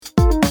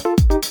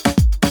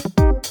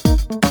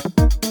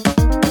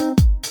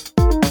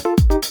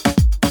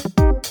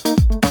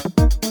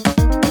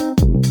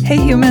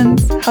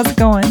How's it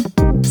going?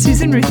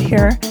 Susan Ruth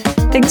here.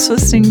 Thanks for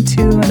listening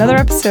to another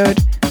episode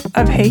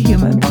of Hey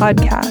Human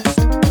Podcast.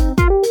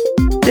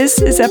 This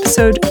is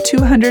episode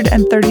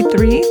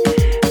 233,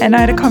 and I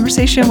had a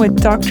conversation with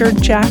Dr.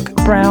 Jack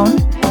Brown.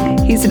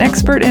 He's an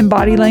expert in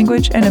body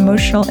language and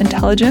emotional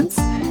intelligence,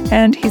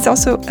 and he's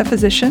also a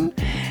physician.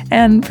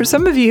 And for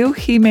some of you,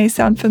 he may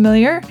sound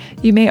familiar.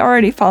 You may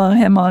already follow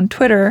him on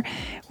Twitter,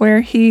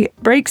 where he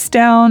breaks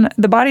down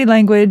the body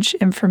language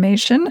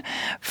information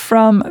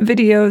from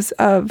videos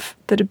of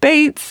the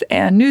debates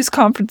and news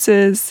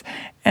conferences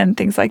and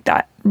things like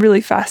that. Really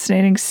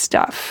fascinating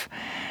stuff.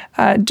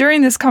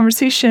 During this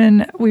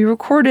conversation, we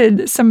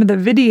recorded some of the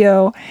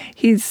video.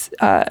 He's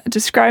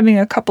describing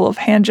a couple of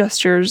hand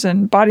gestures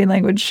and body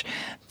language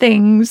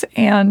things.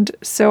 And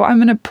so I'm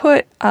going to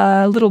put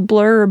a little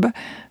blurb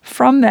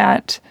from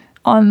that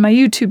on my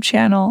YouTube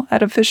channel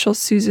at Official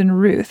Susan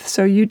Ruth.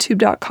 So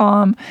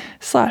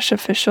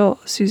youtube.com/Official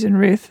Susan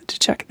Ruth to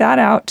check that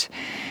out.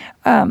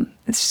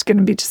 It's just going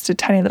to be just a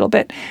tiny little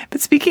bit. But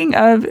speaking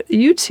of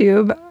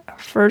YouTube,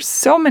 for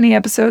so many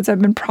episodes,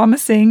 I've been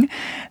promising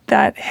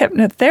that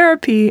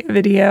hypnotherapy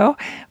video,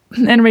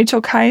 and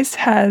Rachel Kais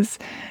has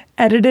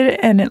edited it,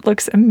 and it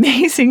looks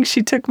amazing.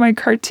 She took my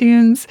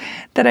cartoons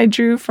that I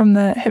drew from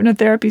the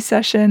hypnotherapy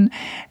session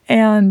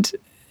and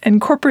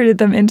incorporated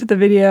them into the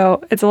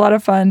video. It's a lot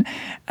of fun.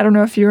 I don't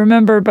know if you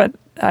remember, but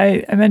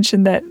I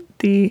mentioned that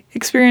the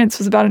experience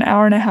was about an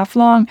hour and a half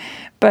long,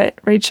 but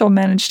Rachel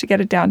managed to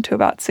get it down to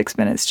about 6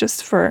 minutes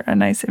just for a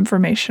nice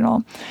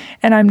informational,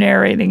 and I'm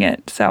narrating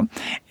it. So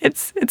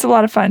it's a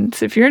lot of fun.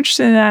 So if you're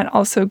interested in that,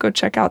 also go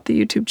check out the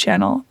YouTube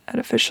channel at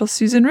Official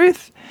Susan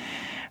Ruth.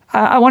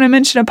 I want to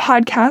mention a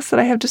podcast that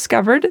I have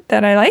discovered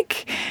that I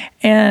like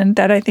and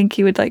that I think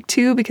you would like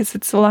too, because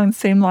it's along the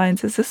same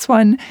lines as this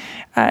one.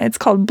 It's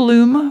called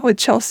Bloom with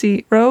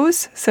Chelsea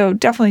Rose, so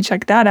definitely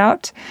check that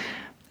out.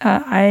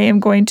 I am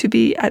going to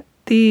be at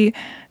the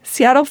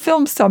Seattle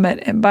Film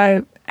Summit, and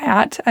by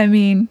at, I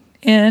mean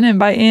in, and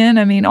by in,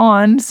 I mean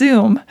on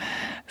Zoom.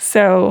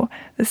 So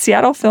the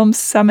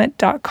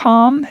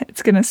SeattleFilmSummit.com,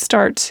 it's going to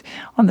start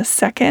on the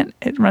 2nd.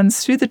 It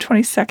runs through the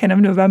 22nd of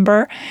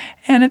November,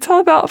 and it's all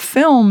about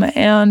film,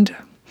 and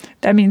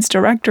that means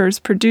directors,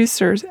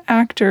 producers,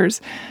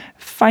 actors,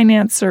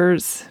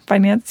 financiers,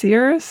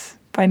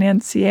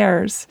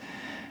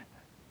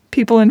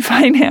 people in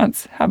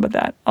finance. How about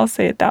that? I'll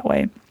say it that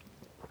way.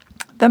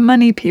 The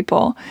money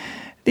people,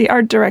 the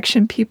art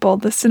direction people,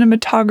 the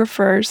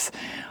cinematographers,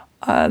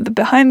 the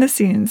behind the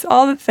scenes,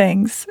 all the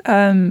things.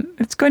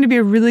 It's going to be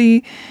a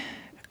really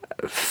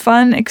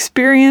fun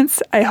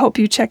experience. I hope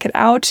you check it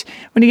out.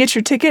 When you get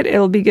your ticket,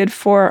 it'll be good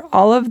for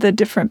all of the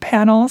different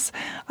panels.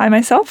 I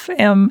myself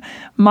am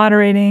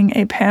moderating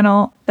a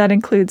panel that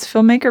includes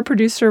filmmaker,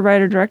 producer,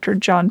 writer, director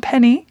John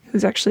Penny,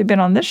 who's actually been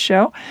on this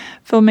show,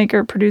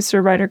 filmmaker, producer,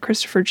 writer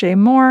Christopher J.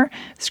 Moore,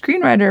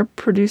 screenwriter,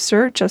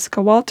 producer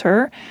Jessica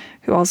Walter,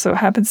 who also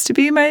happens to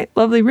be my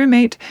lovely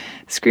roommate,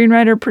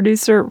 screenwriter,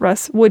 producer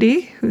Russ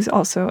Woody, who's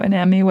also an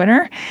Emmy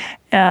winner,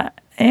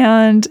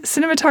 and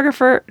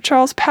cinematographer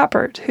Charles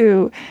Pappert,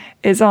 who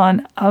is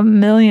on a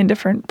million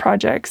different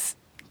projects.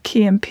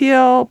 Key and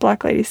Peele,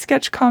 Black Lady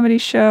Sketch Comedy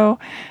Show,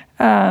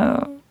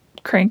 Crank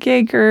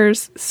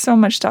Yankers, so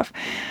much stuff.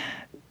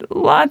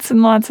 Lots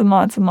and lots and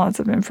lots and lots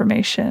of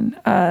information.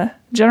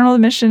 General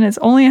admission is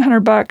only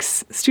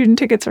 $100. Student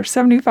tickets are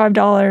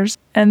 $75.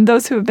 And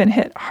those who have been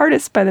hit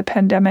hardest by the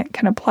pandemic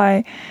can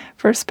apply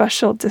for a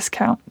special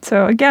discount.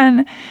 So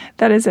again,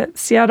 that is at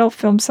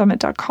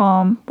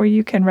SeattleFilmSummit.com, where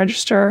you can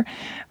register.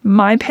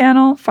 My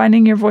panel,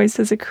 Finding Your Voice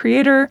as a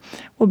Creator,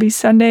 will be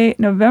Sunday,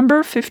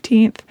 November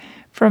 15th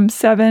from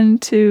 7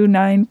 to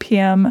 9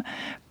 p.m.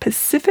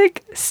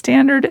 Pacific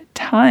Standard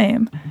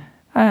Time.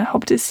 I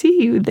hope to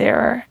see you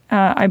there.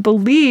 I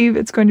believe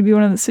it's going to be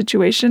one of the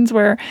situations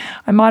where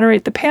I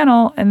moderate the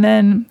panel and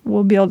then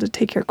we'll be able to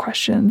take your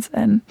questions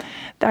and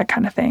that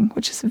kind of thing,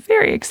 which is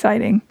very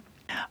exciting.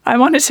 I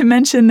wanted to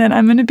mention that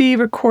I'm going to be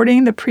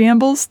recording the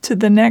preambles to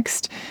the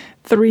next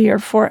 3 or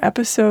 4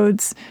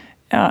 episodes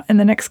in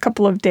the next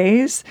couple of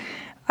days.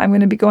 I'm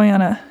going to be going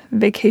on a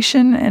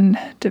vacation and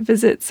to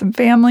visit some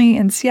family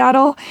in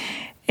Seattle,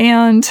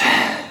 and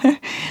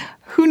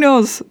who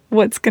knows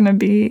what's going to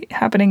be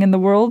happening in the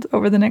world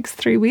over the next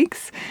 3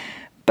 weeks.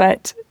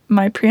 But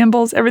my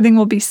preambles, everything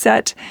will be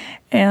set,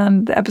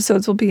 and the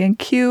episodes will be in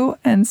queue.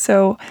 And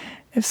so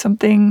if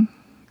something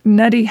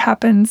nutty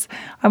happens,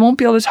 I won't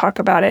be able to talk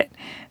about it.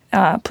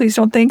 Please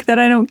don't think that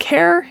I don't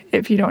care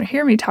if you don't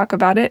hear me talk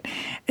about it.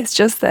 It's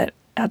just that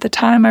at the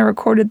time I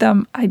recorded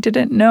them, I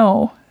didn't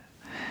know.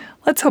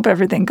 Let's hope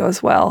everything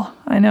goes well.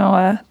 I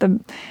know the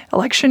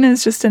election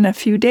is just in a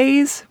few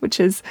days, which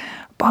is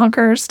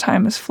bonkers.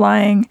 Time is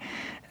flying.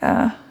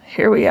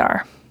 Here we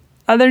are.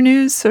 Other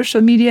news, social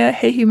media,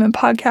 Hey Human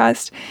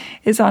Podcast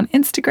is on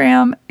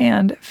Instagram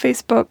and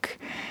Facebook.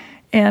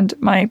 And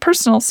my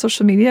personal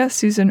social media,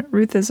 Susan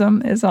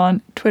Ruthism, is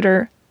on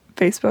Twitter,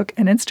 Facebook,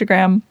 and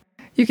Instagram.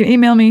 You can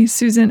email me,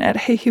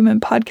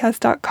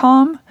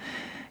 susan@heyhumanpodcast.com.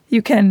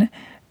 You can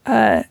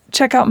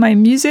check out my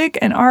music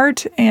and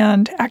art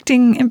and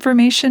acting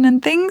information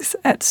and things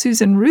at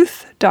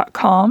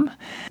susanruth.com.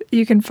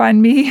 You can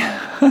find me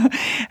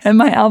and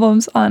my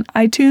albums on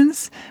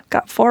iTunes. I've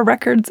got 4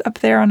 records up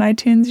there on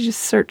iTunes. You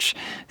just search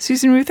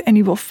Susan Ruth and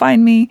you will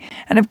find me.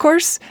 And of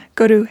course,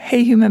 go to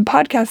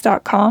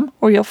heyhumanpodcast.com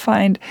where you'll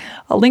find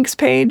a links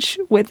page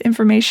with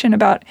information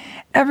about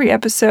every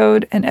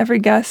episode and every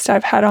guest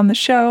I've had on the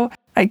show.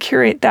 I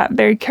curate that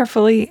very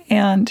carefully,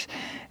 and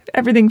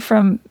everything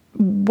from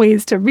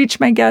ways to reach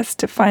my guests,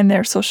 to find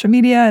their social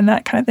media and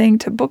that kind of thing,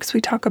 to books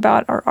we talk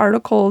about or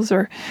articles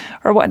or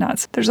whatnot.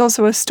 So there's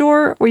also a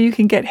store where you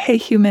can get Hey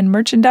Human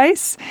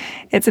merchandise.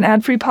 It's an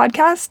ad-free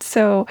podcast,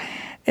 so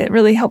it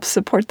really helps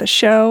support the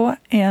show,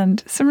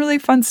 and some really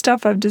fun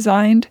stuff I've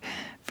designed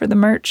for the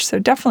merch. So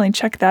definitely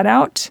check that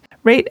out.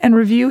 Rate and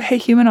review Hey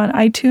Human on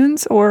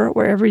iTunes or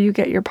wherever you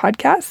get your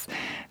podcasts.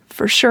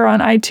 For sure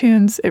on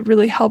iTunes, it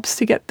really helps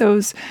to get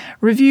those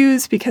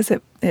reviews because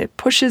it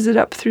pushes it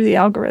up through the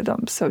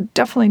algorithm. So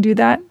definitely do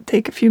that.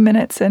 Take a few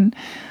minutes and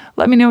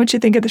let me know what you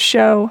think of the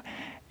show.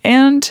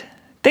 And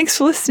thanks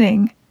for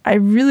listening. I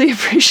really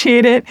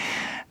appreciate it.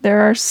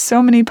 There are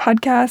so many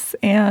podcasts,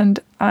 and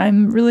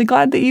I'm really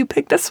glad that you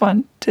picked this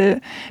one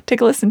to take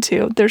a listen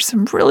to. There's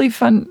some really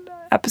fun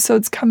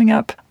episodes coming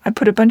up. I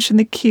put a bunch in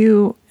the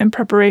queue in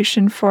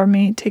preparation for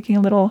me taking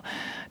a little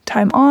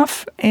time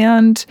off,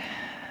 and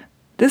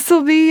this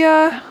will be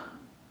an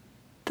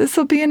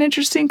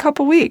interesting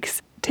couple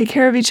weeks. Take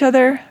care of each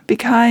other. Be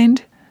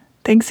kind.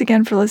 Thanks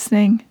again for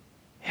listening.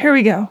 Here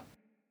we go.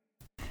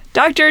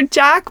 Dr.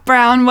 Jack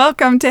Brown,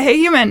 welcome to Hey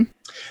Human.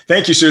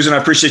 Thank you, Susan. I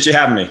appreciate you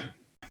having me.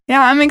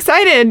 Yeah, I'm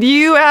excited.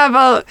 You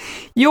have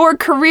your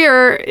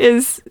career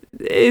is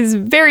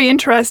very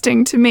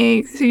interesting to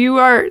me. So you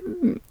are, I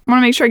want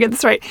to make sure I get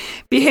this right,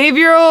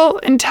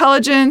 behavioral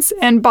intelligence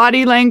and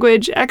body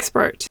language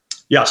expert.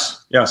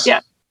 Yes.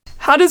 Yeah.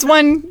 How does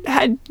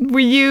were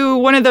you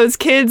one of those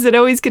kids that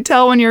always could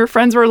tell when your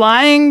friends were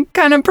lying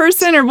kind of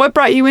person, or what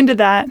brought you into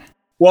that?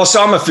 Well,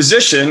 so I'm a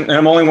physician, and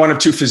I'm only one of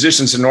 2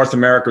 physicians in North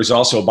America who's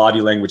also a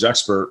body language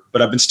expert.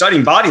 But I've been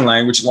studying body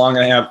language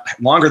longer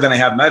than I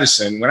have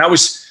medicine. When I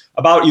was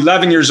about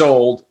 11 years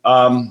old,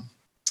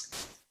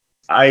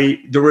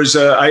 I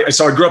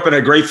grew up in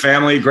a great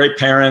family, great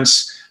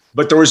parents,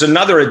 but there was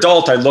another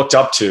adult I looked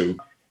up to.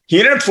 He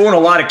ended up fooling a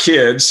lot of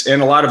kids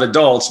and a lot of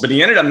adults, but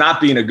he ended up not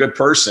being a good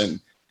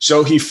person.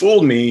 So he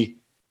fooled me,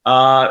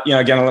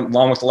 again,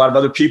 along with a lot of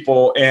other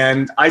people.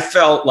 And I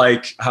felt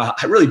like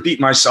I really beat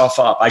myself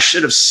up. I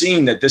should have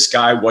seen that this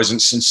guy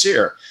wasn't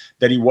sincere,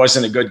 that he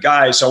wasn't a good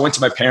guy. So I went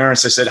to my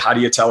parents. I said, how do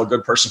you tell a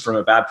good person from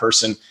a bad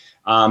person?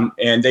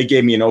 And they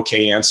gave me an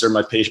okay answer.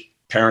 My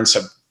parents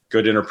have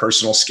good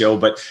interpersonal skill,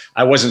 but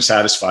I wasn't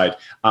satisfied.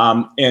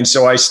 And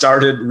so I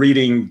started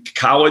reading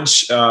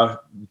I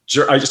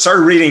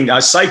started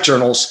reading psych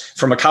journals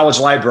from a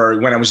college library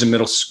when I was in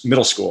middle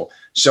school.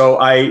 So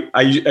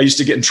I used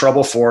to get in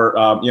trouble for,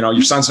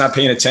 your son's not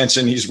paying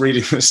attention. He's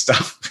reading this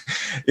stuff,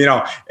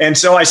 And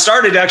so I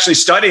started actually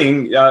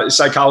studying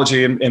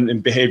psychology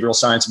and behavioral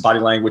science and body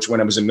language when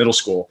I was in middle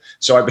school.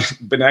 So I've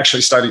been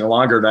actually studying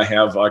longer than I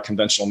have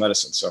conventional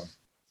medicine. So.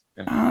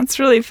 Yeah. Oh, it's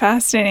really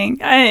fascinating.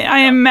 I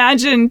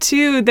imagine,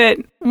 too, that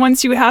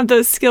once you have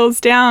those skills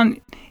down,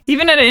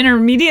 even at an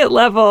intermediate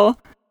level,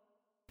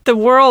 the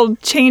world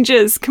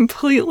changes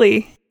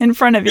completely in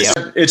front of you.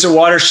 It's a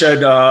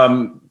watershed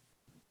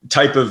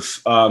type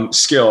of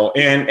skill.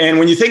 And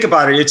when you think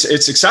about it,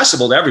 it's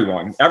accessible to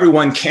everyone.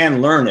 Everyone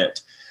can learn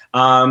it.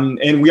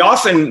 And we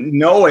often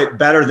know it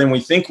better than we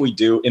think we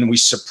do, and we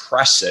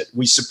suppress it.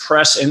 We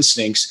suppress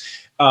instincts.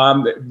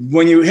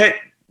 When you hit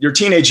your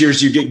teenage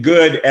years, you get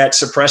good at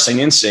suppressing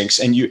instincts,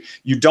 and you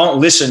don't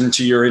listen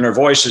to your inner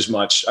voice as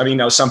much. I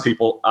mean, some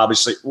people,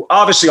 obviously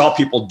all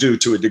people do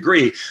to a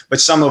degree,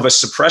 but some of us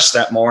suppress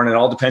that more, and it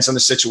all depends on the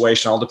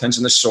situation, all depends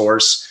on the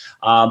source.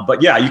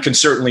 But yeah, you can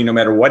certainly, no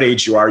matter what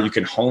age you are, you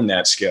can hone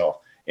that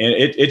skill. And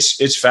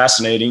it's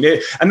fascinating.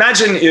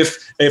 Imagine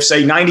if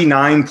say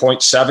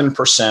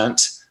 99.7%,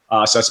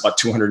 so that's about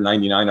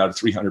 299 out of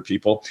 300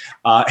 people,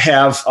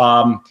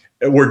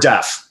 were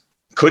deaf.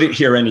 Couldn't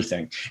hear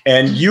anything.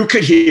 And you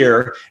could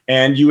hear,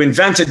 and you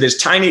invented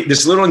this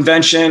little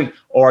invention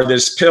or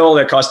this pill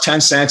that costs 10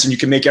 cents, and you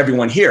can make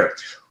everyone hear.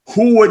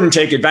 Who wouldn't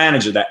take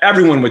advantage of that?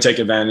 Everyone would take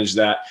advantage of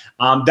that.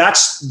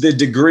 That's the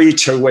degree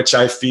to which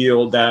I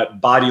feel that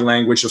body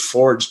language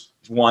affords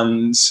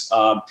one's,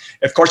 of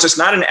course, it's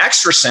not an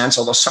extra sense,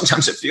 although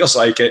sometimes it feels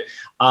like it,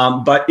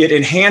 but it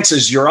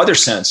enhances your other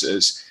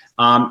senses,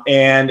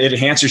 and it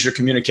enhances your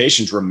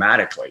communication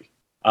dramatically.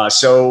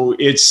 So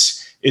it's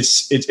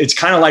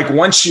kind of like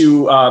once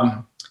you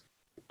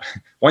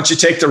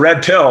take the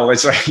red pill,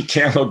 it's like you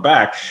can't look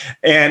back,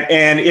 and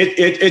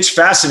it's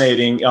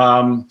fascinating.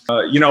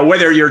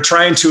 Whether you're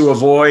trying to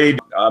avoid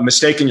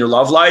mistaking your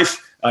love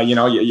life,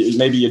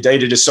 maybe you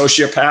dated a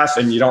sociopath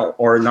and you don't,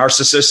 or a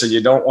narcissist, and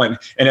you don't want,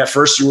 and at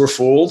first you were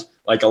fooled,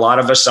 like a lot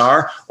of us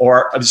are,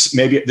 or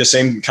maybe the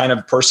same kind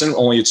of person,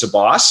 only it's a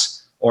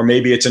boss, or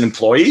maybe it's an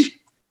employee,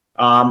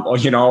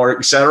 or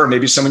et cetera,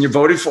 maybe someone you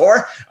voted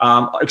for,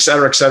 et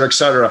cetera, et cetera, et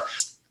cetera.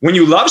 When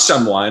you love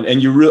someone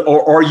and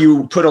or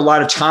you put a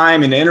lot of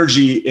time and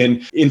energy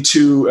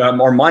into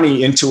or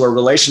money into a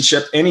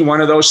relationship, any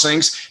one of those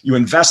things, you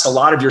invest a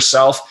lot of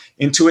yourself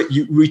into it.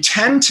 We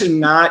tend to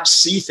not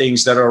see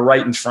things that are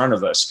right in front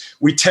of us.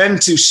 We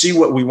tend to see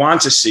what we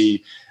want to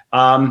see.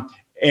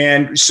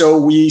 And so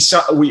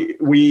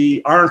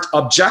we aren't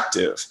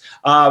objective.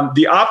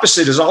 The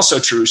opposite is also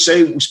true.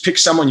 Say, pick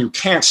someone you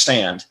can't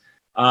stand,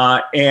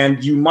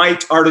 and you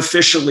might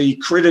artificially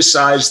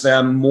criticize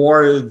them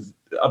more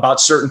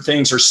about certain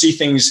things, or see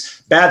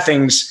things, bad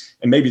things,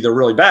 and maybe they're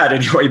really bad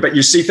anyway, but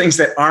you see things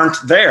that aren't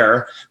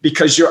there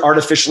because you're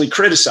artificially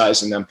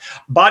criticizing them.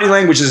 Body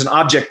language is an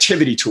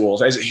objectivity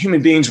tool. As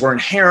human beings, we're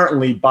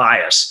inherently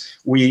biased.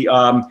 We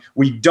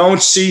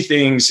don't see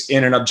things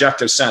in an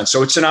objective sense.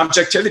 So it's an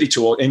objectivity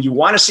tool, and you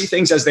want to see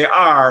things as they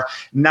are,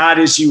 not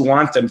as you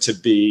want them to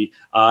be,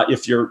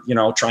 if you're,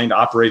 trying to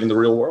operate in the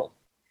real world.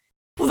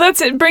 Well,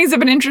 it brings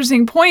up an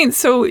interesting point.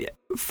 So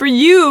for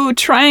you, you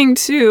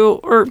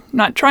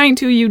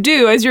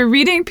do as you're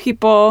reading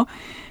people,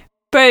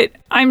 but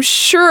I'm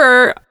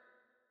sure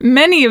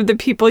many of the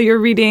people you're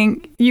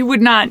reading, you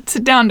would not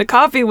sit down to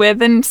coffee with,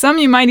 and some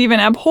you might even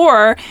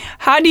abhor.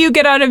 How do you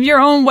get out of your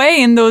own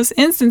way in those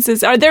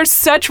instances? Are there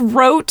such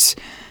rote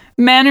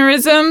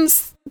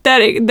mannerisms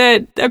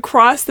that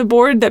across the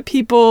board that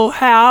people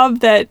have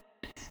that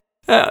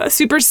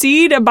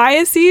supersede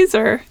biases?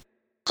 Or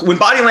when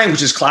body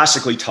language is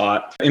classically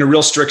taught in a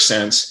real strict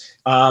sense,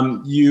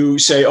 you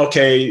say,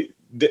 okay,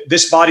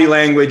 this body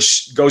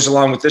language goes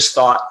along with this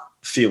thought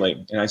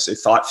feeling. And I say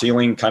thought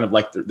feeling, kind of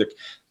like the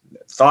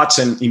thoughts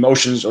and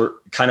emotions, or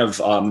kind of,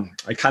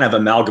 I kind of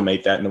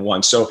amalgamate that into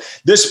one. So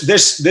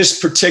this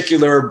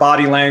particular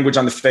body language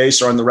on the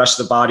face or on the rest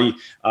of the body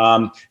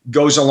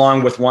goes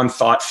along with one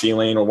thought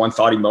feeling or one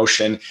thought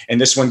emotion. And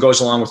this one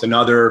goes along with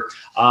another.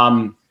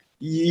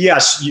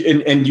 Yes,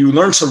 and you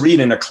learn to read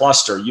in a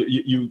cluster.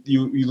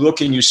 You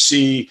look and you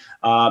see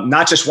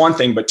not just one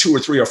thing, but 2 or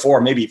 3 or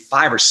 4, maybe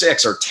 5 or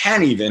 6 or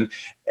 10 even,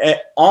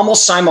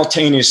 almost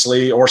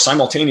simultaneously, or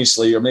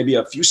maybe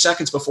a few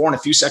seconds before and a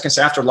few seconds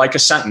after, like a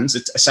sentence.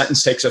 A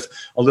sentence takes a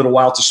little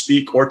while to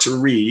speak or to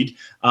read.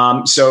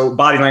 So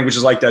body language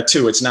is like that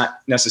too. It's not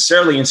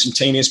necessarily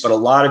instantaneous, but a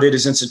lot of it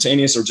is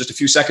instantaneous, or just a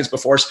few seconds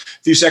before, a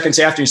few seconds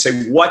after. You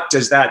say, what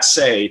does that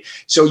say?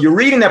 So you're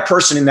reading that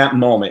person in that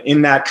moment,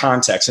 in that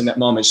context, in that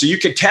moment. So you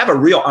could have a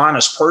real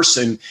honest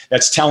person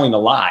that's telling a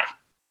lie.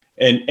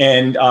 And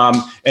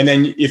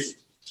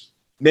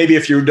then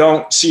if you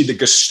don't see the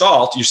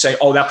gestalt, you say,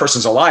 oh, that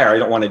person's a liar. I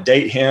don't want to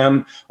date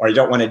him, or I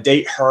don't want to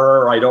date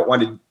her, or I don't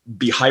want to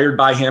be hired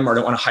by him, or I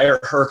don't want to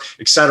hire her,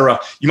 etc.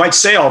 You might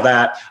say all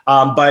that,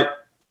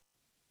 but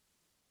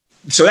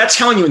so that's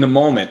telling you in the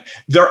moment.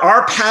 There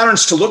are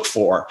patterns to look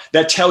for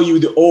that tell you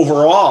the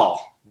overall,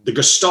 the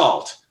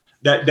gestalt.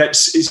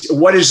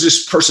 What is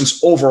this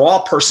person's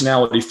overall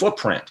personality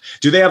footprint?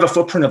 Do they have a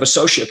footprint of a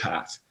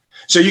sociopath?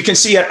 So you can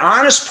see an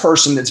honest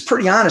person that's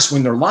pretty honest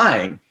when they're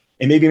lying,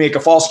 and maybe make a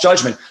false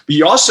judgment. But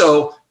you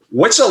also,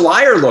 what's a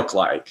liar look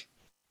like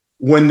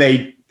when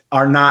they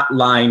are not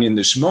lying in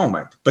this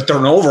moment, but they're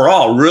an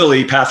overall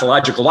really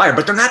pathological liar,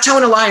 but they're not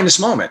telling a lie in this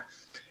moment.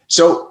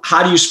 So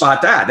how do you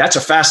spot that? That's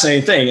a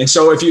fascinating thing. And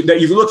so if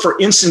you look for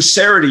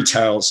insincerity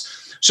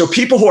tells, so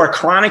people who are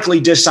chronically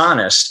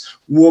dishonest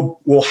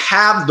will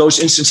have those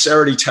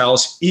insincerity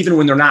tells even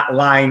when they're not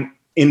lying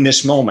in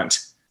this moment.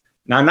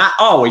 Now, not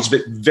always,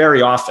 but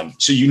very often.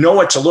 So you know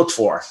what to look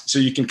for. So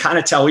you can kind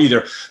of tell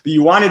either. But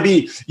you want to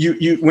be,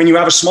 when you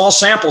have a small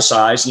sample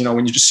size,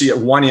 when you just see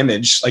one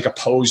image, like a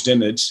posed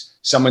image.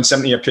 Someone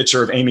sent me a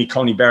picture of Amy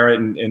Coney Barrett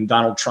and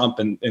Donald Trump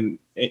and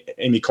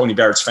Amy Coney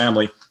Barrett's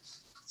family,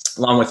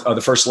 along with the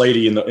first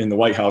lady in the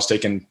White House,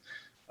 taken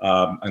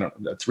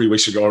 3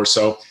 weeks ago or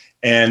so.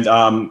 And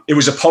it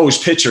was a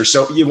posed picture.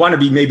 So you want to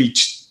be maybe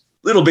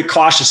a little bit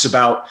cautious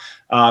about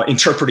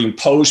interpreting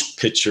posed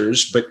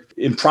pictures, but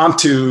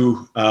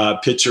impromptu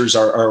pictures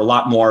are a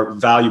lot more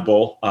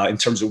valuable in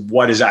terms of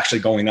what is actually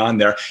going on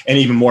there. And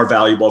even more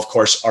valuable, of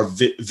course, are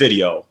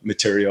video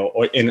material,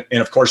 and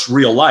of course,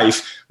 real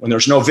life, when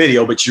there's no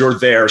video, but you're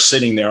there,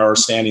 sitting there or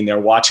standing there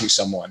watching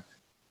someone.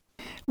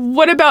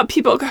 What about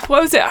people? What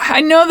was it?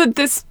 I know that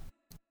this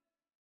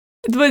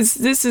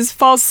is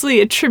falsely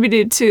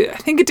attributed to, I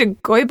think, to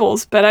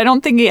Goebbels, but I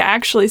don't think he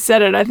actually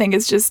said it. I think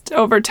it's just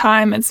over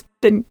time it's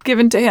been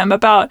given to him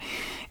about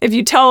if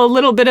you tell a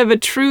little bit of a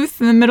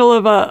truth in the middle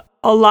of a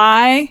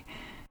lie,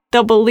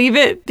 they'll believe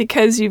it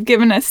because you've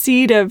given a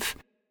seed of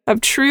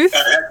truth.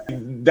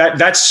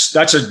 That's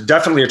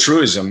definitely a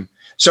truism.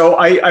 So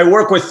I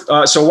work with,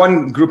 so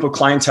one group of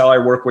clientele I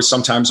work with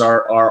sometimes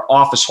are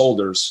office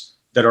holders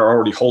that are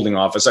already holding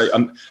office.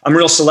 I'm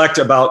real select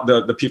about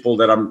the people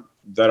that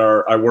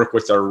I work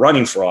with are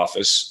running for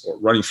office or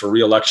running for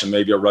re-election,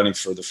 maybe, or running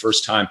for the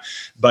first time.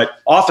 But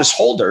office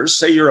holders,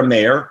 say you're a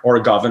mayor or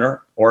a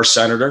governor or a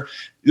senator,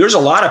 there's a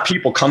lot of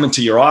people coming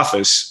to your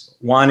office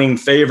wanting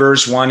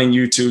favors, wanting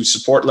you to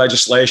support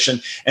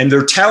legislation, and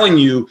they're telling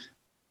you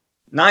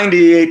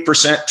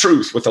 98%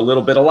 truth with a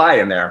little bit of lie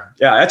in there.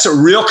 Yeah, that's a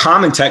real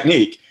common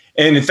technique.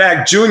 And in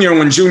fact, Junior,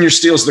 when Junior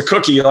steals the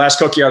cookie, the last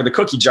cookie out of the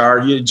cookie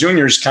jar,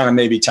 Junior's kind of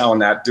maybe doing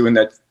that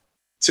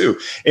too.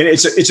 And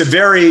it's a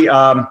very,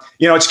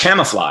 it's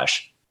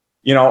camouflage,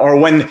 or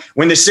when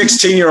the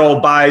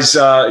 16-year-old buys,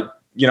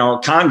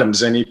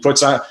 condoms, and he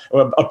puts on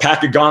a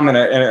pack of gum and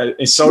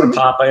a soda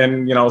pop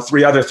and,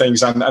 3 other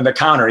things on the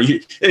counter.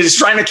 He's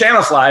trying to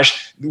camouflage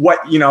what,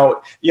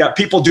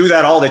 people do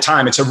that all the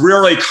time. It's a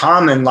really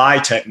common lie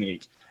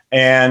technique.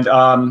 And,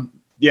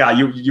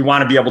 you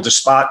want to be able to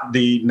spot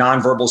the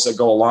nonverbals that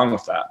go along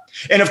with that.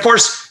 And of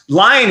course,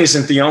 lying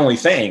isn't the only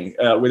thing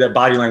where that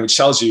body language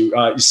tells you.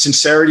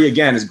 Sincerity,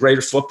 again, is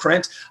greater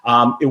footprint.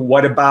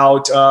 What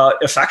about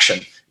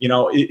affection?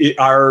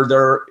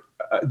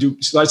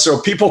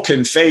 So people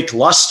can fake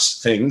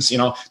lust things.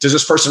 Does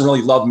this person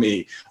really love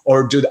me,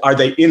 or are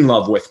they in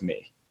love with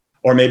me?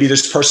 Or maybe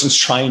this person's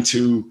trying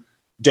to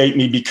date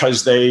me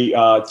because they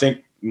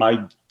think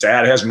my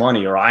dad has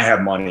money or I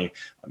have money.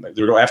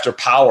 They're after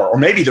power, or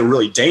maybe they're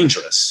really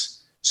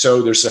dangerous.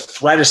 So there's a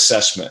threat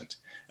assessment.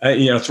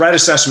 Threat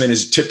assessment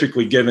is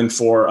typically given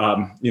for,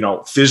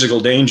 physical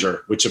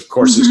danger, which of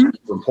course is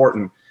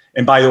important.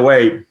 And by the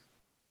way,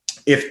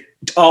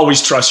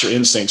 always trust your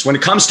instincts. When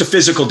it comes to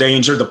physical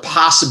danger, the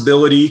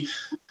possibility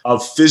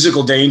of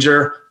physical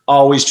danger,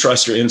 always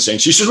trust your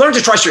instincts. You should learn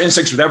to trust your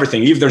instincts with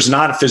everything, even if there's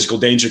not a physical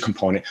danger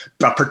component,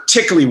 but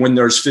particularly when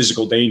there's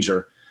physical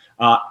danger.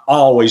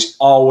 Always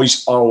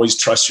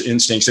trust your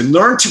instincts, and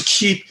learn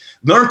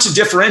to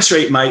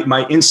differentiate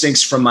my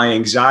instincts from my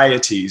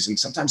anxieties. And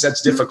sometimes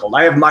that's difficult.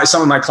 I have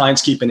some of my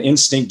clients keep an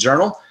instinct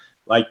journal,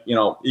 like,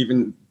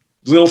 even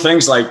little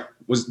things like,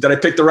 did I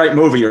pick the right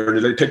movie, or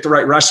did I pick the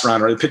right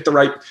restaurant, or did I pick the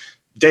right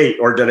date,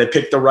 or did I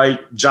pick the right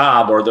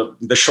job, or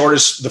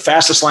the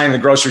fastest line in the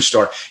grocery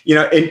store?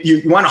 And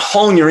you want to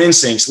hone your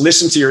instincts,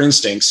 listen to your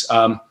instincts.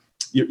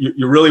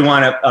 You really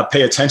want to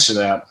pay attention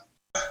to that.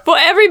 Well,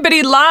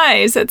 everybody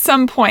lies at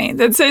some point.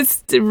 That's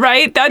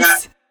right.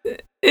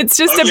 It's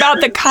just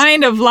about the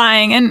kind of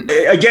lying. And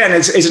again,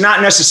 it's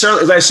not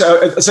necessarily, as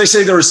I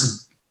say,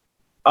 there's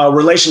a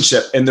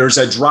relationship and there's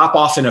a drop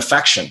off in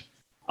affection.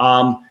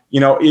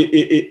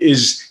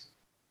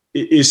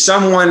 Is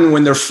someone,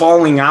 when they're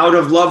falling out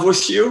of love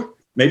with you,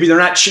 maybe they're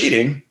not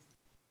cheating,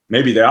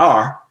 maybe they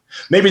are,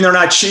 maybe they're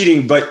not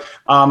cheating, but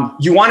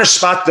you want to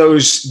spot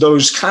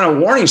those kind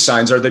of warning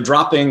signs. Are they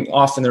dropping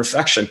off in their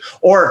affection,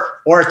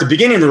 or at the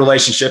beginning of the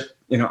relationship,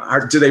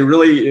 do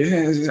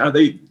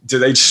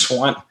they just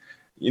want,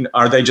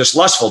 are they just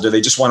lustful? Do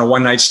they just want a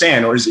one night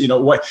stand? Or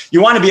what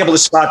you want to be able to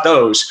spot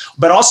those,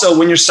 but also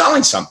when you're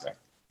selling something,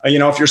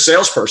 if you're a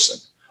salesperson,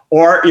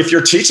 or if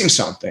you're teaching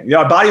something.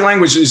 Body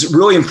language is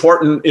really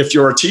important if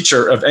you're a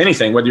teacher of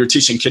anything, whether you're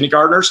teaching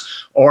kindergartners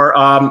or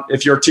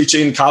if you're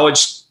teaching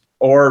college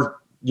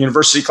or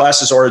university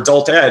classes or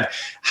adult ed,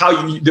 how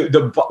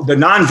the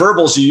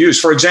nonverbals you use.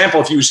 For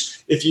example,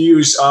 if you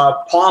use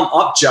palm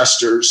up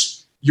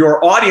gestures,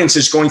 your audience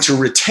is going to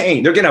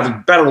retain. They're going to have a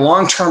better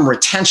long-term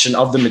retention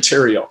of the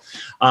material.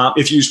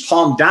 If you use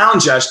palm down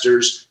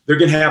gestures, they're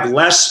going to have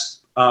less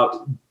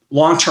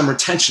long-term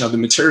retention of the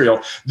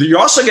material. You're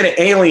also going to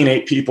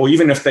alienate people,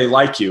 even if they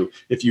like you,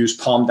 if you use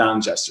palm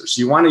down gestures.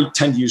 You want to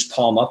tend to use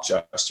palm up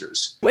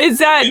gestures. Is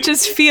that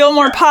just feel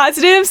more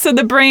positive so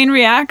the brain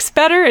reacts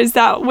better? Is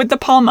that with the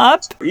palm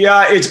up?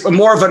 Yeah, it's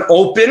more of an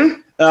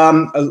open,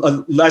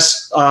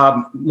 less,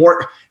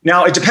 more.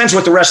 Now, it depends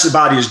what the rest of the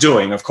body is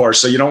doing, of course.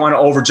 So you don't want to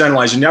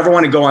overgeneralize. You never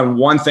want to go on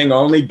one thing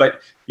only.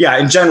 But yeah,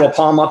 in general,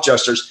 palm up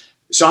gestures.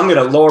 So I'm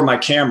going to lower my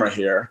camera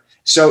here.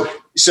 So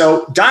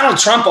Donald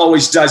Trump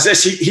always does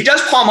this. He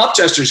does palm up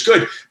gestures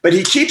good, but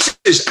he keeps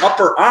his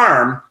upper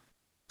arm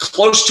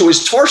close to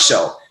his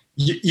torso.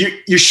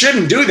 You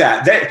shouldn't do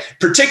that,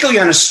 particularly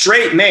on a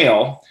straight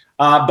male,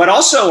 but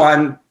also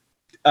on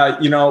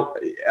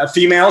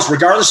females,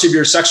 regardless of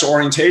your sexual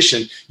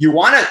orientation. You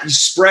want to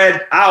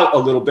spread out a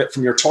little bit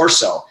from your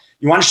torso.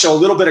 You want to show a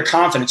little bit of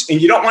confidence,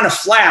 and you don't want to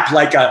flap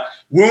like a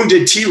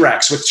wounded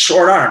T-Rex with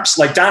short arms,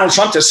 like Donald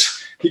Trump does.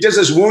 He does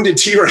this wounded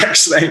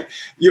T-Rex thing.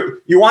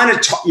 You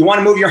want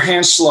to move your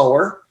hands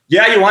slower.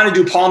 Yeah, you want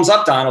to do palms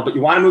up, Donald, but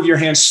you want to move your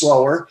hands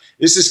slower.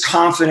 This is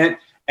confident.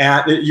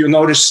 And you'll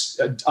notice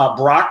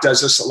Barack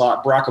does this a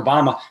lot, Barack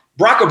Obama.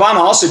 Barack Obama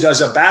also does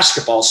a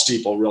basketball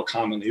steeple real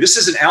commonly. This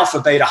is an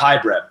alpha-beta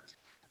hybrid.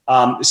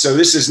 So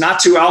this is not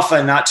too alpha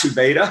and not too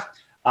beta.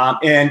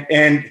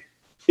 And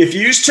if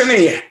you use too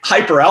many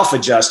hyper-alpha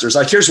gestures,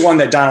 like here's one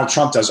that Donald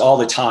Trump does all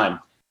the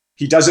time.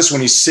 He does this when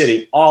he's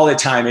sitting all the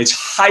time. It's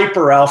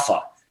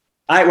hyper-alpha.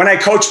 When I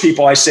coach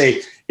people, I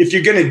say, if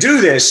you're going to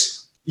do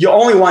this, you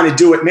only want to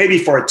do it maybe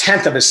for a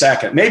tenth of a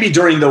second, maybe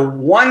during the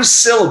one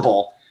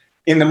syllable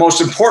in the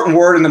most important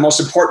word in the most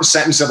important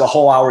sentence of the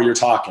whole hour you're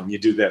talking. You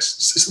do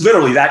this. It's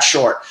literally that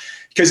short,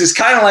 because it's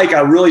kind of like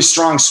a really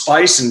strong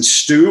spice in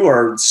stew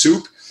or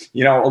soup.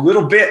 A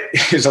little bit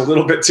is a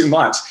little bit too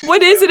much.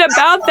 What is it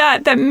about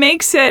that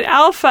makes it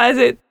alpha? Is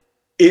it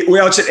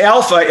it's an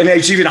alpha, and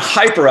it's even a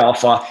hyper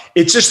alpha.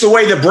 It's just the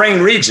way the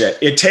brain reads it.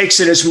 It takes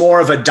it as more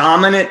of a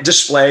dominant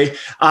display.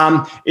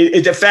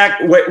 The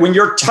fact when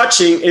you're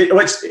touching it,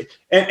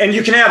 and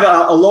you can have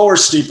a lower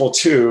steeple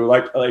too.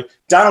 Like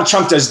Donald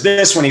Trump does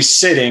this when he's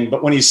sitting,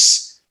 but when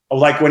he's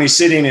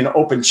sitting in an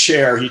open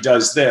chair, he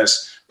does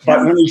this.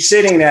 But when he's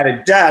sitting at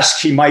a desk,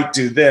 he might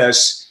do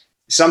this.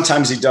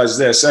 Sometimes he does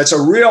this. That's a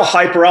real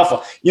hyper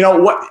alpha.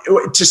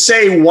 What to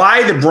say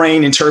why the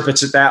brain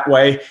interprets it that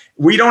way,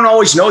 we don't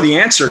always know the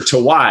answer to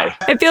why.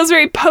 It feels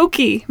very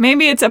pokey.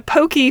 Maybe it's a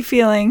pokey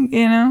feeling,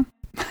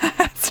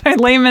 That's my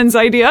layman's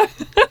idea.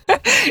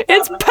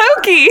 It's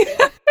pokey.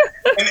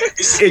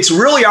 It's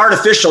really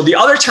artificial. The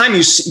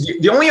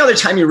only other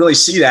time you really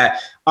see that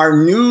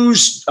are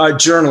news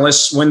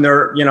journalists when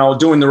they're,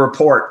 doing the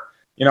report.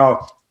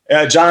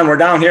 John, we're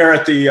down here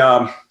at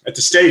the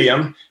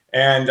stadium.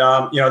 And,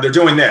 they're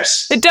doing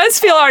this. It does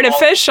feel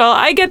artificial.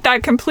 I get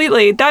that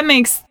completely. That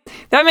makes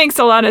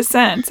a lot of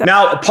sense.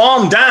 Now,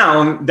 palm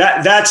down,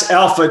 that's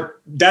alpha.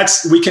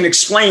 We can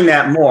explain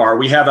that more.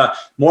 We have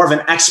more of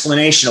an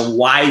explanation of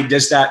why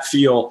does that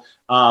feel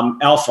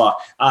alpha.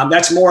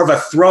 That's more of a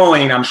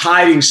throwing. I'm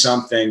hiding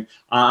something.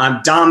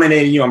 I'm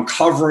dominating you. I'm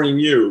covering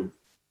you.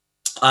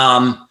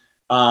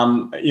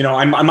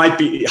 I might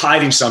be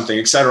hiding something,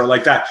 et cetera,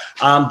 like that.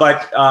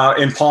 But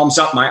in palms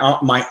up,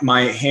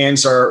 my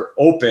hands are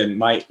open.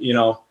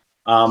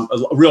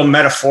 Real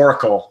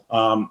metaphorical.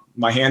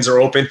 My hands are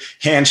open.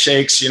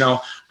 Handshakes. You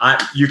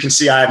can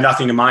see I have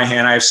nothing in my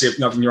hand. I have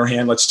nothing in your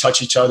hand. Let's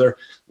touch each other.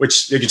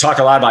 Which you can talk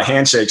a lot about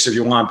handshakes if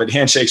you want, but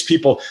handshakes,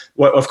 people.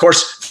 Well, of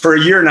course, for a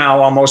year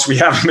now almost, we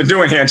haven't been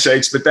doing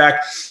handshakes. But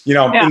back,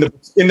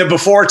 in the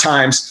before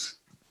times.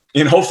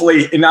 And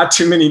hopefully in not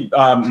too many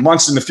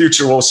months in the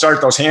future, we'll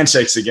start those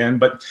handshakes again.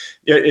 But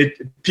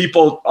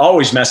people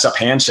always mess up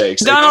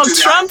handshakes. Donald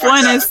Trump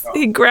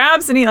he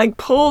grabs and he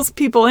pulls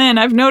people in.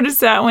 I've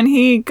noticed that when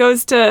he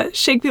goes to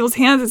shake people's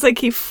hands, it's like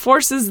he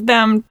forces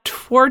them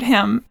toward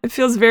him. It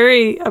feels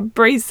very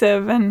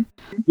abrasive.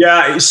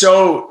 Yeah.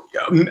 So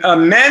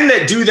men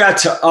that do that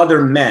to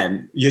other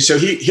men, so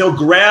he'll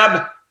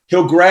grab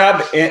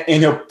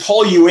and he'll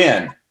pull you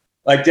in.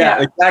 Like that,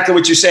 yeah. Exactly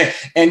what you're saying.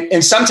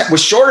 And sometimes with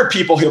shorter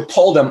people, he'll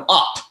pull them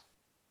up.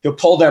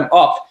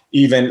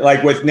 Even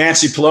like with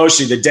Nancy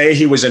Pelosi, the day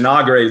he was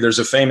inaugurated, there's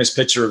a famous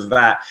picture of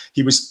that.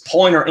 He was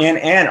pulling her in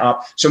and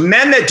up. So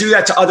men that do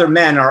that to other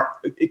men are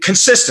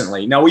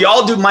consistently. Now we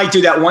all might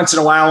do that once in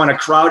a while in a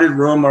crowded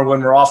room or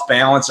when we're off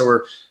balance or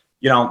we're,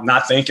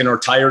 not thinking or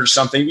tired or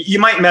something. You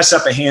might mess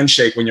up a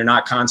handshake when you're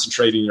not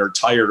concentrating, you're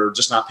tired or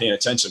just not paying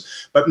attention.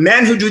 But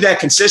men who do that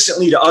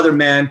consistently to other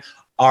men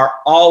are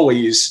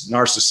always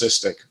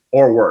narcissistic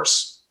or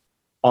worse,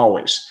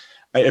 always,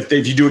 if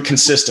you do it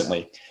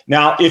consistently.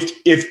 Now,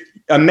 if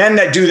men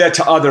that do that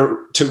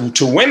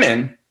to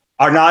women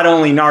are not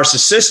only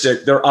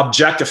narcissistic, they're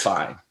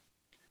objectifying.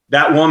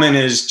 That woman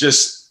is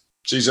just,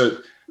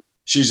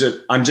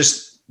 I'm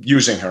just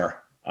using her.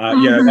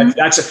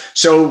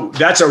 That's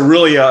a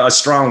really a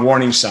strong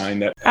warning sign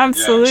that.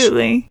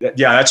 Absolutely.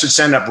 That should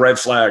send up red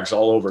flags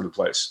all over the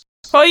place.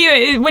 Well,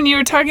 when you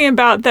were talking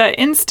about the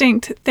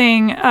instinct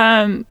thing,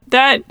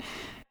 that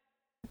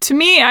to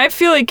me, I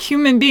feel like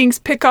human beings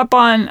pick up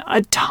on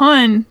a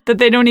ton that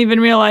they don't even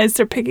realize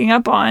they're picking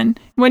up on.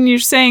 When you're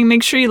saying,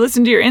 make sure you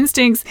listen to your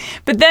instincts,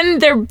 but then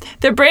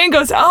their brain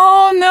goes,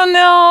 oh,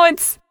 no,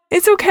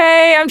 it's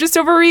okay. I'm just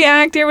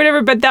overreacting or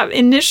whatever. But that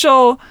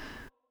initial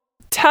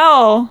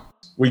tell.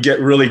 We get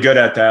really good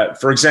at that.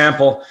 For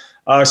example,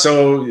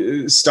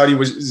 so study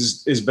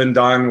has been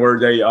done where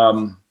they,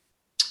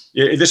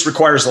 this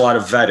requires a lot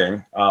of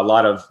vetting, a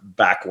lot of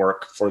back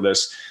work for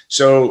this.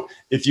 So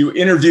if you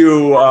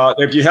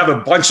if you have a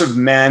bunch of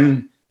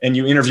men and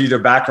you interview their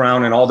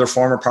background and all their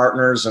former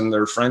partners and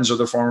their friends of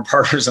their former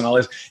partners and all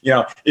this,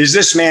 is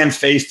this man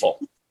faithful?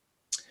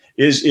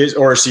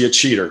 Or is he a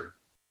cheater?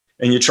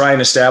 And you try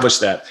and establish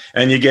that.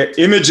 And you get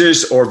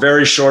images or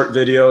very short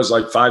videos,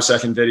 like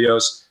 5-second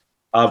videos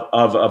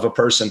of a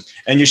person.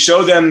 And you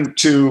show them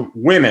to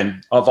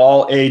women of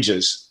all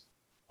ages.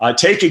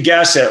 Take a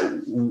guess at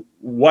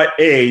what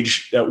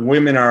age that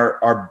women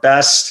are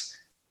best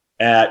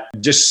at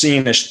just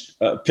seeing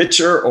a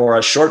picture or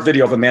a short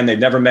video of a man they've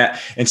never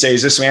met and say,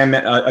 is this man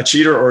a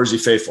cheater or is he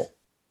faithful?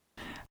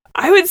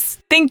 I would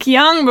think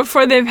young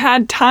before they've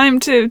had time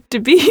to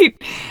be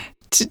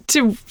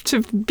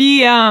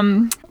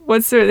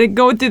they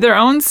go through their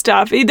own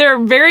stuff. Either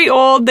very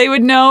old, they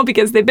would know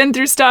because they've been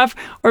through stuff,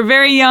 or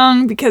very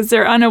young because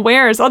they're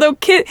unawares. Although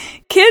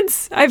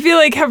kids, I feel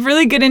like, have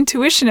really good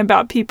intuition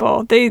about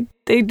people. They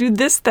do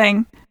this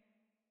thing.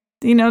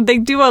 They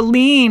do a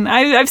lean.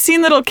 I've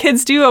seen little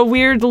kids do a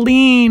weird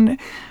lean.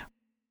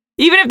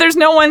 Even if there's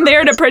no one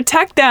there to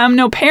protect them,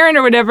 no parent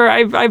or whatever,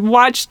 I've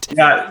watched.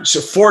 Yeah, so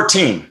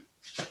 14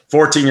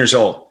 years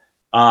old.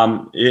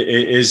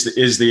 Is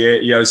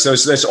the so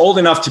that's old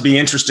enough to be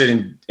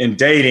interested in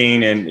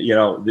dating and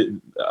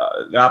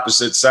the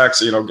opposite sex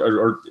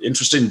or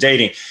interested in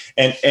dating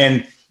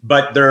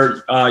but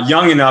they're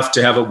young enough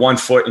to have 1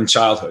 foot in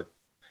childhood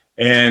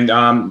And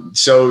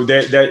so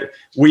that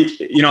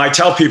we, I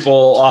tell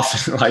people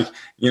often, like,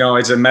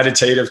 it's a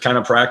meditative kind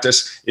of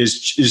practice,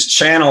 is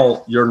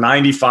channel your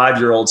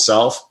 95-year-old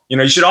self.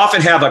 You should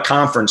often have a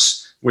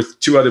conference with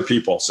two other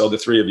people. So the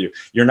three of you,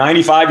 your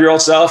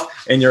 95-year-old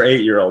self and your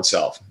 8-year-old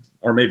self,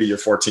 or maybe your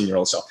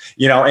 14-year-old self,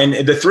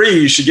 and the three of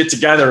you should get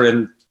together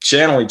and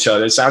channel each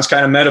other. It sounds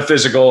kind of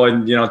metaphysical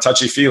and,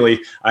 touchy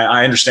feely.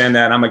 I understand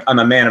that. I'm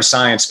a man of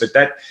science, but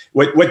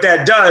what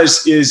that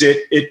does is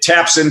it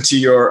taps into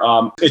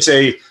your, it's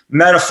a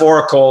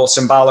metaphorical,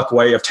 symbolic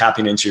way of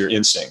tapping into your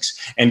instincts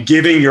and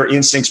giving your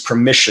instincts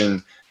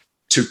permission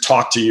to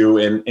talk to you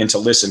and to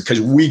listen. Because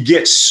we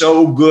get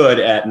so good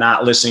at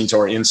not listening to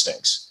our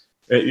instincts.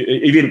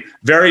 Even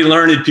very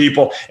learned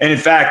people. And in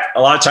fact,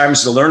 a lot of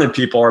times the learned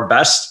people are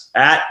best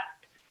at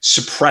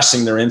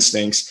suppressing their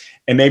instincts,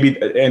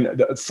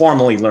 and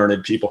formally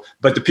learned people,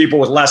 but the people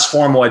with less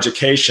formal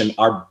education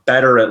are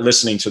better at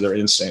listening to their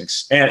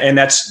instincts. And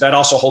that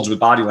also holds with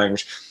body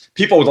language.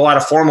 People with a lot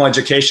of formal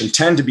education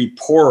tend to be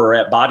poorer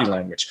at body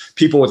language.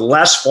 People with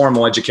less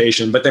formal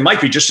education, but they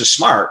might be just as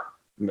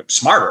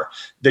smarter.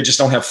 They just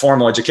don't have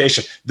formal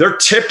education. They're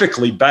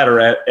typically better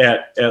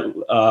at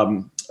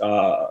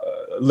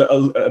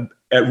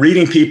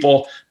reading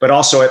people, but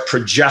also at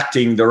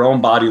projecting their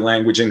own body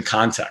language in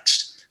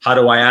context. How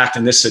do I act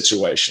in this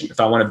situation? If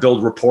I want to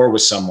build rapport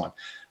with someone,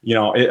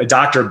 a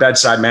doctor of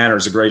bedside manner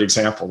is a great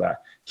example of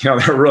that.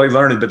 They're really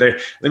learned, but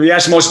let me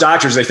ask most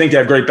doctors, they think they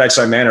have great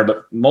bedside manner,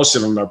 but most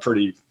of them are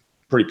pretty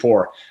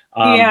poor.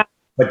 But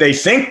they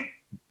think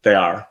they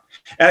are.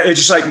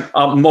 It's just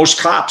like most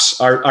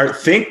cops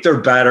think they're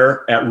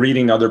better at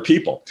reading other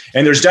people.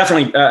 And there's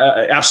definitely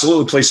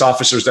absolutely police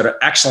officers that are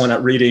excellent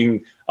at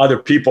reading other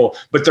people,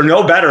 but they're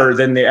no better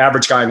than the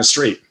average guy in the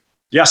street.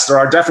 Yes, there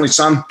are definitely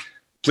some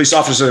police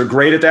officers are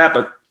great at that,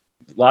 but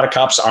a lot of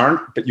cops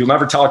aren't. But you'll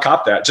never tell a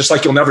cop that, just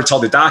like you'll never tell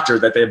the doctor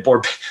that they have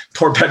poor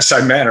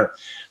bedside manner.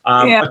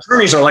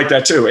 Attorneys are like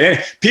that too.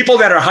 And people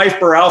that are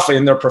hyper alpha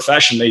in their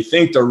profession, they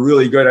think they're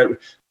really good at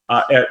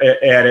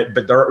it,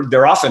 but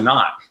they're often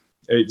not.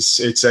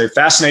 It's a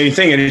fascinating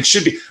thing, and it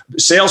should be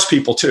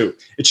salespeople too.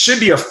 It should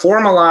be a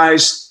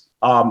formalized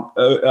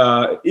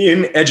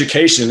in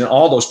education in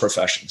all those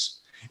professions.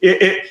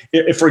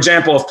 If, for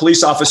example, if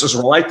police officers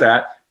were like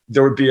that,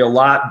 they'd be a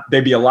lot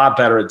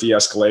better at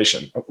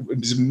de-escalation.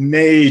 There's a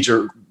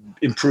major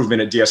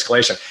improvement at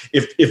de-escalation.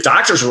 If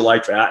doctors were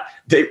like that,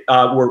 they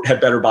had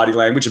better body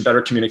language and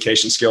better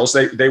communication skills,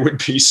 they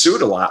would be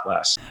sued a lot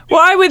less. Well,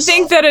 I would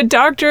think that a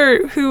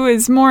doctor who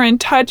is more in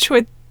touch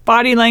with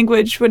body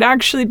language would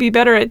actually be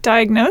better at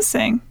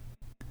diagnosing.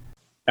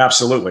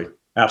 Absolutely.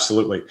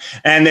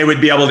 And they would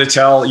be able to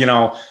tell,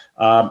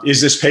 is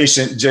this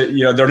patient,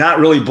 they're not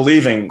really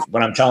believing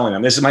what I'm telling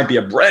them. This might be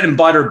a bread and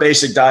butter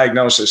basic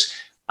diagnosis.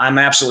 I'm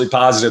absolutely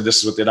positive this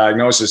is what the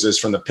diagnosis is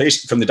from the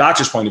patient, from the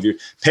doctor's point of view.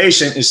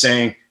 Patient is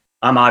saying,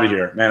 I'm out of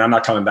here, man, I'm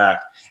not coming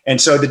back.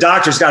 And so the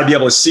doctor's got to be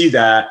able to see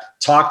that,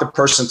 talk the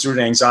person through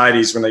the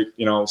anxieties when they,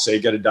 say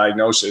get a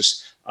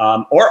diagnosis,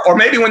 or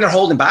maybe when they're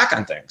holding back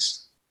on things.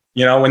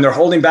 When they're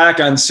holding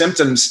back on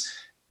symptoms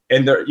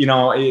and they're,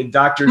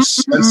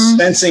 doctors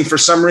sensing for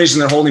some reason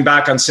they're holding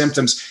back on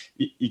symptoms,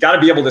 you got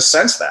to be able to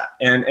sense that.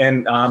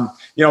 And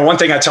one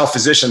thing I tell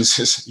physicians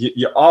is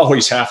you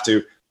always have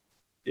to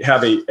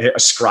have a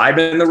scribe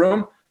in the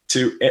room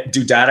to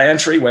do data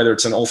entry, whether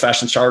it's an old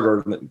fashioned chart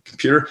or the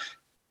computer.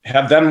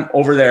 Have them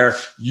over there.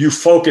 You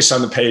focus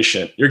on the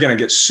patient. You're going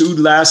to get sued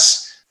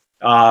less.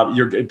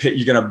 You're going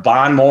to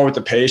bond more with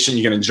the patient.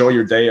 You're going to enjoy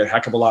your day a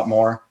heck of a lot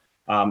more.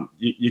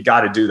 You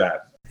got to do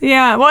that.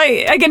 Yeah. Well,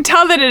 I can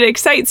tell that it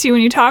excites you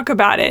when you talk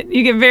about it.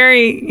 You get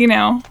very,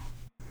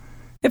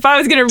 if I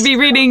was going to be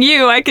reading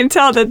you, I can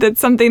tell that that's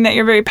something that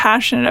you're very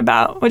passionate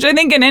about, which I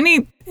think in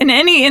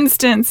any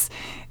instance,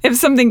 if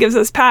something gives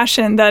us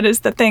passion, that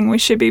is the thing we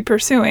should be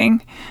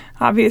pursuing,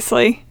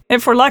 obviously,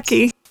 if we're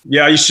lucky.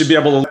 Yeah. You should be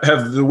able to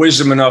have the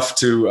wisdom enough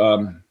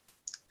to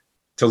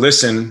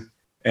listen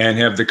and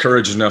have the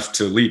courage enough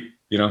to leap.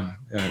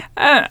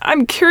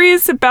 I'm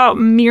curious about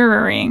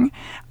mirroring.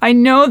 I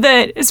know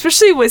that,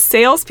 especially with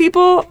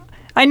salespeople,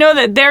 I know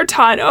that they're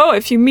taught,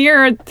 if you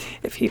mirror,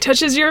 if he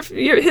touches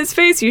his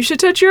face, you should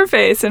touch your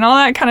face and all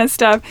that kind of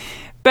stuff.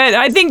 But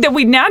I think that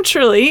we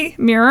naturally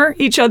mirror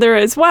each other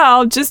as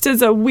well, just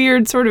as a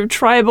weird sort of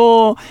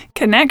tribal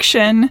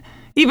connection,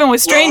 even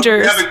with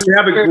strangers.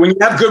 When you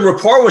have good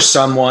rapport with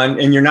someone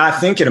and you're not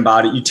thinking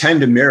about it, you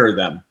tend to mirror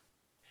them.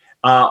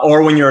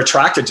 Or when you're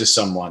attracted to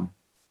someone.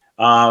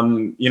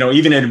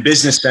 Even in a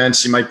business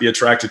sense, you might be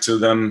attracted to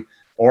them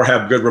or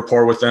have good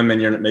rapport with them,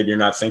 and you're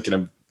not thinking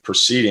of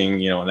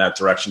proceeding, in that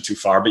direction too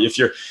far. But if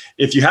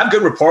you have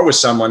good rapport with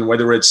someone,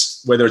 whether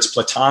it's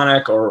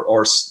platonic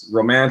or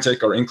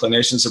romantic or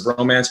inclinations of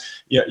romance,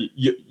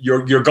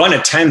 you're going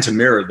to tend to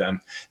mirror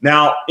them.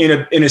 Now, in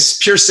a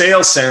pure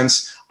sales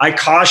sense, I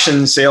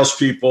caution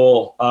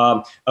salespeople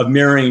of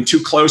mirroring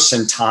too close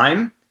in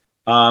time.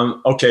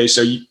 Okay,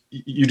 so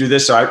you do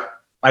this, so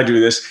I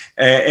do this,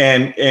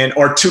 and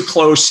or too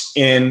close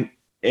in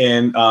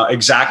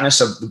exactness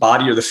of the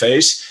body or the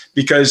face,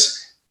 because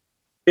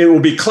it will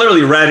be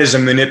clearly read as a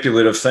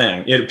manipulative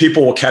thing.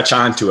 People will catch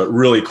on to it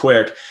really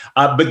quick.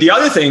 But the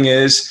other thing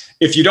is,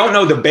 if you don't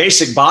know the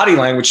basic body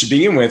language to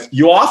begin with,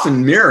 you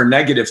often mirror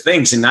negative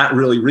things and not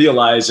really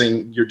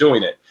realizing you're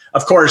doing it.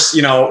 Of course,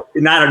 not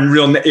a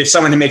real, if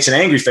someone makes an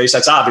angry face,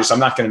 that's obvious. I'm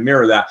not going to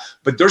mirror that.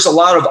 But there's a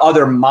lot of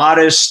other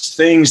moderate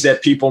things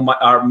that people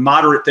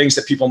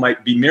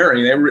might be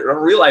mirroring. They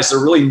don't realize they're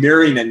really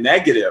mirroring a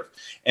negative.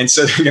 And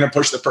so they're going to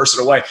push the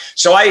person away.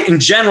 So I, in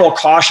general,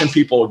 caution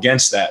people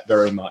against that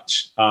very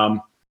much.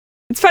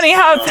 It's funny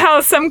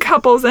how some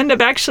couples end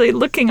up actually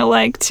looking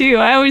alike too.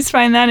 I always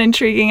find that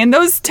intriguing. And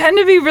those tend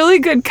to be really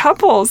good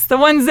couples, the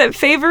ones that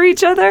favor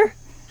each other.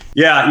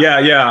 Yeah.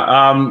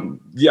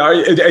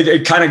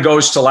 It kind of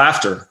goes to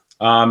laughter.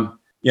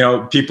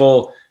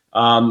 People,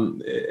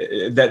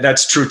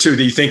 that's true too.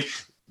 Do you think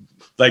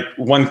like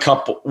one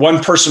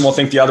person will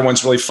think the other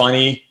one's really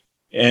funny,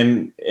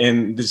 and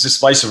it's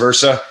just vice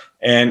versa?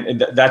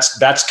 And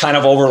that's kind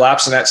of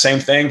overlaps in that same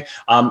thing.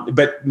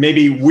 But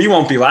maybe we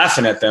won't be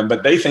laughing at them,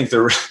 but they think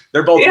they're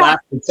both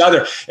laughing at each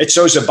other. It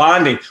shows a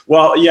bonding.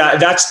 Well, yeah,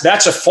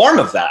 that's a form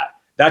of that.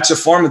 That's a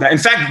form of that. In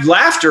fact,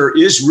 laughter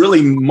is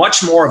really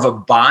much more of a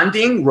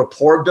bonding,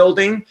 rapport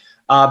building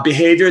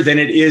behavior than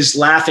it is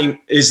laughing.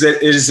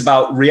 It is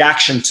about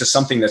reaction to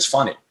something that's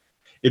funny.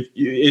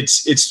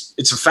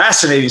 It's a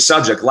fascinating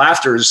subject.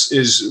 Laughter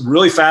is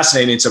really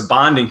fascinating. It's a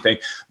bonding thing.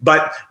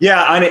 But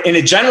yeah, in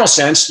a general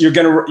sense, you're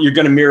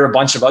gonna mirror a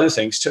bunch of other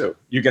things too.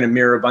 Just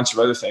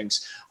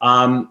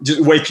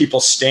the way people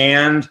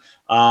stand,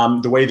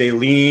 the way they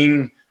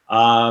lean,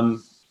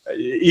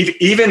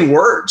 even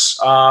words.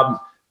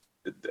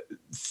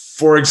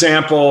 For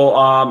example,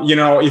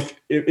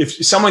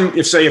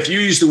 if you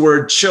use the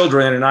word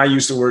children and I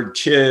use the word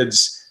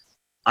kids,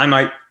 I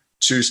might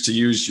choose to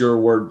use your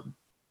word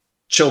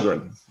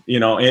children.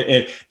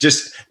 They're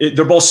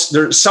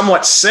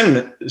somewhat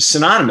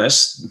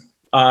synonymous.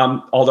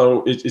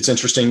 Although it's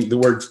interesting, the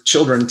word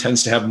children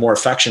tends to have more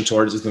affection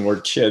towards it than the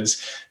word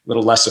kids, a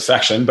little less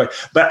affection. But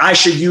I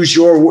should use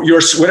your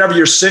whatever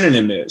your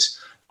synonym is.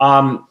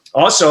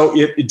 Also,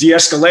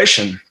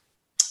 de-escalation.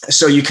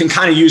 So you can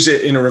kind of use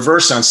it in a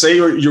reverse sense. Say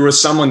you're with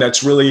someone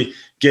that's really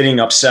getting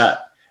upset,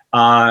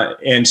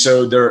 and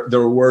so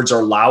their words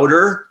are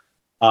louder,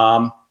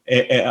 and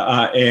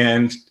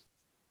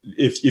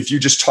if you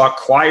just talk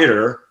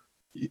quieter,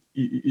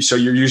 so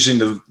you're using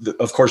the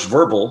of course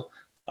verbal.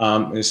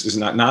 This is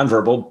not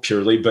nonverbal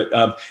purely, but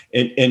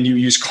and you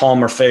use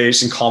calmer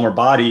face and calmer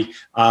body.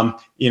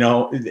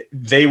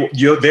 They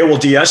will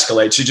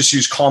de-escalate. So you just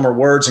use calmer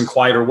words and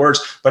quieter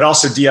words, but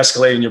also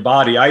de-escalate in your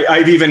body.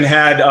 I've even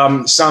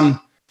had some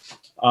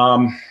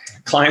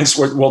clients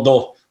where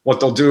what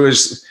they'll do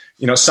is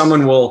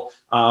someone will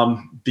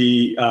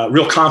be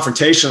real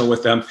confrontational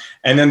with them,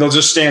 and then they'll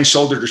just stand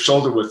shoulder to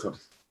shoulder with them.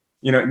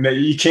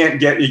 You can't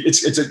get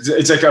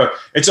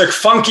it's like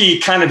funky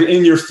kind of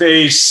in your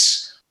face.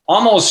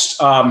 Almost,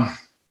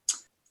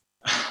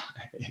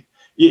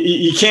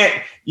 you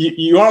can't.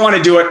 You don't want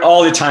to do it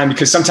all the time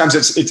because sometimes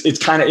it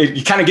kind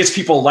of gets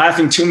people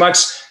laughing too much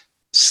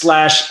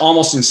 /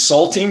 almost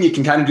insulting. You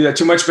can kind of do that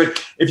too much. But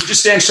if you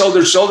just stand shoulder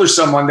to shoulder with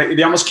someone,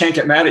 they almost can't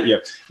get mad at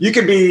you. You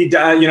could be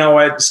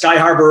at Sky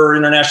Harbor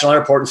International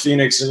Airport in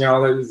Phoenix, and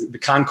the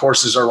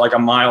concourses are like a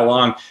mile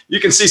long. You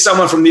can see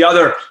someone from the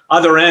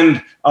other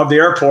end of the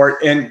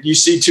airport, and you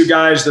see two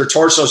guys, their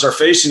torsos are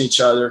facing each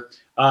other.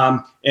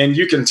 And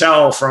you can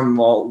tell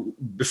from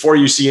before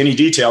you see any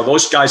detail,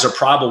 those guys are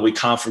probably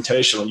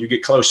confrontational. You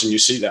get close and you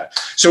see that.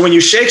 So when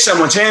you shake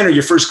someone's hand or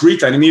you first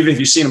greet them, even if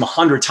you've seen them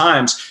 100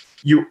 times,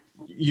 you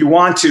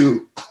want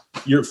to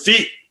your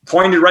feet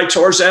pointed right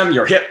towards them,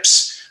 your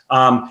hips,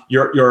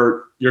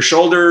 your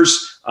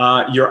shoulders,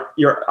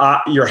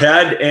 your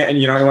head, and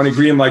you want to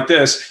greet them like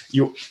this.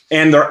 Your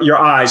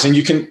eyes, and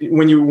you can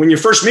when you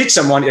first meet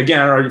someone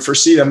again, or you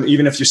first see them,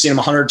 even if you've seen them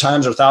 100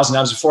 times or 1,000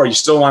 times before, you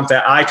still want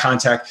that eye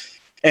contact.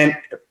 And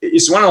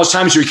it's one of those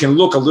times where you can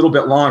look a little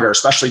bit longer,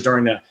 especially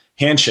during a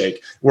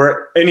handshake,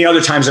 where any other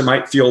times it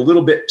might feel a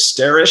little bit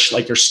starish,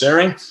 like you're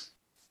staring.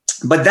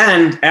 But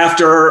then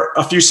after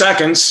a few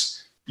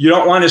seconds, you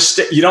don't want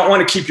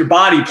to keep your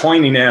body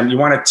pointing at them. You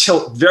want to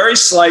tilt very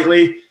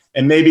slightly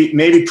and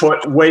maybe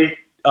put weight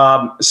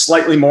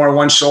slightly more on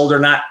one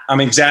shoulder.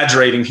 I'm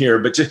exaggerating here,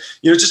 but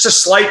just a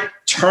slight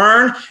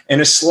turn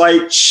and a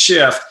slight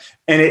shift,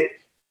 and it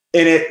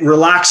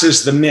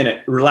relaxes the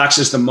moment.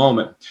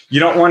 You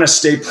don't want to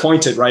stay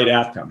pointed right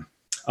at them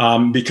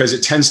because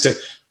it tends to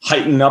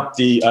heighten up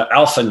the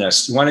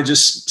alphaness. You want to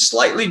just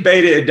slightly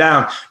beta it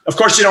down. Of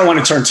course, you don't want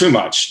to turn too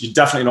much. You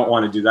definitely don't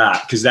want to do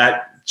that because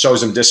that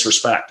shows them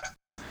disrespect.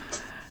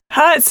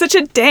 It's such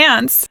a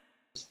dance.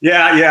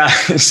 Yeah.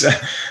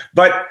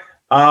 But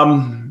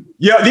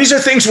these are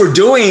things we're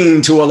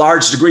doing to a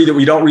large degree that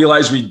we don't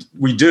realize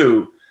we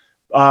do.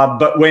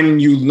 But when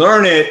you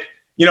learn it,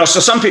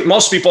 so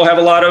most people have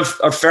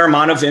a fair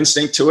amount of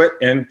instinct to it,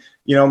 and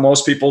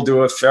most people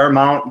do a fair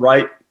amount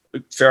of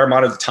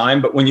the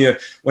time. But when you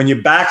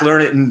back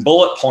learn it and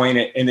bullet point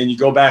it, and then you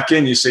go back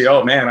in, you say,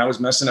 oh man, I was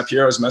messing up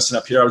here. I was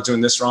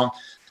doing this wrong.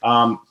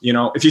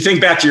 If you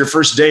think back to your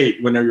first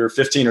date when you're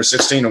 15 or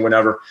 16 or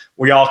whatever,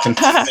 we all can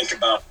think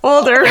about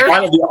older.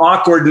 Kind of the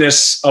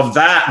awkwardness of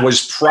that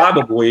was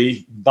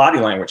probably body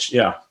language.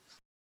 Yeah.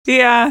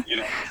 Yeah.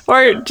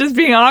 Or just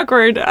being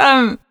awkward.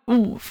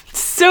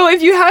 So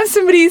if you have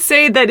somebody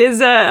say that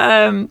is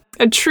a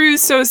true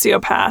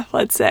sociopath,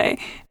 let's say,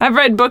 I've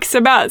read books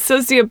about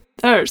sociopathy,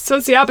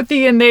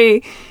 and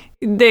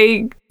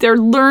they're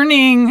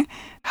learning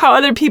how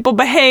other people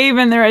behave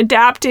and they're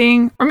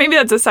adapting, or maybe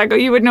that's a psycho,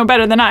 you would know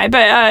better than I,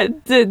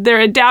 but they're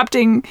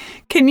adapting.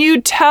 Can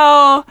you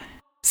tell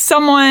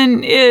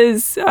someone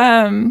is,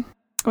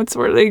 what's the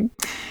word, like,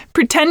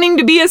 pretending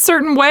to be a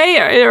certain way,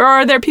 or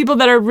are there people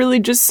that are really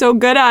just so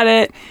good at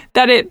it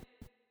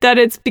that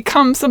it's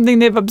become something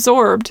they've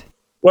absorbed?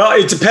 Well,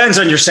 it depends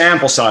on your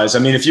sample size. I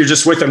mean, if you're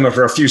just with them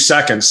for a few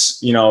seconds,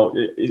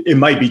 it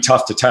might be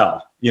tough to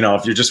tell.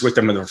 If you're just with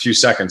them for a few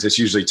seconds, it's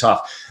usually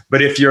tough.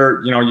 But if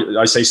you're,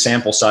 I say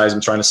sample size,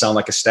 I'm trying to sound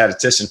like a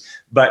statistician.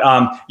 But,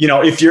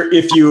 if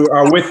you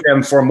are with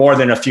them for more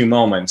than a few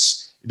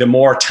moments, the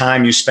more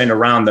time you spend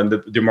around them,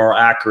 the more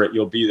accurate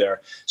you'll be there.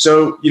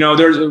 So,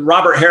 there's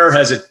Robert Hare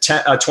has a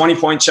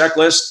 20-point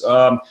checklist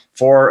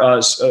for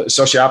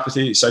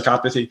sociopathy,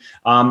 psychopathy.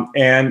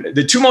 And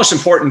the two most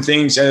important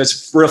things, and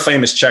it's a real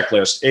famous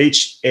checklist,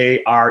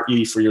 HARE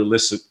for your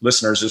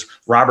listeners, is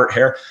Robert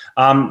Hare.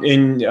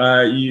 And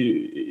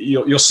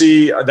you'll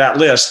see that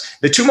list.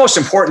 The two most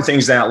important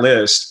things in that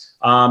list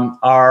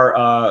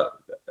are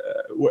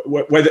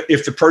whether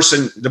if the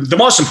person, the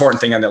most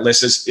important thing on that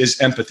list is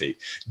empathy.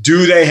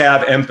 Do they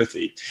have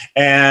empathy?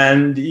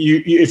 And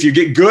if you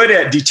get good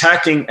at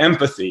detecting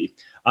empathy,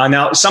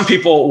 now some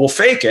people will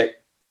fake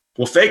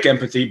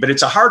empathy, but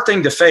it's a hard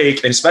thing to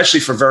fake, and especially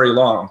for very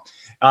long.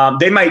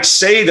 They might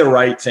say the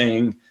right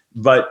thing,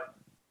 but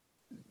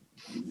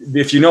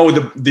if you know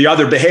the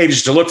other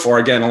behaviors to look for,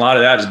 again, a lot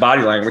of that is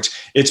body language.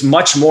 It's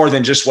much more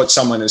than just what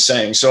someone is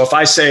saying. So if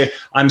I say,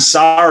 I'm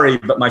sorry,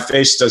 but my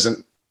face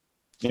doesn't,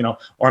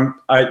 or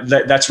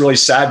that's really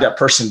sad that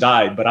person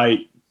died, but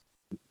I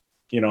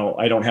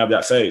don't have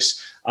that face.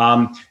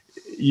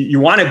 You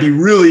want to be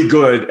really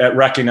good at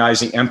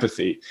recognizing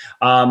empathy.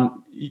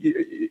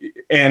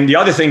 And the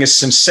other thing is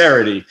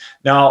sincerity.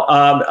 Now,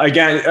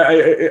 again,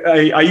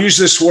 I use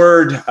this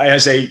word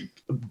as a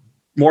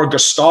more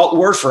Gestalt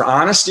word for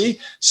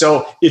honesty.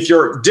 So if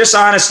you're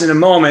dishonest in a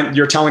moment,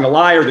 you're telling a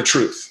lie or the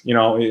truth,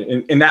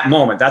 in that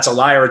moment, that's a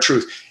lie or a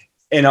truth.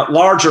 In a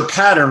larger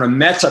pattern, a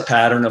meta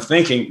pattern of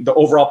thinking, the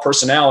overall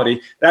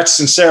personality, that's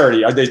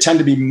sincerity. They tend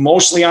to be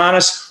mostly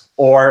honest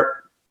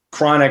or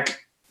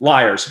chronic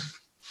liars.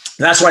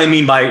 That's what I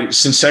mean by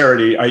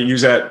sincerity. I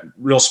use that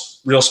real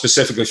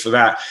specifically for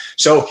that.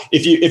 So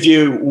if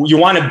you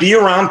want to be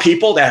around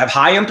people that have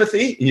high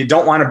empathy, and you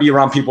don't want to be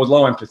around people with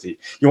low empathy.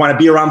 You want to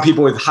be around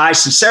people with high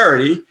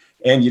sincerity,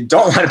 and you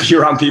don't want to be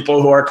around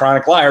people who are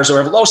chronic liars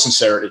or have low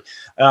sincerity.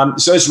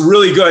 So it's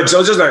really good.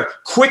 So just a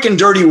quick and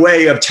dirty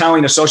way of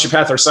telling a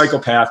sociopath or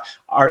psychopath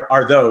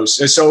are those.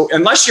 And so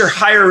unless you're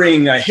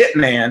hiring a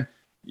hitman,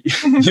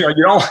 you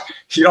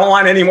don't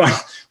want anyone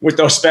with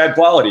those bad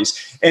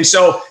qualities. And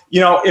so,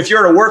 if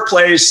you're at a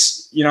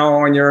workplace,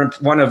 and you're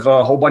one of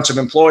a whole bunch of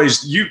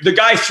employees, the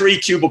guy 3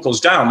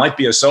 cubicles down might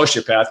be a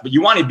sociopath, but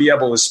you want to be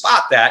able to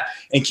spot that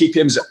and keep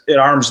him at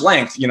arm's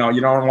length. You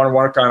don't want to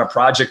work on a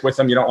project with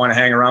him. You don't want to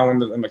hang around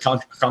with him at a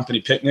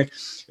company picnic,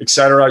 et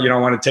cetera. You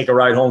don't want to take a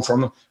ride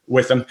home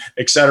with him,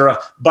 et cetera.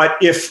 But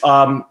if,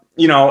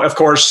 of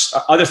course,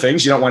 other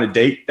things, you don't want to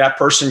date that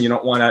person. You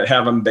don't want to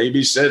have them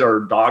babysit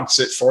or dog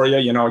sit for you.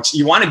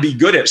 You want to be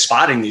good at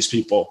spotting these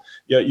people.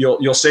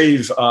 You'll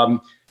save,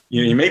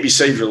 you maybe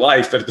save your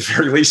life, but at the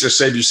very least, you'll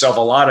save yourself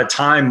a lot of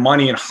time,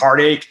 money, and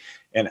heartache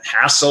and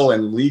hassle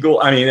and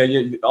legal. I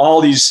mean, all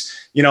these,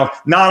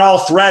 not all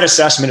threat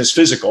assessment is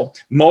physical.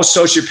 Most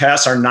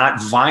sociopaths are not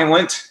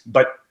violent,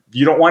 but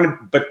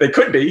but they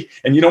could be,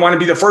 and you don't want to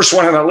be the first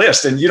one on the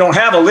list, and you don't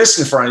have a list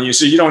in front of you.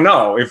 So you don't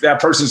know if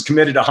that person's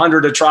committed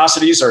 100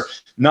 atrocities or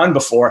none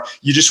before.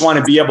 You just want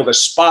to be able to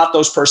spot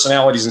those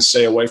personalities and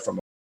stay away from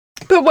them.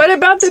 But what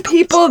about the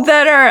people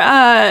that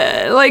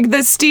are like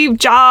the Steve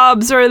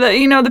Jobs or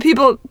the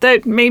people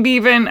that maybe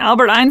even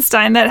Albert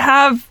Einstein that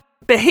have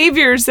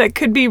behaviors that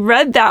could be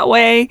read that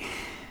way?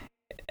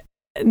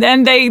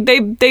 Then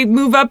they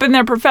move up in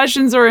their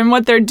professions or in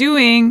what they're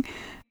doing.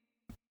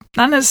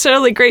 Not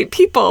necessarily great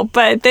people,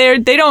 but they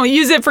don't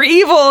use it for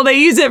evil. They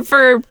use it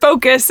for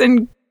focus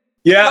and.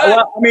 Yeah,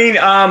 well, I mean,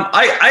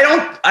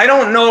 I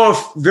don't know if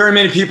very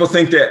many people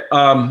think that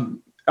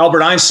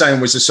Albert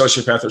Einstein was a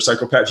sociopath or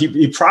psychopath.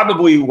 He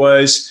probably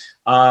was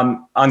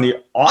on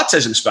the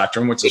autism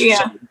spectrum, which is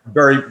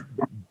very,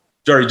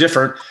 very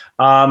different.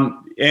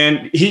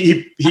 And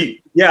he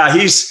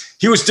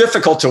was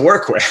difficult to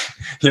work with,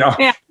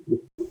 Yeah.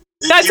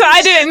 That's what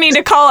I didn't mean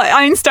to call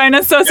Einstein a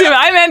sociopath. Yeah.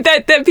 I meant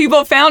that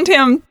people found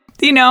him,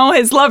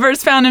 his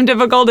lovers found him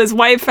difficult. His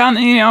wife found,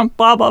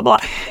 blah, blah, blah.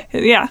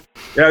 Yeah.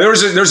 Yeah.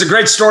 There's a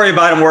great story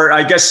about him where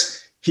I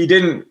guess he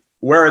didn't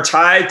wear a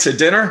tie to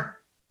dinner,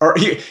 or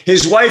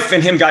his wife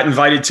and him got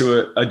invited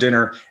to a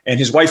dinner, and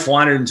his wife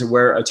wanted him to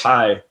wear a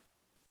tie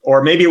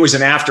or maybe it was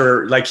an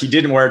after, like he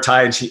didn't wear a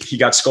tie and he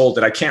got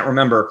scolded. I can't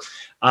remember.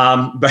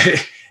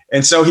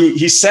 And so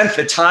he sent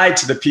the tie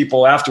to the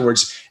people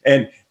afterwards,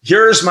 and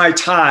here's my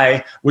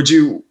tie. Would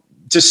you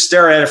just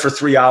stare at it for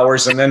 3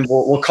 hours and then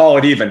we'll call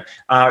it even,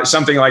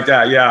 something like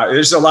that. Yeah,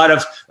 there's a lot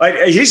of, like,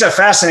 he's a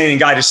fascinating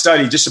guy to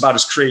study just about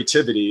his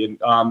creativity. And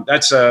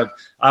that's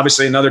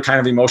obviously another kind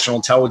of emotional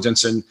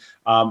intelligence. And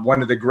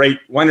one of the great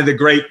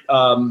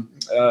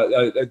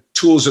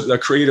tools that the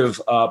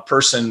creative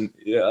person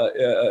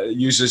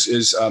uses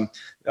is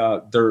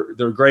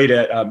they're great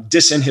at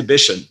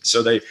disinhibition.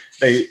 So they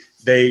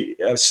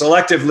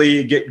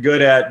selectively get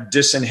good at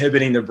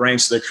disinhibiting the brain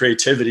so that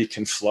creativity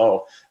can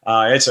flow.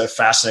 It's a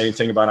fascinating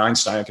thing about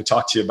Einstein. I could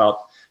talk to you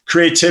about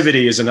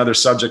creativity is another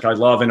subject I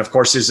love. And of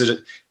course, it's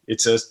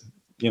a,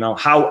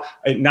 how,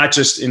 not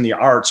just in the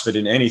arts, but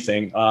in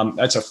anything.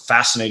 That's a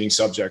fascinating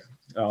subject.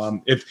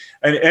 If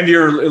any of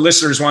your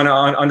listeners want to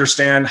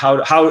understand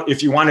how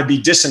if you want to be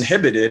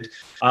disinhibited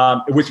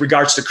with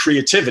regards to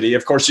creativity,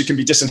 of course, you can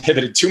be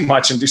disinhibited too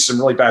much and do some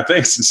really bad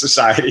things in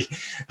society,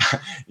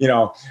 but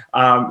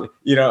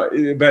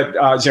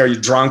you're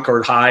drunk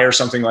or high or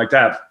something like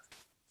that.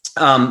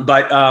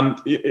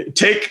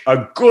 Take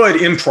a good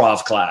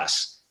improv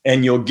class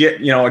and you'll get,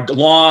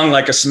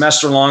 like a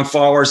semester long,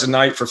 4 hours a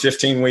night for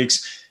 15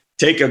 weeks.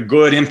 Take a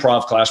good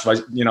improv class,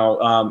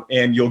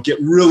 and you'll get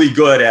really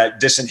good at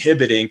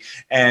disinhibiting.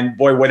 And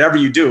boy, whatever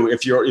you do,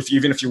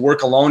 even if you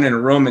work alone in a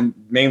room and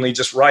mainly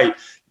just write,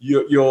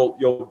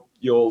 you'll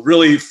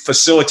really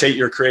facilitate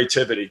your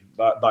creativity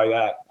by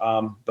that.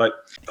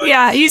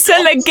 Yeah, you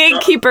send the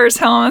gatekeepers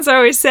home. As I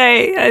always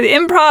say,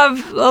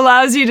 improv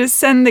allows you to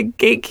send the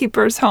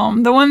gatekeepers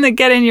home, the one that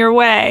get in your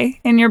way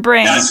in your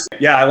brain.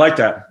 Yeah, I like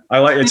that.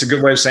 It's a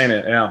good way of saying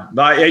it. Yeah,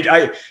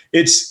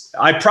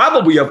 I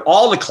probably, of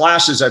all the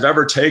classes I've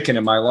ever taken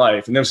in my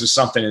life, and this is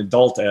something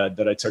adult ed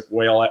that I took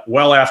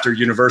well after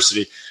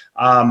university.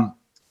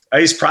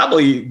 It's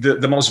probably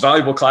the most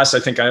valuable class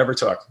I think I ever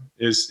took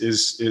is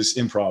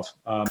improv.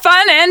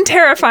 Fun and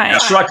terrifying.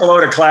 Struck a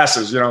load of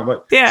classes,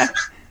 but yeah,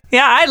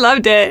 I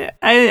loved it.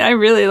 I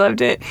really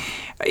loved it.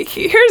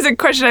 Here's a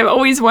question I've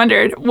always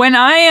wondered: when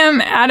I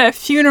am at a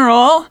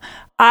funeral,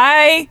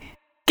 I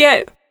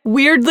get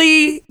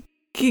weirdly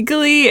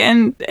giggly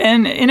and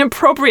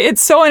inappropriate.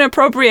 It's so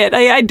inappropriate.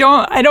 I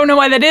don't know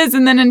why that is.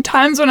 And then in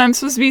times when I'm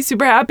supposed to be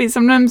super happy,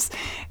 sometimes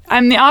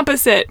I'm the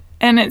opposite.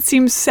 And it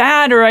seems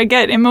sad, or I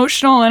get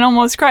emotional and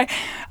almost cry.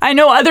 I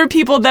know other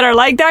people that are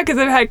like that because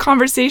I've had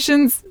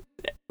conversations.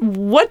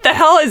 What the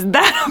hell is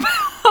that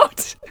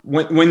about?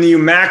 When you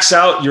max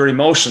out your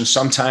emotions,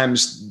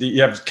 sometimes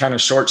you have kind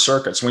of short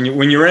circuits. When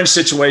you're in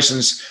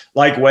situations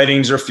like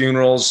weddings or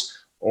funerals,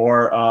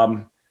 or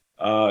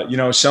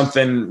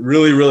something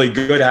really, really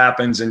good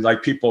happens, and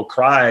like people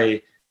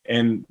cry,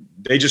 and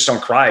they just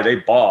don't cry, they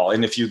bawl.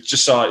 And if you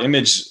just saw an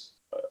image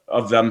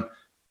of them,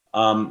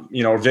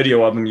 a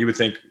video of them, you would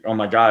think, oh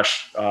my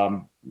gosh,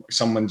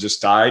 someone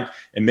just died,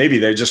 and maybe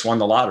they just won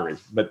the lottery,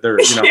 but they're,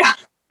 yeah.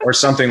 Or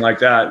something like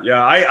that.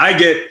 Yeah.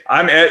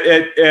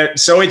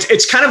 So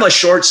it's kind of a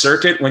short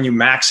circuit when you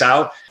max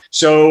out.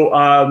 So,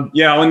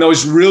 in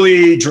those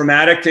really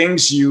dramatic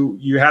things,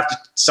 you have to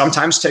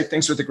sometimes take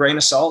things with a grain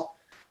of salt.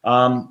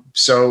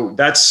 So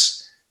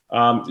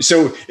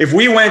if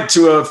we went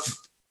to a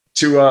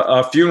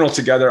funeral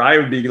together, I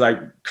would be like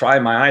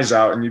crying my eyes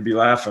out, and you'd be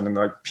laughing, and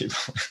like people.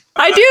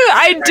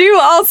 I do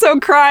also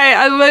cry.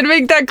 I would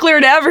make that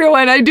clear to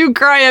everyone. I do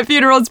cry at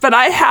funerals, but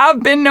I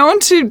have been known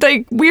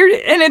to weird,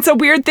 and it's a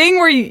weird thing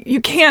where you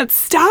can't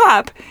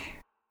stop.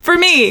 For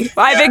me,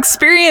 I've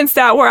experienced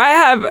that where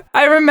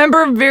I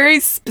remember very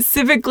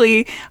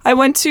specifically, I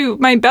went to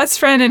my best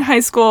friend in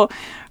high school.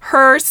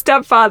 Her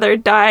stepfather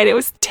died. It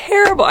was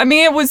terrible. I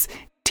mean, it was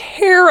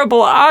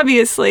terrible,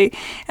 obviously.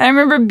 And I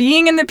remember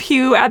being in the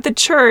pew at the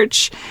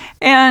church,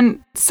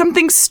 and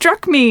something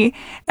struck me,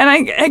 and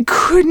I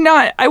could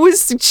not, I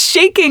was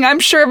shaking. I'm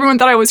sure everyone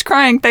thought I was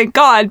crying, thank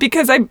God,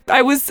 because I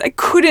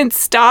couldn't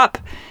stop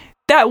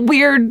that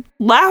weird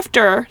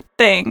laughter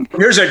thing.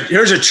 Here's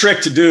a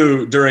trick to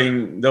do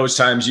during those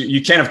times.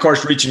 You can, of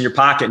course, reach in your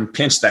pocket and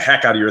pinch the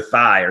heck out of your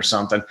thigh or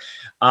something.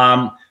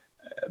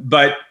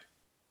 But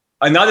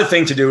another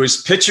thing to do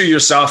is picture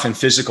yourself in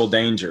physical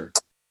danger.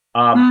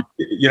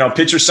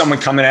 Picture someone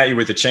coming at you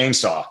with a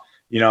chainsaw,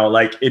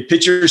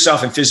 picture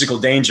yourself in physical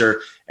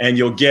danger, and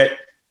you'll get,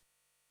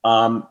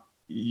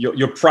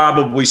 you'll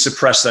probably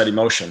suppress that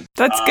emotion.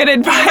 That's good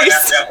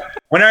advice.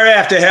 Whenever I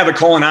have to have a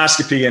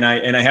colonoscopy and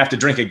I have to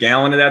drink a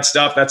gallon of that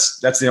stuff,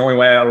 that's the only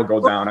way I will go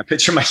down. I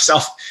picture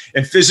myself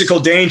in physical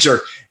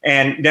danger,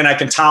 and then I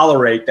can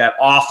tolerate that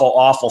awful,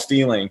 awful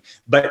feeling.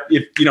 But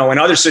if, in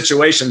other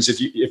situations,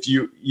 if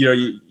you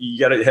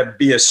got to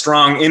be a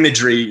strong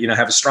imagery,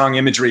 have a strong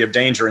imagery of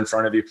danger in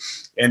front of you,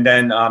 and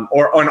then,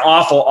 or an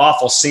awful,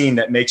 awful scene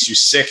that makes you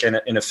sick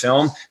in a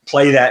film,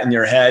 play that in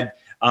your head.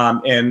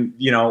 Then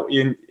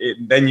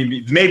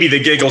maybe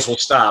the giggles will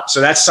stop.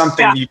 So that's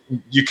something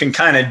you can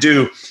kind of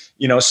do,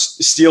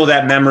 steal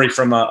that memory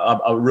from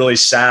a really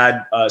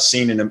sad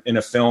scene in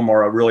a film,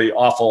 or a really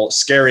awful,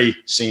 scary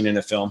scene in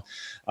a film.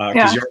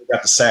 because you already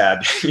got the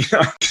sad.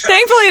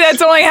 Thankfully,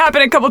 that's only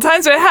happened a couple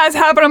times, but it has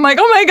happened. I'm like,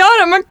 oh my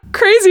God, I'm a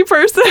crazy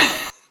person.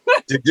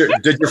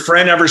 Did your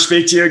friend ever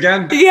speak to you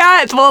again?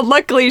 Yeah, well,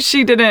 luckily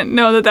she didn't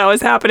know that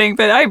was happening,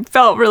 but I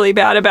felt really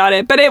bad about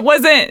it. But that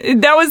was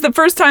the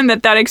first time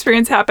that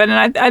experience happened.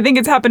 And I think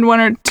it's happened one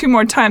or two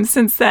more times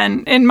since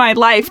then in my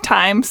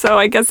lifetime. So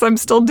I guess I'm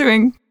still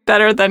doing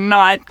better than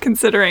not,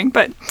 considering.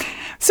 But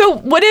so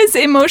what is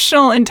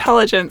emotional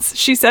intelligence?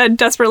 She said,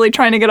 desperately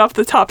trying to get off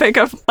the topic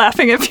of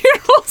laughing at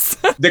funerals.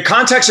 The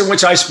context in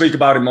which I speak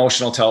about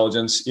emotional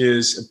intelligence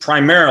is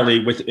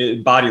primarily with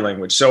body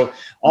language. So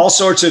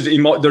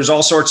there's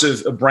all sorts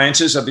of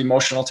branches of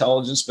emotional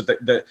intelligence, but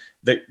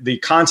the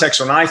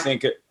context when I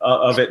think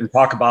of it and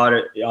talk about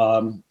it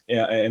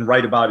and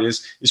write about it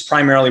is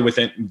primarily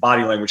within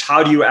body language.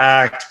 How do you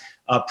act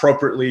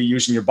appropriately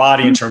using your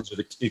body in terms of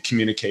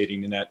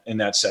communicating in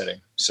that setting?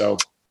 So.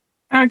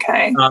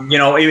 Okay.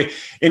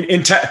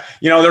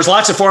 There's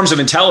lots of forms of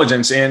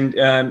intelligence, and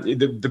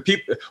the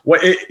people.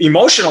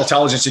 Emotional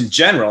intelligence in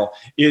general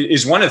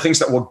is one of the things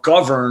that will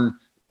govern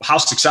how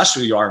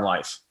successful you are in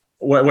life,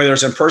 whether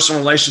it's in personal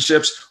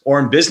relationships or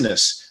in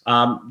business.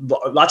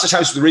 Lots of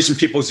times, the reason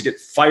people get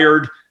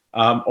fired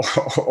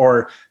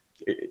or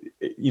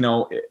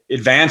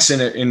advance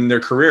in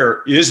their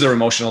career is their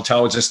emotional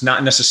intelligence,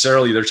 not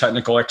necessarily their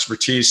technical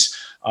expertise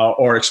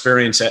or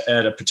experience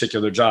at a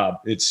particular job.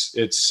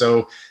 It's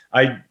so.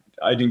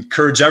 I'd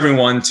encourage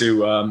everyone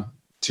to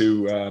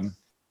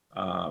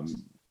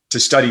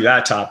study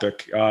that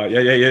topic.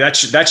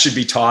 That should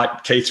be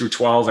taught K through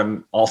 12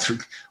 and all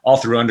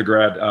through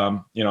undergrad.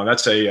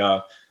 That's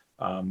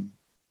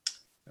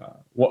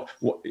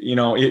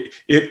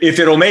if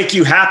it'll make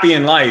you happy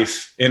in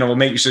life and it will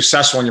make you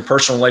successful in your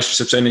personal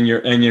relationships and in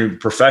your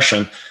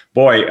profession,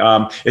 boy,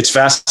 it's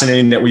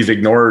fascinating that we've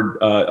ignored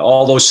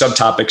all those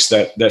subtopics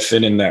that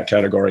fit in that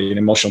category, and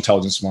emotional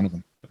intelligence is one of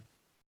them.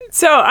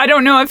 So I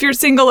don't know if you're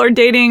single or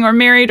dating or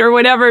married or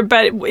whatever,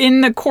 but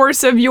in the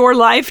course of your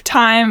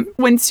lifetime,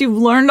 once you've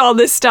learned all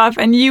this stuff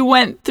and you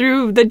went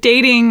through the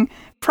dating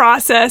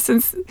process,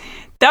 and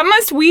that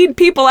must weed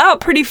people out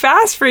pretty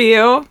fast for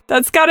you.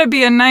 That's got to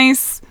be a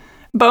nice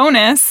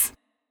bonus.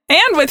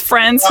 And with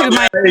friends who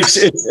might.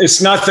 It's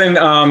nothing.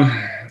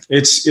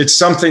 It's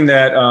something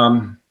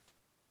that.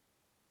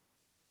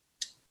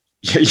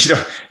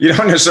 You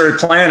don't necessarily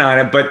plan on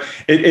it, but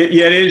it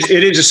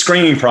is a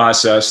screening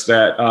process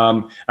that,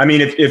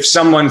 if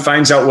someone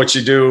finds out what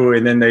you do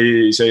and then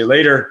they say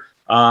later,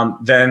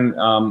 then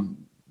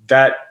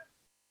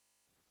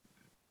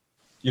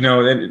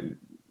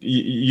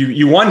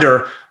you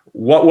wonder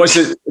what was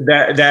it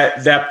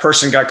that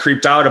person got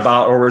creeped out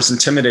about or was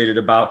intimidated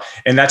about.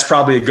 And that's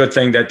probably a good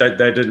thing that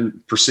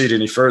didn't proceed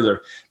any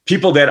further.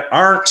 People that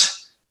aren't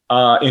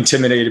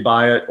intimidated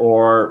by it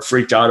or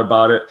freaked out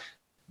about it,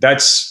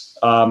 that's,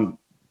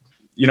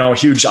 a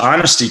huge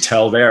honesty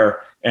tell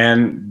there.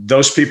 And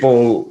those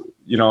people,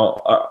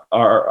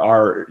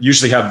 are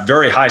usually have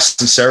very high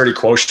sincerity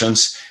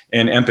quotients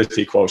and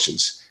empathy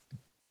quotients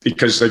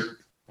because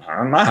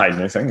I'm not hiding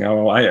anything.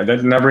 I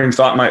never even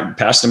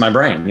passed in my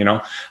brain,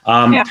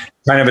 kind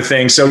of a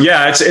thing. So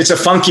yeah, it's a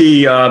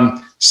funky,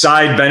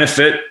 side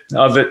benefit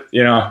of it,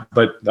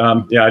 but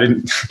I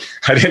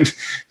didn't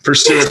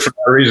pursue it for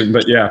that reason,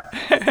 but yeah.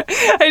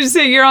 I just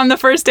say you're on the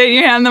first date,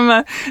 you hand them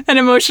an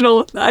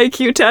emotional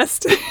IQ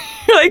test.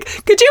 You're like,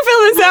 could you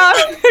fill this out?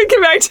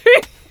 Get back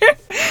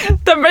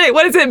to me.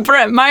 What is it,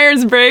 Brett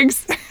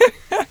Myers-Briggs?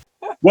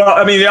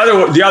 Well,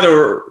 the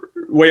other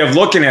way of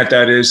looking at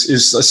that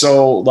is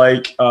so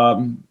like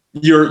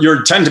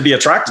you tend to be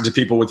attracted to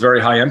people with very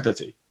high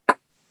empathy.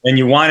 And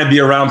you want to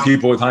be around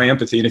people with high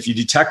empathy. And if you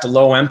detect a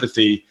low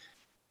empathy,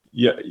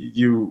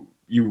 you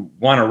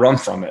want to run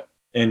from it.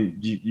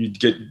 And you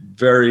get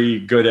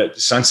very good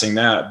at sensing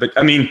that. But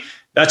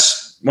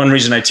that's one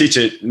reason I teach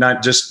it,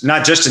 not just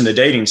in the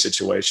dating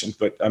situation,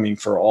 but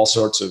for all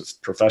sorts of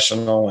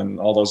professional and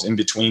all those in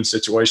between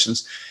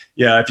situations.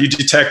 Yeah, if you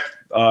detect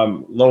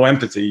low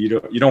empathy, you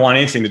don't want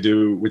anything to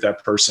do with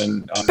that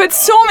person. But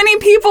so many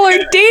people are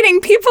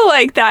dating people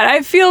like that.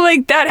 I feel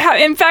like that.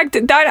 In fact,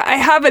 that I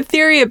have a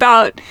theory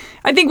about.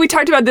 I think we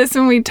talked about this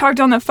when we talked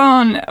on the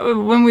phone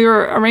when we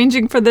were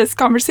arranging for this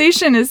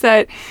conversation. Is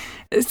that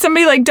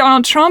somebody like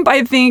Donald Trump?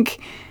 I think,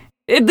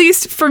 at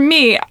least for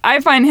me, I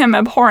find him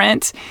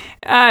abhorrent,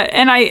 but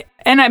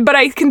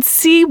I can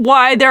see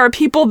why there are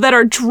people that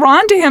are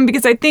drawn to him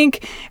because I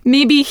think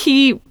maybe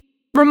he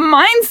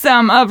reminds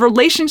them of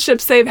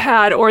relationships they've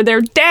had or their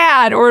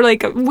dad or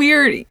like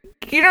weird,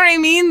 you know what I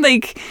mean?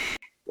 Like,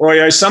 well,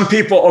 yeah, some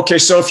people, okay.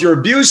 So if you're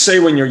abused, say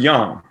when you're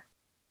young,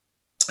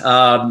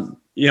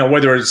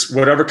 whether it's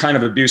whatever kind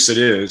of abuse it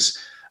is,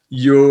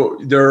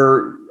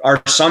 there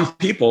are some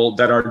people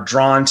that are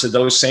drawn to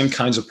those same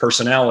kinds of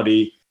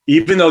personality,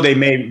 even though they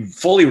may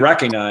fully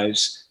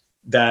recognize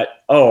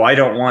that, I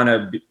don't want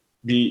to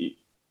be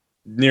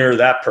near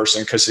that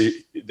person because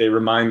they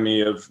remind me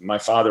of my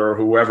father or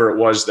whoever it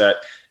was that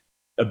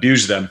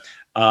abused them.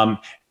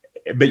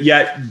 But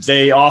yet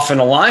they often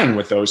align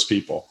with those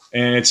people.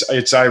 And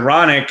it's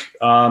ironic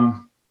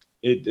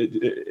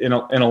in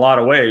a lot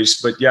of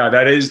ways. But yeah,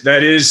 that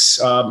is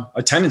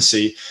a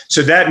tendency.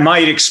 So that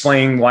might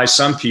explain why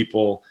some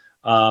people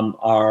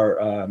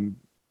are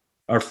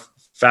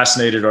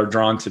fascinated or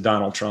drawn to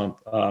Donald Trump.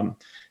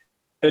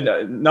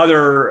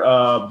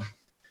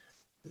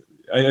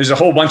 There's a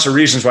whole bunch of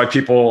reasons why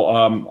people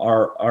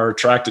are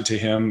attracted to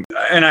him.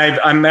 And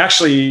I'm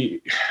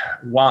actually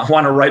want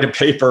to write a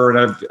paper,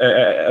 and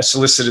I've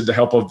solicited the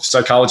help of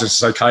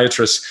psychologists and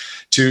psychiatrists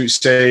to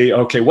say,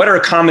 okay, what are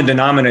common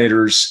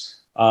denominators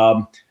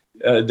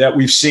that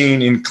we've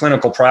seen in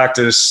clinical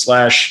practice /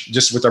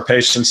 just with our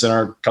patients and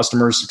our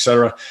customers, et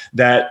cetera,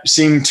 that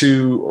seem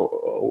to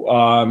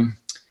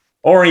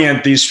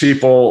orient these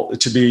people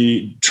to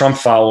be Trump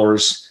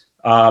followers.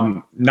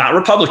 Not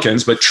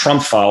Republicans, but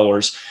Trump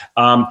followers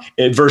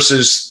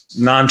versus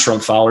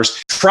non-Trump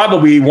followers.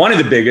 Probably one of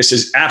the biggest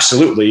is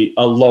absolutely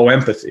a low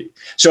empathy.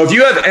 So if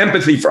you have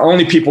empathy for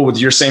only people with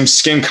your same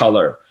skin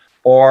color,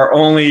 or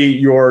only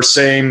your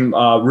same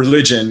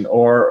religion,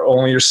 or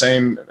only your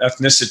same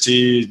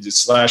ethnicity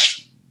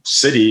 /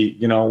 city,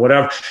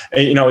 whatever,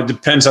 it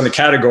depends on the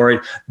category.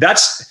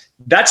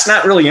 That's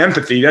not really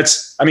empathy.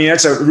 That's a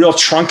real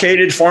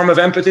truncated form of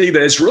empathy,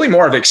 but it's really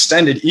more of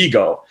extended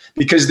ego,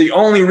 because the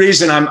only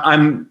reason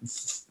I'm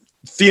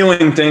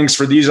feeling things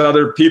for these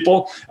other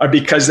people are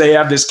because they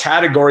have this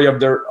category of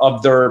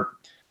their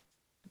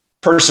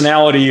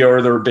personality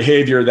or their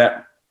behavior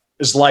that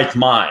is like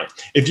mine.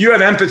 If you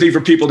have empathy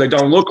for people that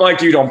don't look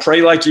like you, don't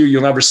pray like you,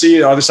 you'll never see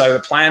the other side of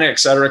the planet, et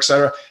cetera,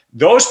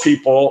 those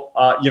people,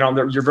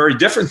 you're very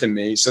different than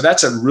me. So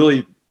that's a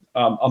really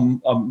a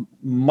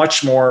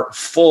much more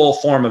full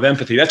form of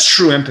empathy. That's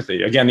true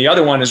empathy. Again, the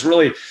other one is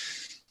really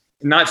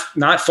not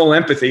full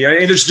empathy.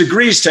 There's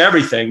degrees to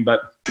everything,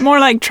 but more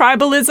like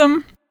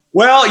tribalism.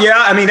 Well,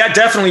 yeah, that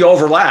definitely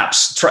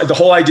overlaps. The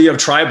whole idea of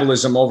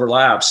tribalism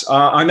overlaps.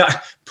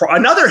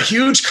 Another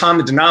huge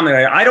common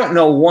denominator, I don't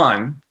know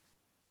one,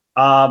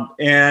 I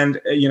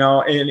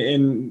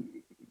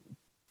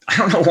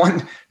don't know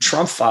one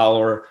Trump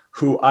follower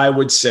who I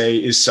would say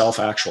is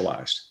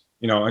self-actualized.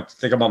 I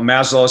think about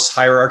Maslow's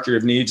hierarchy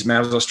of needs,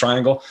 Maslow's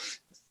triangle.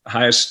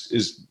 Highest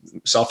is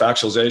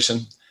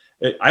self-actualization.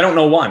 I don't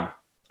know one.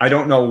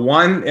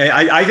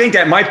 I think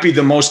that might be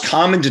the most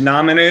common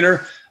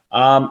denominator.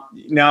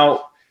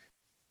 Now,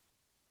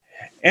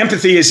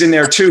 empathy is in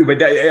there too,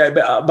 but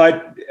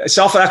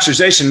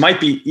self-actualization might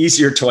be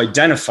easier to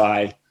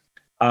identify.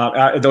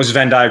 Those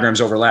Venn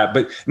diagrams overlap,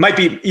 but it might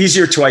be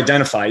easier to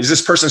identify. Does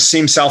this person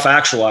seem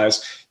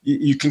self-actualized?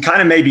 You can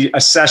kind of maybe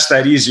assess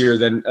that easier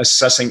than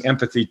assessing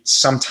empathy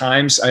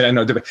sometimes. I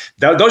know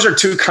those are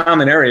two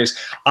common areas.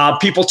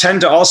 People tend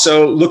to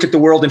also look at the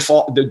world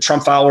the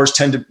Trump followers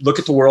tend to look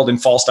at the world in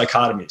false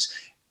dichotomies.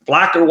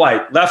 Black or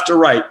white, left or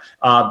right,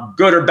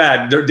 good or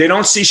bad. They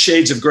don't see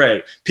shades of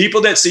gray.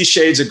 People that see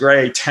shades of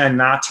gray tend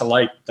not to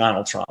like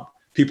Donald Trump.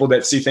 People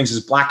that see things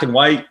as black and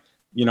white,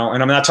 and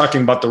I'm not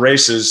talking about the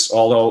races,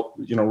 although,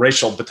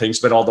 racial things,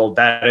 but although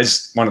that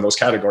is one of those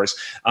categories.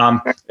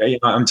 I'm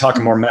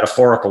talking more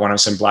metaphorical when I'm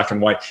saying black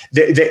and white.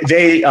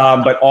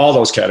 But all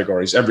those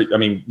categories,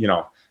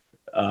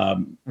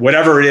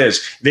 whatever it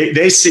is,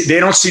 they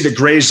don't see the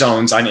gray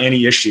zones on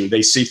any issue.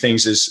 They see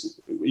things as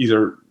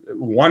either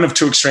one of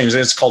two extremes.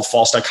 It's called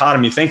false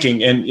dichotomy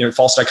thinking, and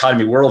false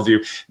dichotomy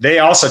worldview. They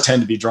also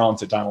tend to be drawn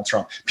to Donald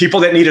Trump. People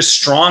that need a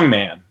strong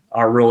man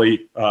are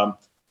really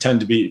tend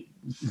to be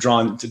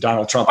drawn to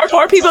Donald Trump.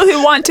 Or people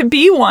who want to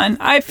be one.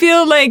 I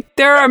feel like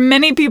there are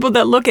many people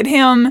that look at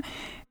him,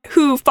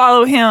 who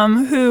follow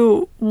him,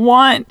 who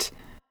want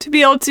to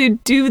be able to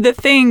do the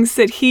things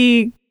that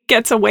he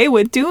gets away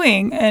with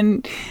doing,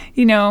 and,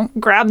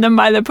 grab them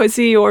by the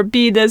pussy or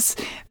be this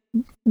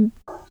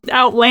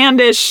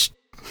outlandish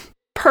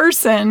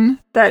person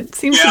that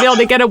seems to be able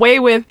to get away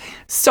with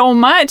so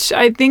much.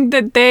 I think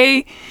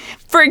that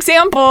for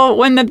example,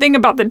 when the thing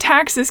about the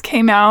taxes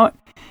came out,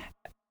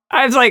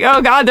 I was like,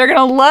 oh God, they're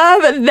going to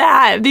love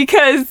that,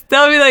 because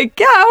they'll be like,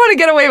 yeah, I want to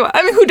get away with,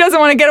 who doesn't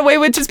want to get away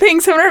with just paying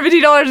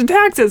 $750 in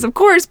taxes? Of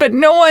course, but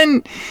no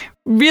one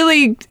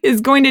really is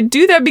going to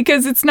do that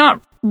because it's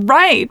not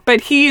right.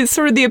 But he is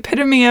sort of the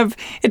epitome of,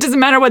 it doesn't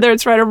matter whether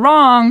it's right or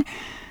wrong,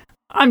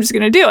 I'm just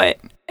going to do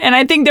it. And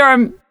I think there are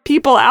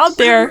people out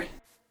there.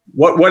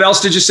 What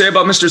else did you say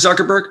about Mr.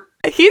 Zuckerberg?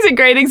 He's a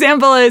great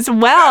example as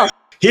well.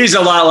 He's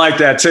a lot like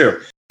that too.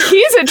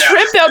 He's a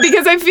trip though,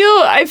 because I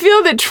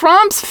feel that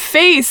Trump's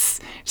face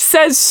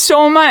says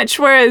so much,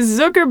 whereas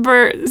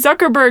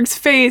Zuckerberg's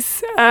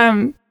face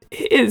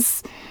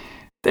he's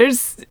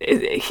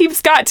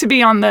got to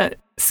be on the.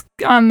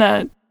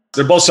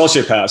 They're both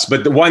sociopaths,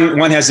 but the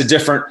one has a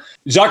different.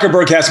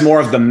 Zuckerberg has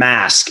more of the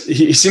mask.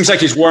 He seems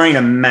like he's wearing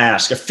a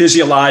mask, a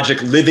physiologic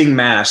living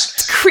mask.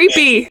 It's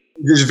creepy.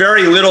 There's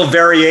very little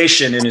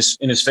variation in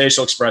his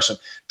facial expression.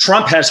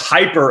 Trump has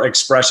hyper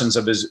expressions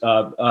of his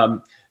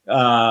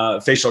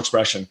facial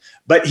expression,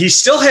 but he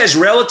still has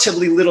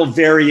relatively little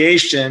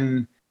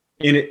variation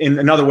in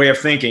another way of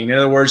thinking. In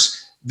other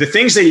words, the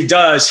things that he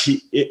does,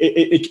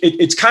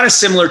 it's kind of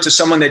similar to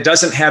someone that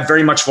doesn't have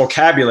very much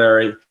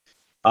vocabulary.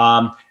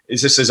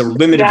 this is a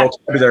limited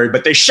vocabulary,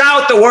 but they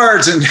shout the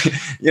words, and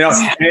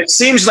and it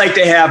seems like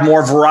they have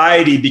more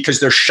variety because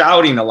they're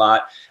shouting a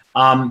lot.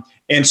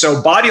 And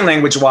so body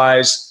language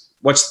wise,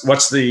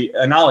 what's the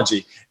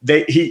analogy?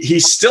 He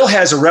still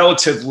has a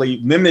relatively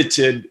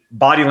limited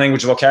body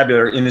language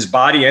vocabulary in his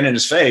body and in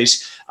his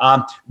face,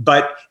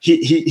 but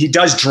he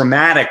does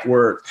dramatic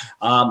work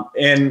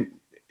and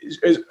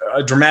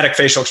dramatic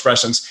facial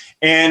expressions,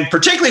 and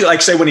particularly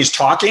like say when he's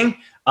talking.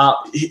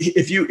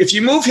 If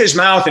you move his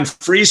mouth and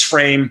freeze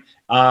frame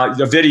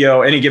the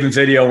video, any given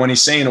video, when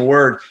he's saying a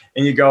word,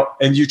 and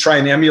you try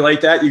and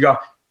emulate that, you go,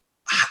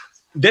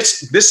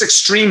 this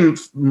extreme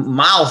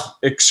mouth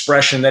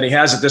expression that he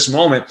has at this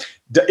moment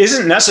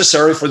isn't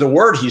necessary for the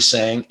word he's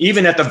saying,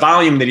 even at the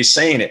volume that he's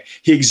saying it.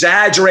 He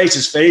exaggerates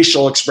his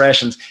facial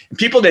expressions. And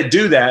people that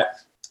do that,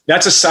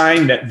 that's a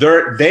sign that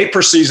they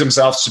perceive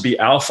themselves to be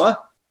alpha.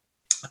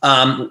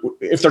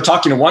 If they're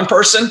talking to one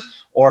person,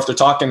 or if they're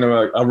talking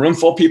to a room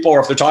full of people,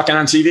 or if they're talking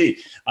on TV,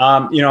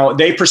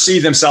 they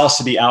perceive themselves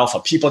to be alpha.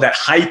 People that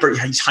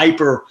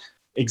hyper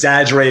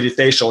exaggerated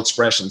facial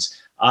expressions,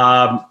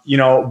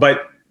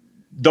 but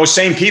those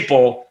same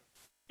people,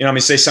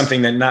 say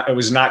something that it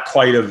was not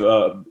quite of,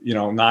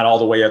 not all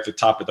the way at the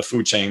top of the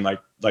food chain,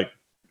 like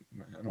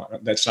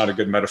that's not a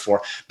good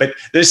metaphor, but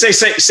they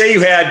say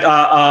you had,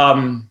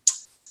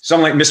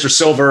 someone like Mr.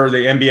 Silver,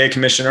 the NBA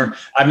commissioner.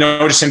 I've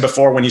noticed him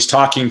before when he's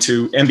talking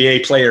to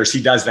NBA players.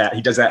 He does that.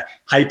 He does that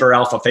hyper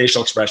alpha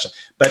facial expression.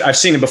 But I've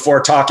seen him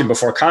before talking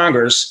before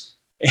Congress,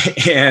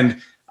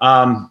 and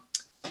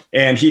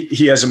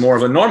he has a more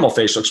of a normal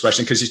facial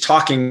expression because he's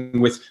talking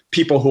with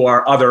people who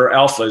are other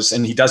alphas,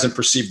 and he doesn't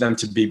perceive them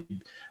to be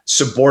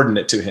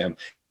subordinate to him.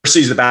 He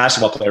perceives the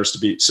basketball players to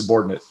be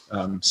subordinate.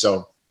 Man,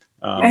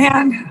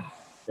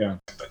 yeah,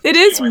 it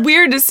is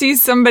weird to see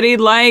somebody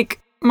like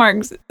Mark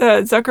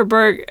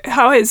Zuckerberg,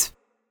 how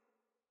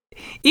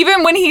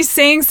even when he's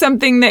saying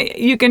something that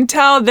you can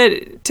tell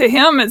that to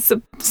him it's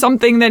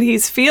something that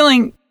he's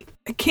feeling,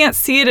 I can't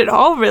see it at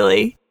all,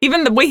 really.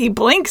 Even the way he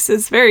blinks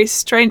is very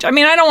strange. I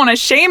mean, I don't want to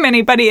shame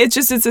anybody. It's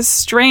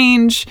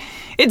strange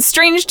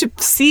to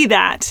see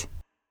that.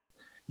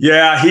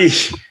 Yeah,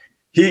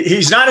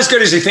 he's not as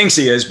good as he thinks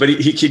he is, but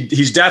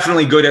he's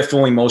definitely good at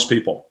fooling most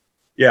people.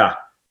 Yeah.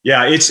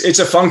 Yeah, it's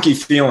a funky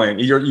feeling.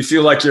 You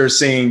feel like you're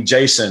seeing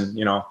Jason,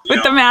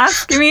 With the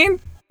mask, you mean?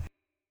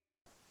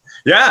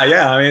 Yeah.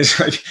 I mean, it's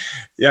like,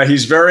 yeah,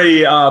 he's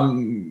very,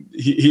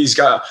 he's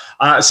got,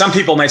 some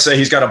people might say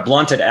he's got a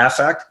blunted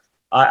affect.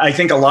 I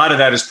think a lot of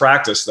that is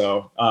practice,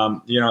 though.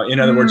 In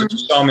other words, if you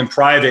saw him in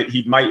private,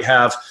 he might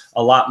have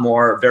a lot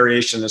more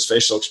variation in his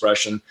facial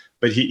expression,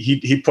 but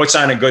he puts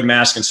on a good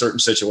mask in certain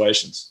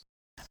situations.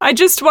 I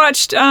just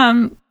watched,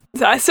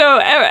 so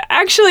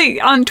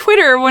actually on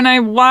Twitter, when I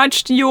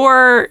watched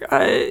your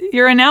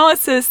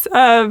analysis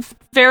of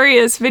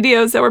various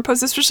videos that were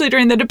posted, especially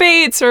during the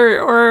debates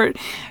or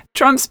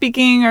Trump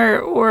speaking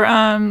or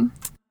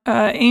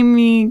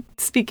Amy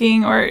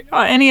speaking or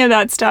any of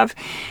that stuff,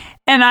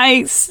 and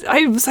I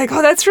was like,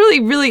 oh, that's really,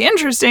 really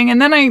interesting.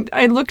 And then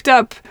I looked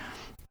up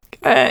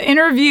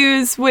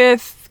interviews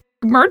with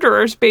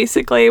murderers,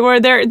 basically, where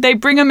they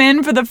bring them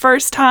in for the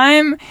first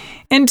time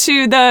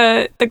into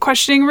the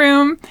questioning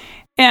room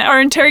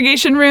or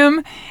interrogation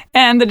room,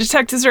 and the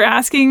detectives are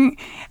asking.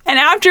 And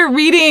after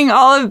reading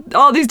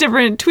all these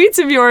different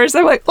tweets of yours,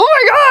 I'm like, oh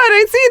my God,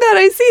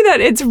 I see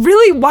that. It's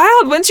really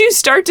wild. Once you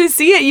start to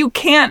see it, you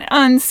can't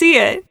unsee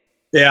it.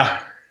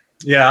 Yeah.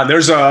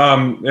 There's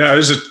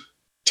a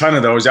ton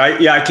of those.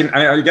 I got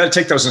to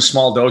take those in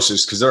small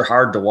doses because they're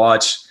hard to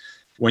watch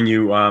when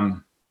you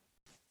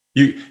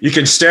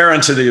can stare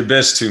into the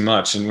abyss too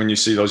much, and when you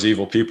see those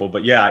evil people.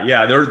 But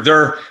yeah,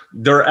 there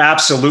are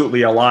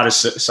absolutely a lot of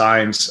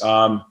signs.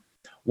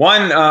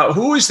 One,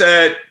 who is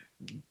that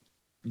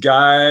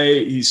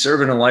guy? He's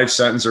serving a life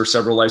sentence or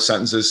several life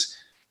sentences.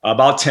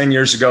 About 10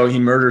 years ago, he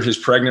murdered his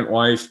pregnant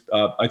wife.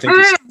 I think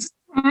it's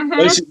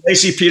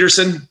Laci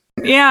Peterson.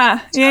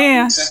 Yeah.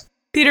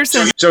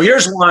 Peterson. So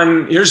here's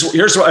one.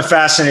 Here's a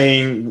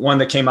fascinating one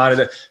that came out of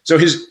it. So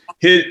his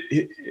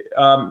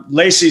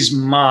Laci's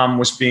mom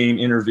was being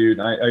interviewed.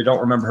 I don't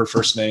remember her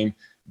first name,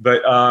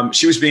 but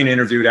she was being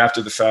interviewed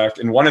after the fact.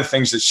 And one of the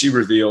things that she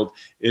revealed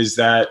is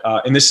that,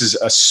 and this is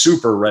a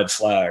super red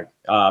flag,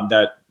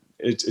 that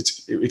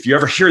it's if you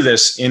ever hear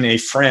this in a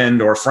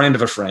friend or a friend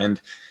of a friend,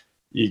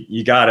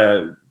 you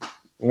gotta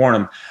warn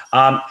him.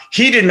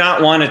 He did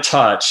not want to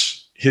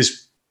touch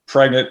his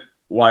pregnant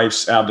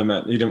wife's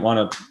abdomen. He didn't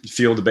want to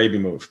feel the baby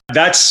move.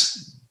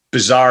 That's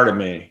bizarre to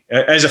me.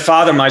 As a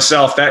father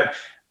myself,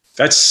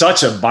 that's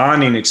such a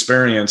bonding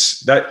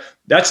experience.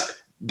 That's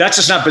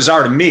just not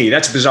bizarre to me.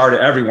 That's bizarre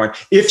to everyone.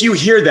 If you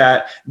hear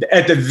that,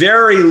 at the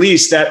very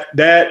least,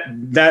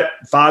 that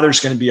father's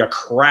going to be a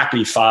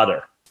crappy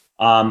father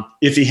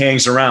if he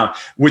hangs around.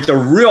 With a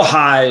real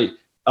high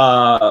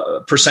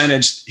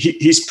percentage,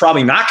 he's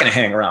probably not going to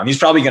hang around. He's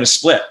probably going to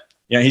split.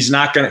 He's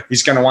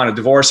going to want a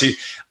divorce.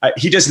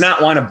 He does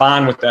not want to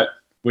bond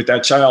with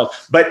that child.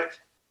 But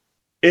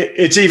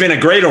it's even a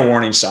greater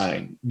warning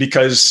sign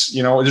because,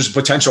 there's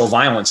potential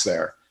violence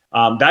there.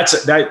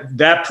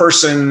 that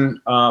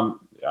person.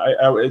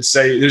 I would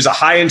say there's a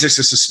high index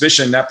of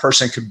suspicion that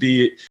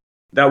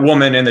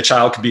woman and the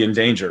child could be in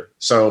danger.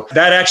 So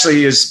that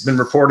actually has been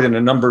reported in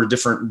a number of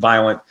different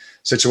violent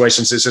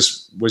situations. It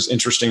just was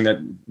interesting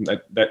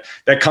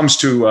that comes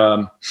to,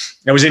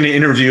 I was in an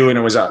interview and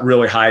it was a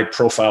really high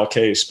profile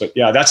case, but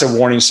yeah, that's a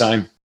warning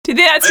sign. Do you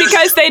think that's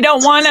because they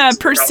don't want to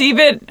perceive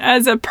it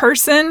as a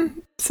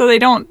person, so they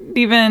don't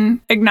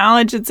even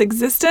acknowledge its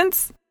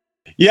existence?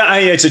 Yeah,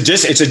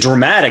 it's a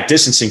dramatic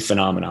distancing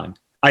phenomenon.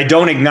 I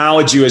don't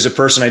acknowledge you as a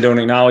person. I don't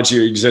acknowledge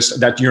you exist,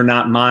 that you're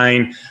not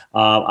mine.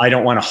 I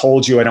don't want to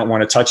hold you. I don't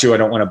want to touch you. I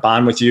don't want to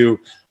bond with you.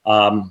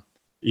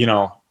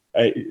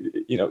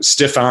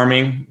 Stiff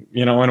arming,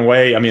 in a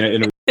way. I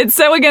mean, it's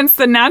so against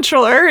the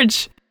natural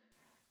urge.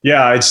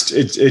 Yeah,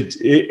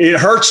 it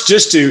hurts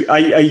just to,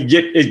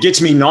 it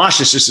gets me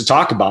nauseous just to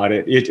talk about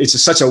it.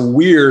 It's such a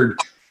weird,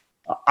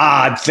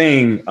 odd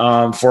thing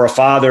for a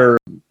father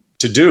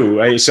to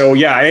do. So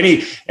yeah,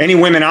 any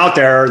women out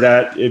there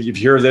that if you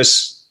hear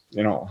this,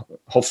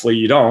 hopefully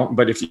you don't,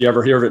 but if you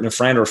ever hear of it in a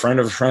friend or a friend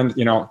of a friend,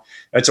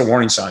 that's a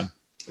warning sign.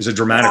 It's a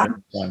dramatic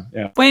one.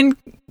 Yeah. When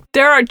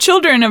there are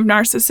children of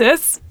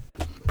narcissists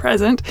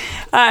present,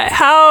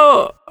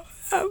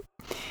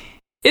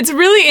 it's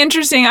really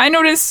interesting. I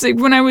noticed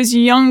when I was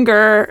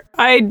younger,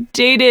 I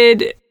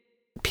dated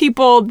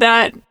people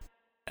that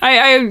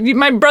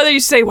my brother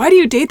used to say, "Why do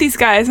you date these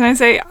guys?" And I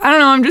say, "I don't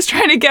know. I'm just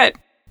trying to get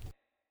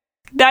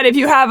that if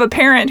you have a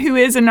parent who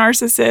is a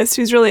narcissist,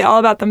 who's really all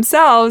about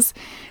themselves,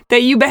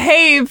 that you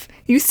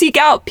seek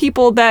out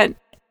people that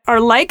are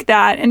like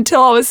that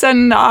until all of a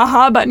sudden the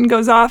aha button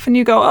goes off and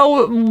you go,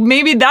 oh,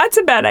 maybe that's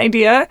a bad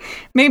idea.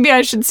 Maybe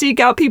I should seek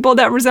out people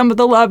that resemble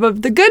the love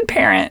of the good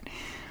parent."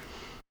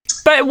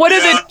 But what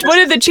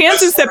are the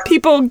chances that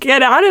people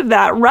get out of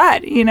that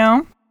rut,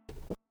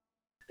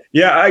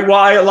 Yeah,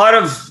 a lot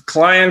of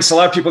clients, a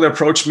lot of people that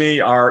approach me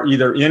are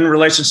either in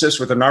relationships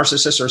with a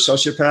narcissist or a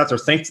sociopath, or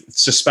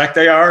suspect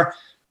they are.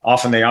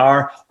 Often they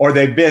are, or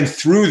they've been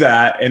through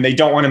that and they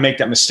don't want to make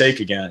that mistake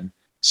again.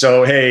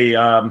 So, hey,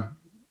 I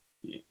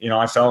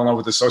fell in love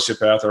with a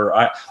sociopath,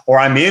 or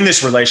I'm in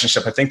this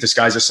relationship. I think this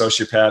guy's a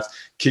sociopath.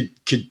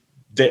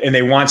 And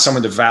they want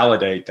someone to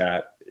validate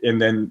that. And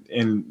then,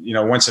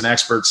 once an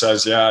expert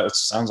says, yeah, it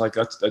sounds like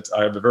that's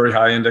I have a very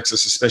high index of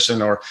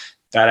suspicion, or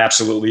that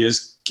absolutely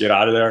is, get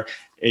out of there.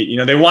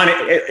 They want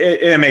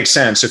it. It makes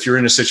sense if you're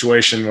in a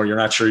situation where you're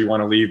not sure you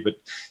want to leave, but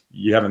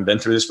you haven't been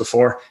through this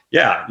before.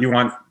 Yeah, you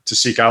want to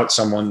seek out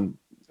someone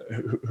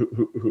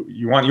who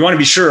you want to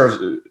be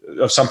sure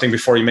of something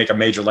before you make a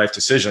major life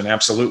decision.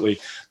 Absolutely.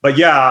 But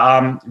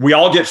yeah, we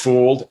all get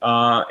fooled,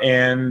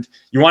 and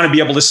you want to be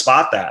able to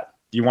spot that.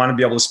 You want to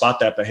be able to spot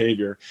that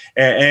behavior.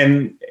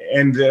 And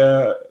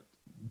the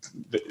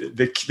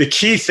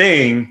key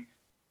thing,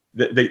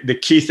 the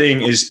key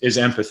thing is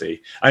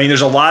empathy. I mean,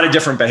 there's a lot of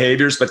different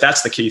behaviors, but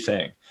that's the key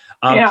thing.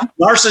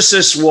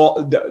 Narcissists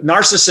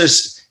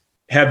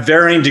have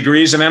varying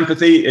degrees of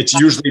empathy. It's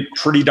usually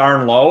pretty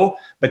darn low,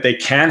 but they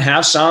can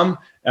have some.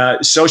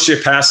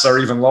 Sociopaths are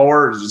even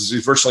lower, it's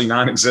virtually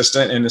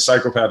non-existent, and the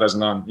psychopath has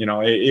none.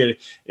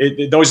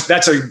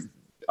 That's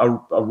a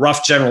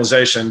rough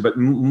generalization, but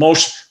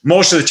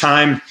most of the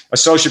time, a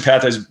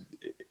sociopath has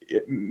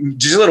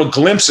just little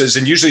glimpses,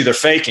 and usually they're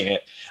faking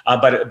it.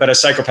 But a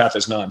psychopath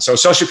is none. So a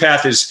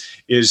sociopath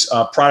is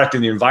a product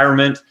of the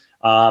environment,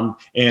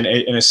 and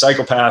a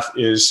psychopath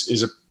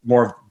is a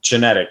more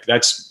genetic.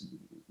 That's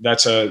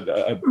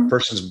a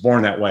person's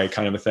born that way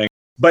kind of a thing.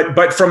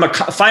 But from a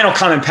final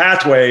common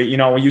pathway,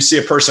 when you see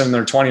a person in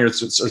their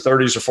 20s or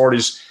 30s or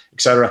 40s, et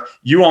cetera,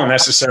 you won't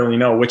necessarily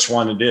know which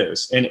one it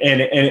is, and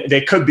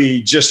they could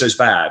be just as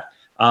bad.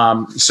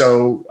 Either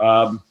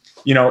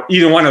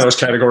one of those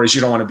categories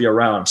you don't want to be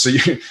around. So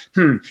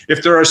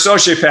if they're a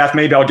sociopath,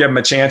 maybe I'll give them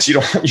a chance. You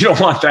don't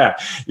want that.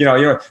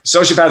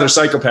 Sociopath or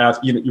psychopath,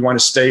 you want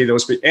to stay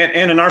those people,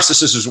 and a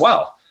narcissist as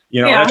well.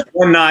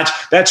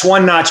 That's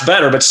one notch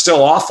better, but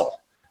still awful.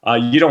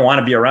 You don't want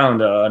to be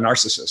around a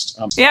narcissist.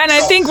 And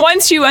I think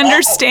once you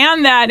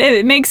understand that,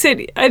 it makes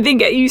it, I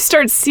think you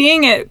start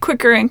seeing it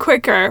quicker and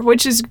quicker,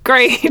 which is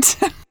great.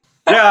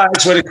 Yeah,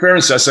 that's what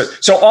experience does.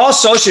 So all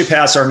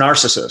sociopaths are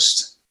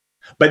narcissists,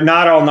 but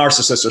not all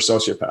narcissists are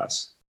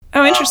sociopaths.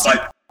 Oh, interesting.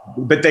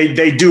 But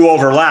they do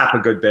overlap a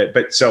good bit.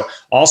 But so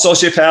all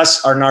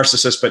sociopaths are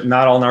narcissists, but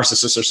not all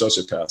narcissists are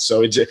sociopaths.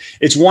 So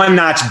it's one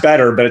notch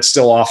better, but it's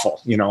still awful.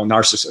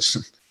 Narcissists.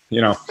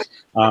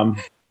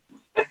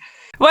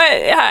 What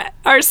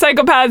are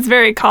psychopaths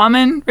very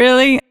common,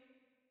 really?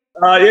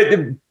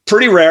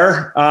 Pretty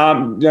rare.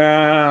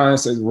 I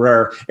say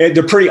rare.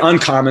 They're pretty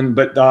uncommon,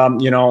 but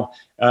the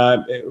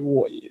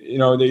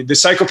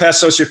psychopath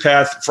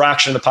sociopath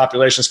fraction of the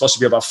population is supposed to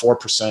be about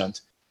 4%,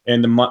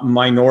 and the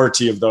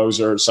minority of those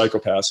are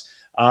psychopaths.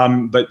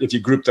 But if you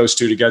group those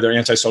two together,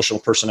 antisocial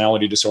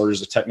personality disorder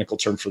is a technical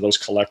term for those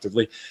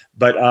collectively.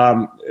 But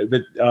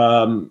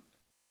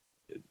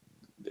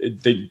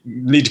they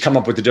need to come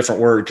up with a different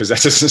word, because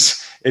that's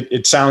just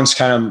it sounds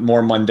kind of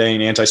more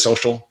mundane.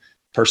 Antisocial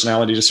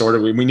personality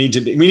disorder. We need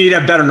to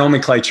have better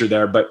nomenclature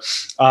there. But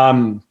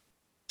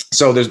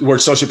So the word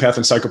sociopath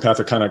and psychopath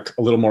are kind of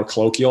a little more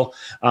colloquial.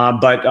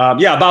 But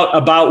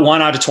about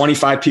 1 out of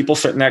 25 people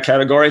fit in that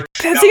category.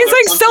 That seems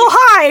like so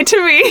high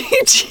to me.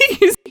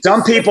 Jeez.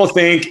 Some people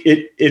think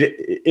it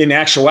in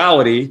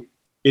actuality,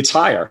 it's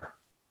higher.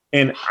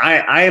 And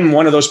I am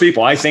one of those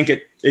people. I think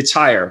it's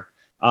higher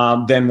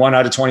than 1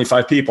 out of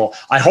 25 people.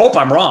 I hope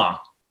I'm wrong.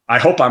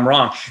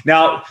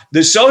 Now,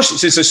 since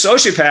a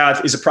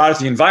sociopath is a product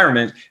of the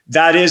environment,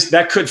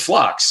 that could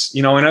flux.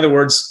 In other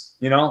words,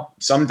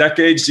 some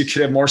decades you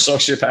could have more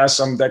sociopaths,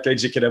 some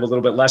decades you could have a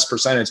little bit less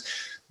percentage.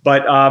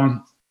 But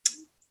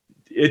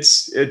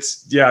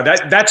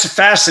that's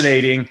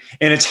fascinating,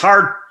 and it's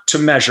hard to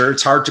measure.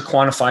 It's hard to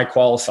quantify,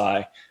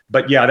 qualify.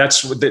 But yeah,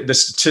 that's the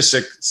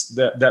statistics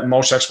that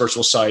most experts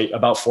will cite.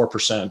 About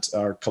 4%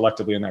 are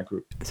collectively in that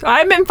group. So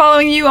I've been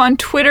following you on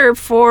Twitter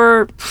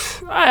for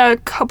a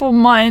couple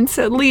months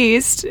at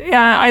least.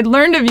 I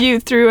learned of you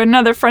through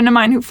another friend of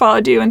mine who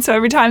followed you. And so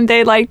every time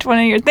they liked one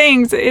of your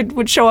things, it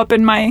would show up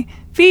in my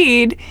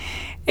feed.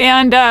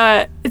 And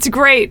it's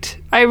great.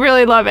 I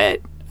really love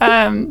it.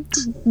 Thank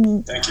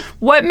you.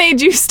 What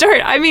made you start?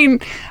 I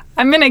mean,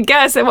 I'm going to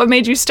guess at what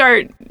made you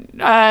start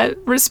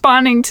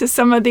responding to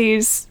some of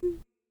these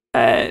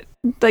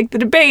like the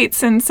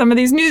debates and some of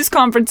these news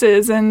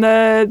conferences and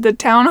the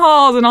town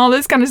halls and all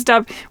this kind of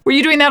stuff. Were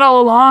you doing that all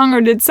along,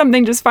 or did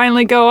something just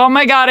finally go, oh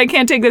my God, I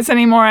can't take this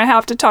anymore, I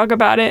have to talk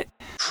about it?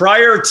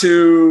 Prior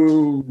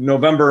to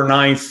November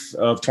 9th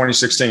of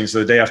 2016, so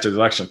the day after the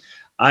election,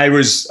 I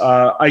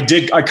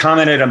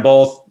commented on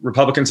both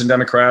Republicans and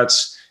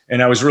Democrats,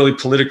 and I was really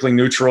politically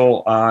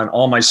neutral on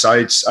all my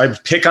sites.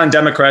 I'd pick on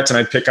Democrats and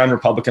I'd pick on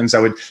Republicans. I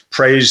would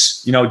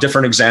praise,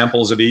 different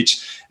examples of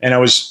each. And I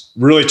was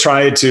really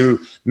trying to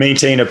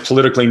maintain a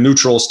politically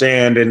neutral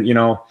stand. And,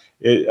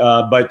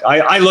 but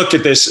I look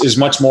at this as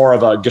much more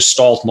of a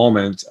Gestalt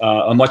moment,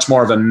 a much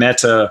more of a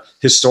meta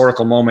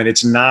historical moment.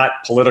 It's not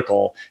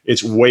political.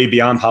 It's way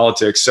beyond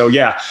politics. So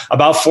yeah,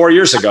 about 4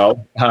 years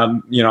ago,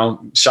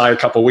 shy a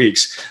couple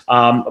weeks,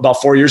 about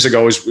 4 years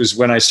ago is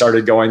when I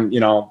started going,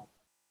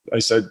 I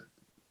said,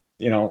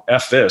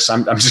 F this.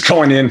 I'm just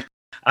going in.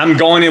 I'm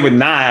going in with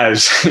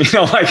knives.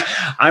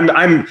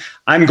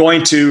 I'm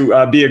going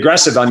to be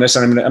aggressive on this,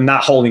 and I'm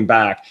not holding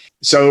back.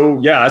 So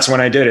yeah, that's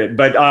when I did it.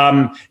 But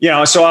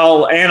so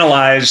I'll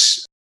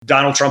analyze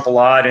Donald Trump a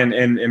lot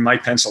and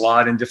Mike Pence a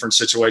lot in different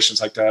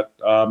situations like that.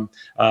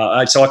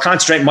 So I'll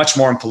concentrate much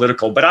more on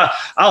political, but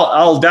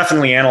I'll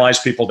definitely analyze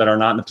people that are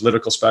not in the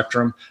political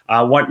spectrum.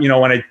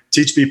 When I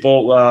teach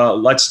people,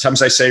 lots of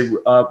times I say,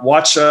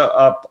 watch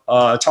a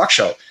talk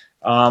show.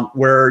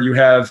 Where you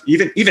have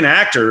even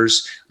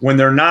actors, when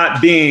they're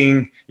not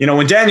being,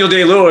 when Daniel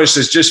Day-Lewis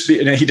is just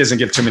he doesn't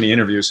give too many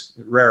interviews,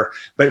 rare,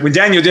 but when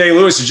Daniel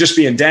Day-Lewis is just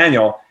being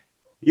Daniel,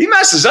 he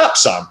messes up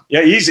some.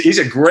 Yeah, he's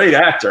a great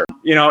actor.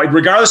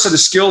 Regardless of the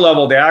skill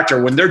level of the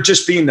actor, when they're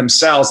just being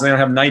themselves and they don't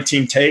have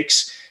 19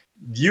 takes,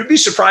 you'd be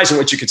surprised at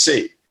what you could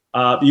see.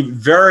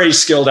 Very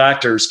skilled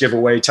actors give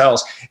away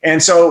tells.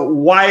 And so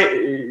why,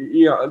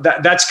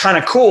 that's kind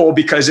of cool,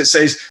 because it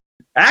says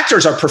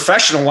actors are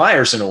professional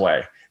liars in a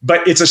way.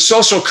 But it's a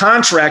social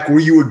contract where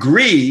you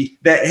agree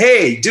that,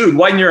 hey, dude,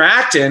 when you're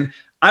acting,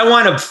 I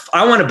want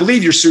to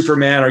believe you're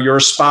Superman, or you're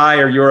a spy,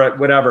 or you're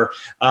whatever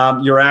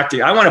you're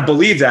acting. I want to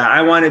believe that.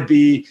 I want to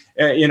be,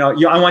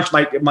 I want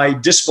my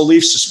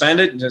disbelief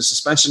suspended. The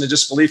suspension of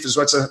disbelief is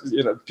what's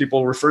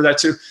people refer that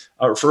to,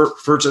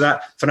 refer to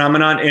that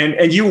phenomenon.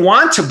 And you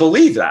want to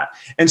believe that.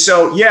 And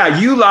so, yeah,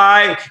 you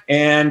lie,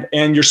 and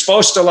you're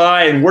supposed to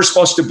lie, and we're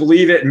supposed to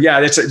believe it. And yeah,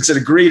 it's an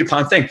agreed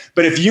upon thing.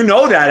 But if you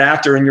know that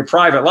actor in your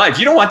private life,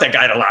 you don't want that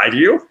guy to lie to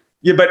you.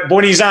 Yeah, but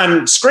when he's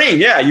on screen,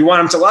 yeah, you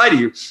want him to lie to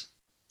you.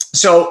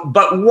 So,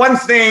 but one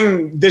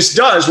thing this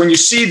does, when you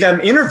see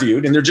them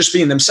interviewed and they're just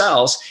being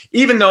themselves,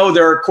 even though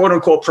they're quote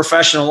unquote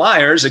professional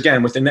liars,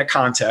 again, within that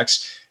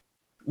context,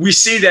 we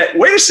see that,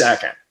 wait a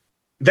second,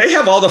 they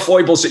have all the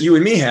foibles that you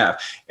and me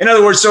have. In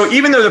other words, so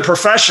even though they're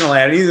professional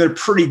at it, they're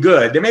pretty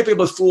good, they may be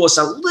able to fool us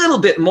a little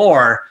bit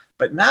more,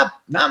 but not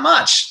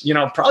much,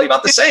 probably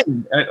about the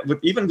same with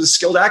even the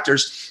skilled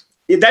actors.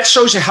 That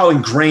shows you how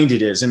ingrained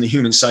it is in the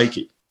human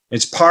psyche.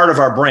 It's part of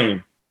our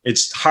brain.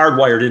 It's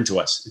hardwired into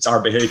us. It's our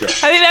behavior.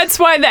 I think that's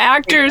why the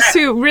actors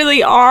who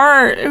really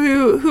are,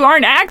 who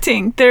aren't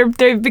acting,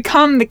 they've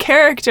become the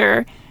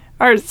character,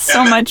 are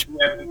so much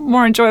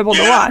more enjoyable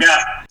to watch.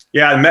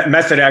 Yeah,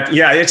 method act.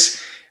 Yeah,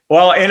 it's,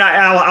 well, and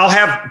I'll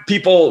have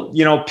people,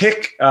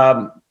 pick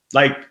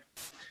like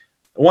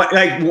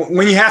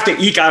when you have to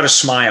eke out a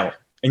smile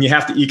and you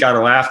have to eke out a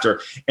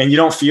laughter and you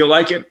don't feel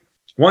like it.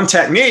 One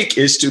technique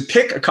is to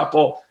pick a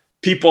couple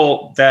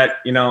people that,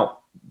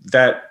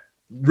 that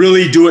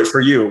really do it for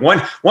you. One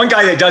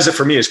guy that does it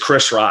for me is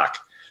Chris Rock.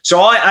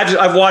 So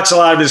I've watched a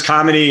lot of his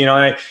comedy, and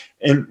I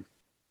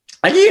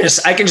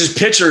can just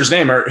picture his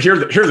name or hear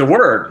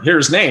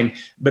his name,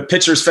 but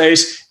picture his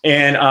face.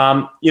 And,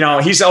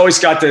 he's always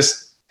got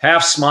this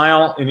half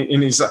smile and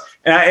he's and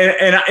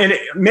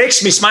it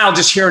makes me smile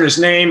just hearing his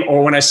name,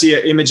 or when I see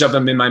an image of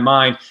him in my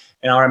mind,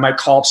 and I might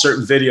call up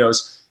certain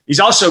videos. He's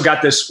also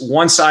got this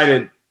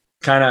one-sided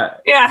kind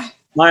of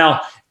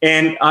smile.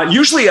 And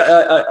usually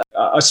a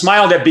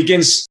smile that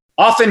begins,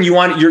 often you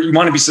want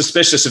to be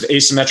suspicious of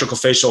asymmetrical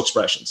facial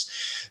expressions.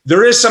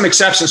 There is some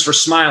exceptions for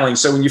smiling.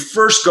 So when you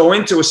first go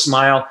into a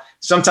smile,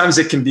 sometimes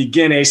it can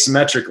begin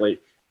asymmetrically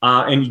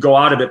and you go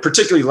out of it,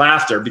 particularly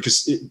laughter,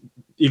 because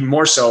even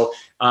more so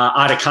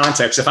out of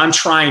context. If I'm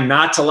trying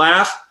not to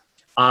laugh,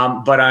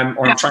 I'm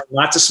trying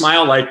not to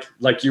smile,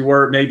 like you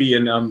were maybe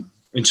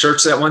in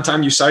church that one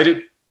time you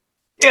cited.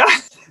 Yeah.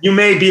 You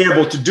may be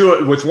able to do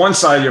it with one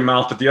side of your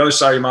mouth, but the other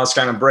side of your mouth is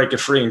kind of break it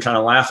free and kind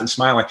of laugh and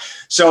smiling.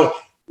 So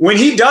when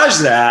he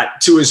does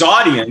that to his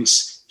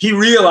audience, he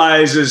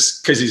realizes,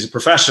 because he's a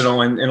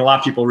professional, and a lot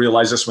of people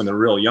realize this when they're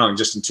real young,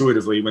 just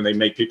intuitively when they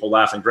make people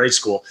laugh in grade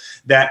school,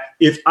 that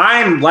if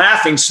I'm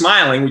laughing,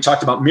 smiling, we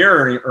talked about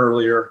mirroring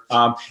earlier,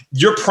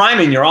 you're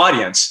priming your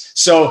audience.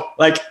 So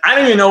like, I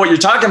don't even know what you're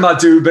talking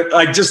about, dude, but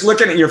like just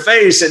looking at your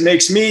face, it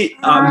makes me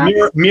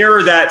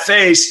mirror that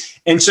face.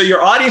 And so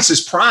your audience is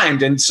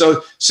primed. And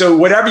so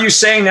whatever you're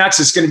saying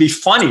next is going to be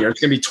funnier. It's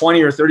going to be 20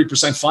 or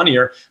 30%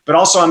 funnier, but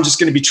also I'm just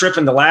going to be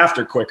tripping the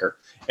laughter quicker.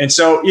 And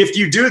so if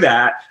you do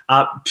that,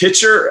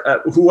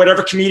 picture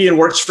whatever comedian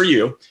works for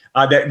you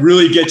that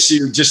really gets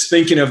you just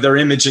thinking of their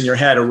image in your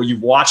head or what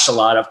you've watched a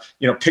lot of,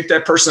 pick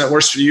that person that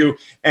works for you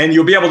and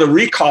you'll be able to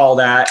recall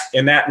that,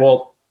 and that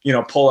will,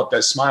 pull up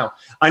that smile.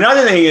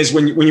 Another thing is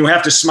when you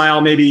have to smile,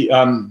 maybe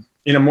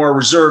in a more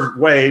reserved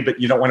way,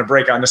 but you don't want to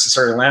break out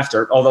necessarily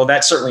laughter, although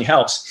that certainly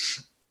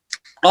helps.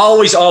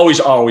 Always, always,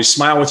 always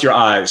smile with your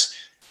eyes.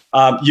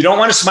 You don't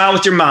want to smile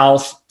with your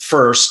mouth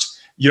first.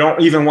 You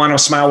don't even want to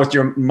smile with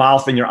your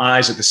mouth and your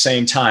eyes at the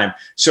same time.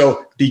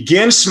 So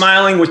begin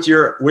smiling with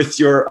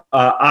your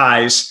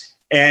eyes,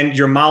 and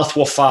your mouth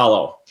will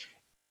follow.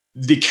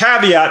 The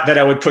caveat that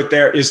I would put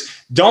there is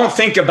don't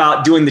think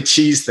about doing the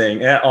cheese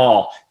thing at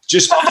all.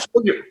 Just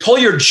pull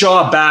your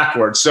jaw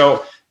backwards.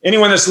 So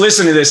anyone that's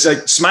listening to this,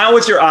 like, smile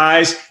with your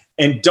eyes,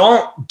 and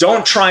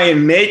don't try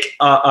and make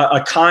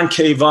a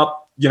concave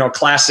up,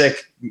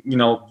 classic,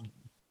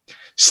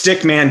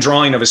 stick man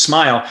drawing of a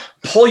smile.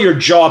 Pull your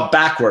jaw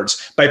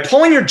backwards. By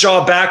pulling your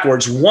jaw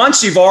backwards,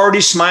 once you've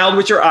already smiled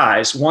with your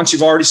eyes,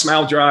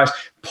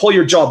 pull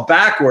your jaw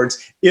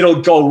backwards,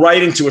 it'll go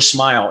right into a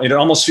smile. It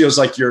almost feels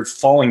like you're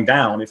falling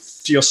down. It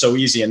feels so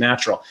easy and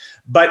natural.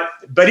 But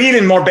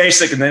even more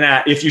basic than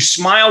that, if you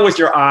smile with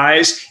your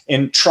eyes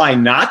and try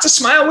not to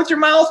smile with your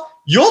mouth,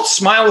 you'll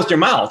smile with your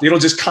mouth. It'll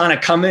just kind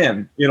of come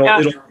in. It'll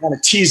kind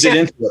of tease it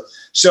into it.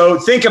 So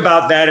think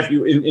about that if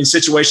you in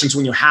situations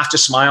when you have to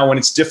smile, when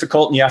it's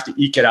difficult and you have to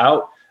eke it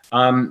out,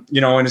 in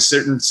a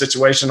certain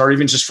situation, or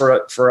even just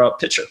for a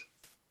picture.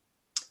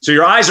 So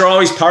your eyes are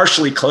always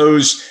partially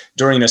closed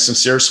during a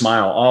sincere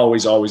smile.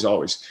 Always, always,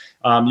 always.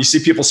 You see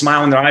people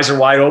smile and their eyes are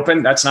wide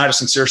open. That's not a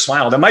sincere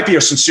smile. That might be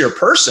a sincere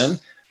person,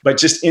 but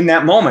just in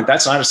that moment,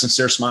 that's not a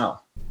sincere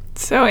smile.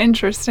 So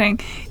interesting.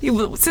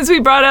 Since we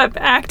brought up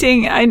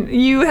acting,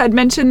 you had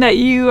mentioned that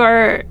you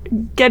are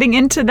getting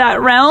into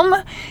that realm.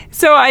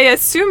 So I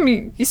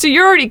assume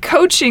you're already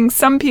coaching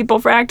some people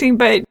for acting,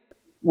 but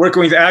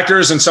working with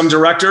actors and some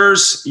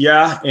directors,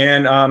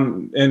 and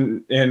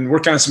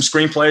working on some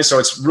screenplays. So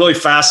it's really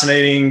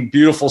fascinating,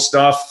 beautiful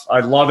stuff.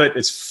 I love it.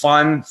 It's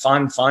fun.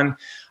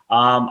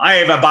 I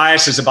have a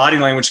bias as a body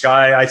language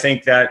guy. I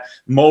think that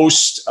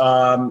most.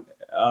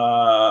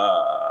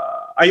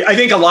 I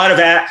think a lot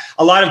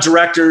of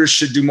directors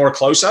should do more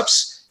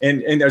close-ups,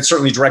 and there's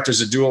certainly directors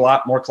that do a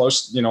lot more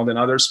close, than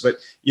others. But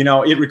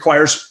it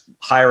requires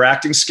higher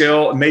acting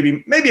skill, and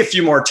maybe a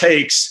few more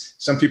takes.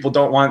 Some people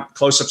don't want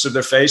close-ups of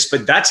their face,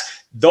 but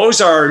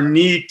those are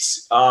neat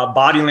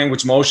body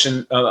language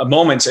motion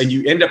moments, and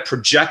you end up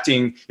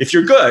projecting. If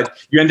you're good,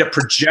 you end up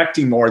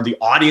projecting more. The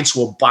audience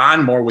will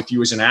bond more with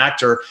you as an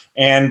actor,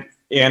 and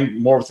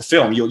more with the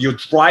film. You'll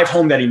drive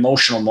home that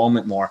emotional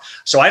moment more.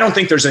 So I don't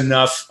think there's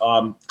enough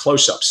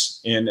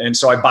close-ups. And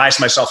so I bias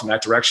myself in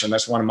that direction.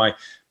 That's one of my,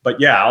 but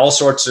yeah, all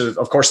sorts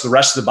of course, the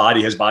rest of the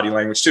body has body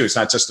language too. It's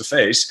not just the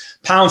face.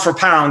 Pound for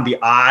pound,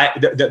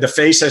 the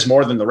face has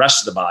more than the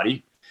rest of the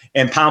body.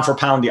 And pound for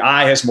pound, the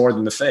eye has more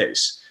than the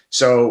face.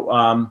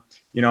 So,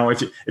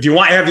 if you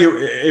want,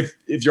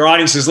 if your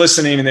audience is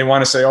listening and they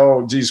want to say,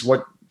 oh, geez,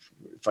 what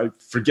if I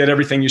forget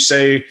everything you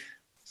say?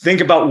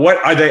 Think about what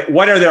are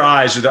their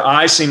eyes? Do their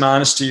eyes seem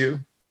honest to you?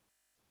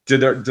 Do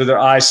their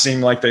eyes seem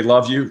like they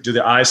love you? Do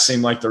their eyes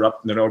seem like they're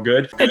no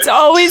good? It's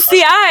always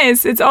the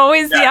eyes. It's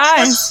always the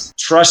eyes.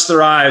 Trust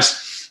their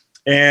eyes.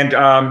 And,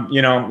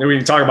 we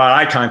can talk about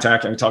eye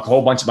contact, and we talk a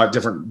whole bunch about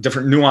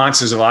different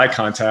nuances of eye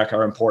contact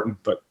are important,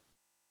 but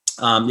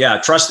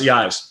trust the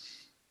eyes.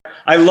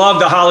 I love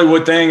the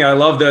Hollywood thing. I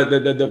love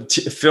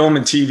the film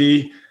and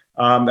TV.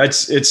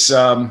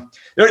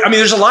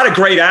 There's a lot of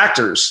great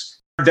actors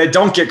that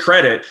don't get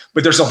credit,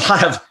 but there's a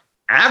lot of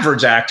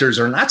average actors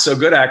or not so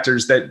good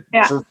actors that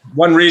for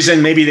one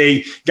reason, maybe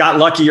they got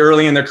lucky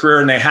early in their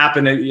career and they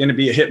happen to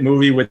be a hit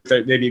movie with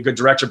maybe a good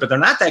director, but they're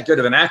not that good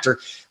of an actor.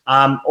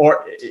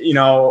 Or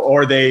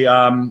they,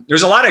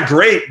 there's a lot of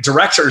great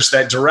directors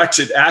that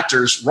directed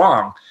actors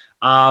wrong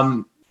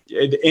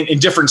in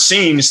different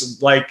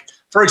scenes. Like,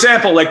 for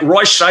example, like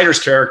Roy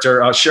Scheider's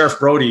character, Sheriff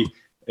Brody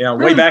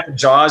way back in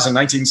Jaws in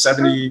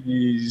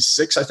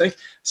 1976, I think,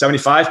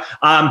 75.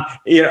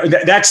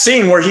 That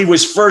scene where he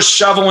was first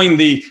shoveling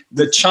the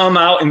chum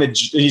out and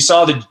he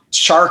saw the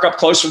shark up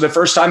close for the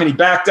first time and he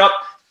backed up.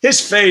 His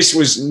face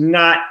was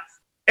not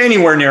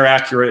anywhere near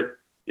accurate.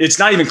 It's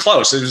not even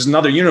close. It was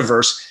another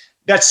universe.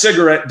 That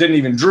cigarette didn't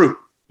even droop.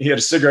 He had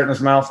a cigarette in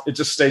his mouth. It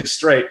just stayed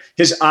straight.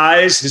 His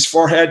eyes, his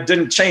forehead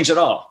didn't change at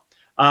all.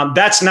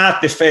 That's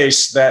not the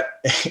face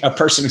that a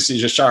person who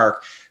sees a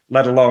shark,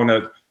 let alone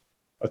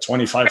a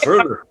 25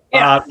 footer,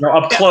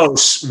 up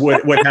close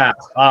would have.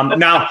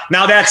 Now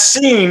that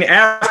scene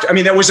after, I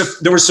mean, there was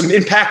some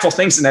impactful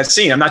things in that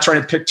scene. I'm not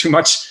trying to pick too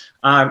much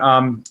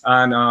on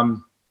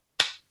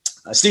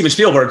Steven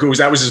Spielberg,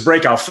 that was his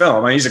breakout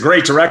film. I mean, he's a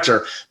great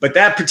director, but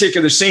that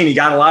particular scene, he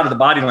got a lot of the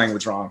body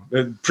language wrong,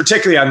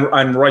 particularly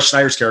on Roy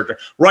Schneider's character.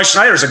 Roy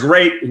Schneider was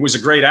a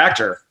great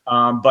actor,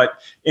 but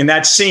in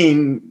that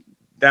scene,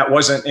 that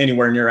wasn't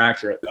anywhere near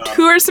accurate.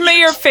 Who are some of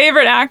your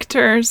favorite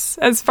actors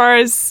as far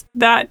as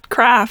that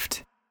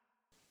craft?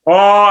 Oh,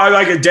 I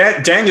like it.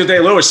 Daniel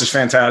Day-Lewis is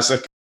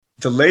fantastic.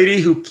 The lady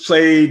who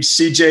played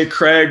C.J.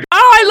 Craig. Oh,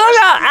 I love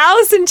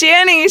Allison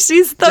Janney.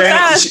 She's the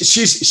best.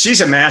 She's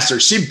a master.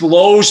 She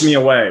blows me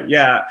away.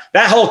 Yeah,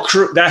 that whole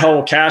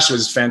cast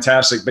was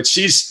fantastic. But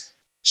she's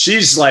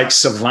like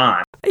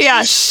savant.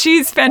 Yeah,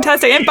 she's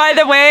fantastic. And by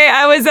the way,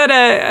 I was at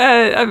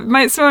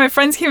some of my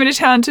friends came into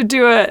town to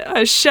do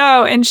a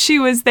show, and she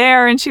was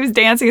there and she was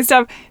dancing and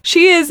stuff.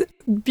 She is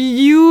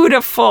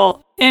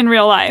beautiful in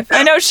real life.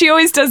 I know she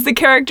always does the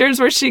characters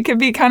where she could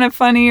be kind of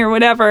funny or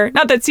whatever.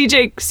 Not that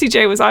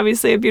CJ was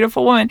obviously a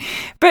beautiful woman,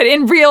 but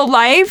in real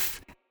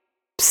life,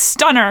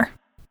 stunner.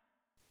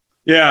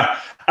 Yeah.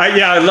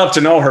 I'd love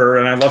to know her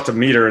and I'd love to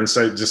meet her and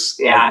say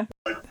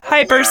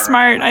hyper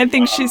smart. I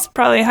think she's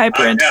probably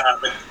hyper.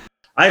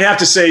 I'd have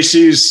to say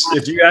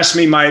if you ask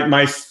me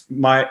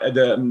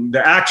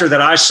the actor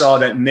that I saw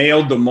that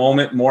nailed the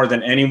moment more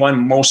than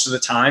anyone most of the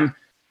time,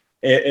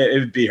 it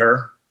would be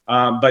her.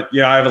 But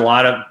I have a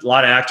lot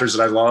of actors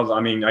that I love. I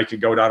mean, I could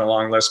go down a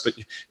long list, but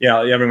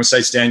everyone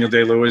cites Daniel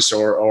Day-Lewis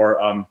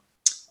or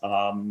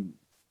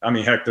I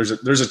mean, heck, there's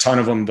a ton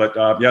of them, but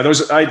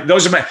those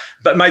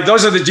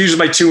are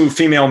my two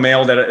female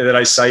male that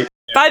I cite.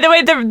 By the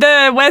way,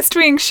 the West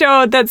Wing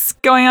show that's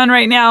going on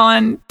right now,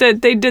 and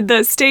that they did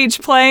the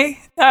stage play,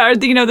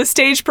 the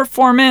stage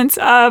performance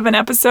of an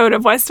episode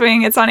of West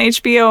Wing. It's on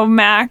HBO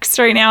Max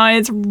right now, and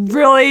it's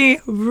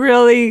really,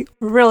 really,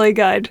 really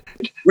good.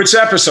 Which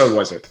episode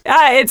was it?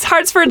 It's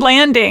Hartsford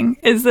Landing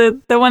is the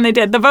one they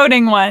did, the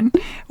voting one,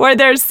 where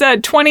there's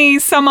 20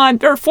 some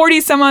odd or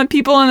 40 some odd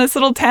people in this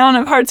little town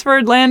of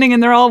Hartsford Landing,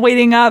 and they're all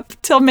waiting up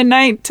till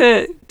midnight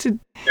to.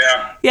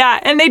 Yeah,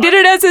 and they did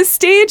it as a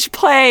stage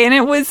play, and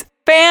it was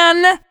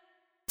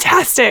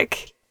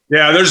fantastic.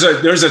 Yeah, there's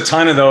a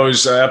ton of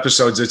those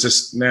episodes. It's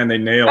just, man, they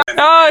nail it.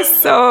 Oh,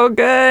 so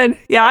good.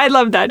 Yeah, I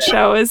love that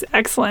show. It's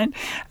excellent.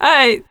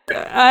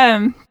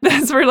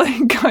 That's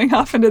really going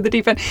off into the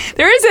deep end.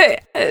 There is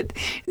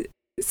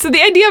so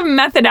the idea of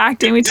method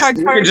acting, we talked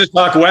about. You can just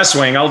talk West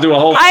Wing. I'll do a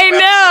whole. I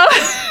know.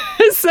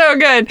 It's so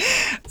good.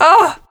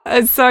 Oh,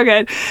 it's so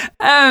good.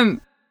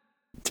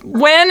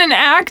 When an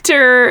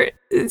actor.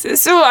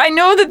 So I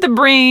know that the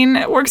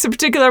brain works a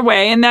particular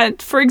way, and that,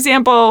 for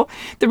example,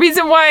 the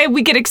reason why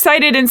we get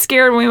excited and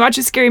scared when we watch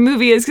a scary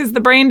movie is because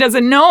the brain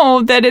doesn't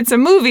know that it's a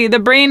movie. The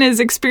brain is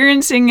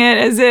experiencing it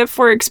as if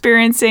we're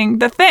experiencing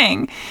the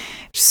thing.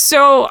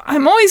 So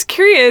I'm always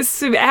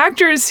curious of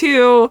actors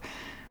who,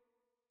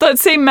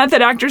 let's say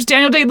method actors.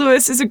 Daniel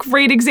Day-Lewis is a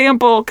great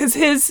example because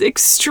his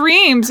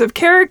extremes of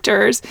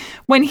characters,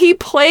 when he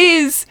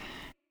plays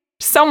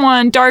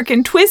someone dark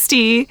and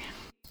twisty,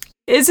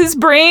 is his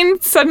brain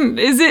sudden?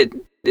 Is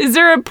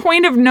there a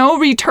point of no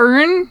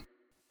return?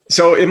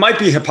 So it might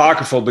be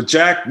apocryphal, but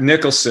Jack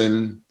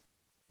Nicholson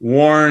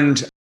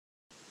warned.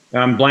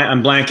 I'm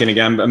blanking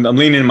again. I'm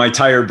leaning in my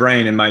tired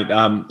brain and my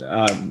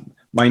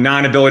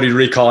non-ability to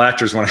recall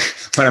actors when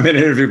I'm in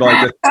an interview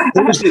like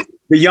this.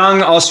 The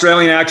young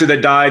Australian actor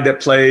that died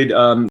that played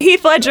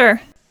Heath Ledger.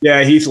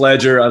 Yeah, Heath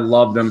Ledger. I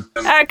loved him.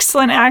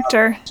 Excellent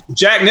actor.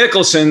 Jack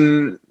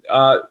Nicholson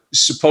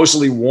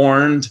supposedly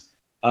warned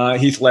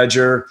Heath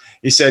Ledger.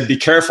 He said, "Be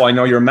careful. I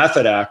know you're a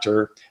method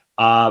actor.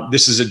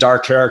 This is a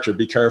dark character.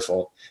 Be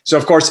careful." So,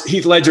 of course,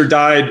 Heath Ledger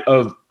died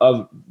of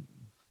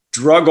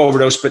drug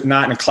overdose, but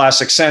not in a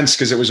classic sense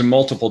because it was a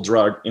multiple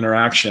drug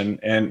interaction.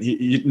 And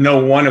no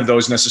one of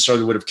those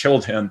necessarily would have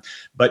killed him.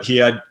 But he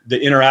had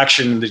the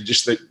interaction,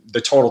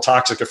 the total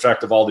toxic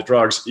effect of all the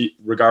drugs,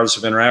 regardless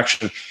of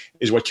interaction,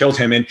 is what killed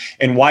him.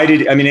 And why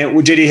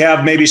did he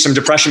have maybe some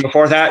depression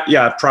before that?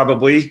 Yeah,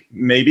 probably,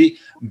 maybe.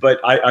 But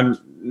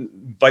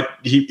But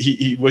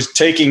he was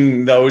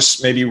taking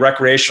those maybe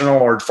recreational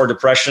or for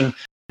depression.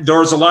 There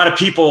was a lot of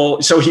people.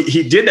 So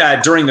he did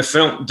that during the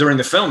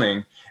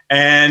filming.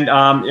 And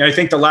I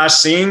think the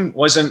last scene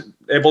wasn't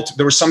able to,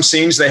 there were some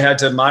scenes they had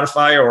to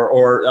modify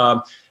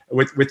or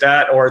with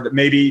that, or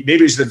maybe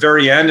it was the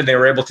very end and they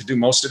were able to do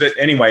most of it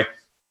anyway.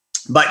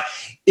 But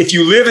if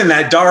you live in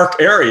that dark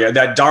area,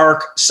 that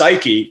dark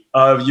psyche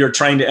of you're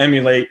trying to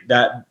emulate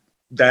that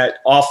that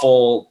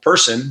awful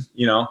person,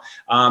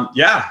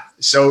 yeah.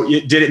 So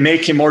did it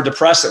make him more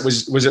depressed?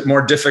 Was it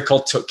more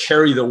difficult to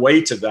carry the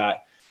weight of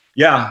that?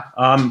 Yeah.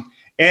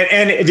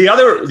 And the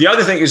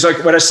other thing is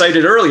like what I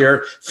cited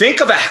earlier.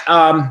 Think of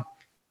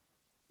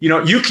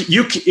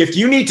if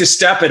you need to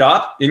step it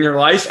up in your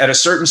life at a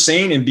certain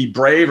scene and be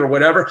brave or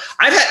whatever.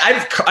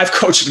 I've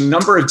coached a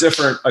number of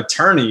different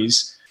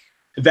attorneys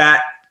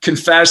that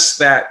confess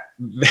that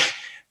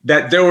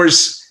there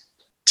was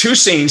 2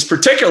 scenes,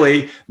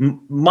 particularly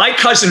My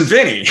Cousin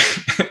Vinny.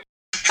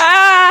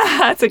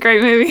 That's a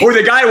great movie. Where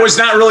the guy was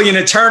not really an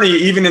attorney,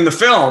 even in the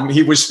film.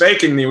 He was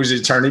faking he was an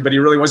attorney, but he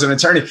really wasn't an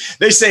attorney.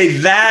 They say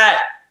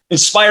that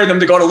inspired them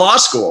to go to law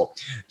school.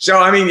 So,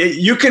 I mean,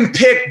 you can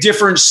pick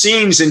different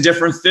scenes in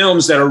different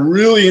films that are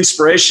really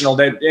inspirational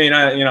that,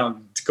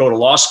 to go to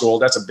law school,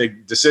 that's a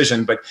big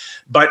decision, but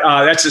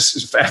that's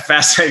just a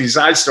fascinating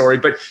side story.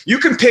 But you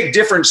can pick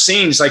different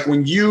scenes, like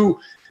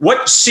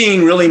what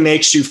scene really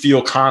makes you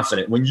feel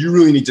confident when you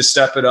really need to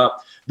step it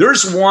up.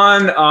 There's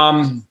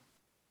one,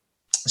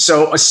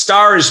 so A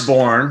Star Is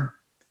Born,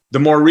 the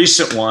more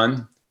recent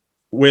one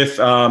with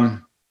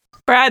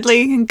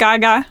Bradley and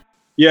Gaga.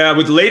 Yeah,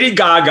 with Lady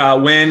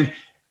Gaga,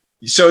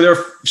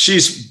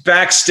 she's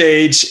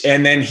backstage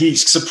and then he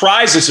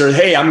surprises her,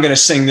 "Hey, I'm going to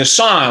sing this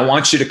song. I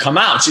want you to come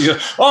out." She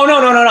goes, "Oh,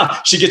 no."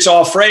 She gets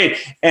all afraid.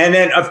 And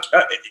then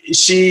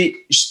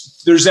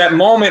there's that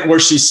moment where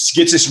she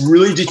gets this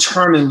really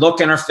determined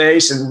look in her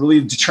face and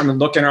really determined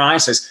look in her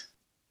eyes, says,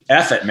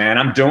 "F it, man,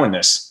 I'm doing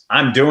this.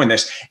 And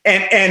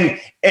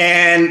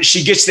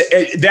she gets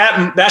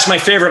that's my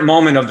favorite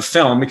moment of the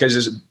film because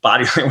there's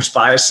body language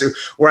bias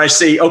where I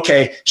see,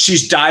 okay,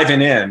 she's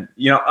diving in,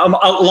 a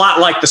lot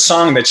like the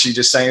song that she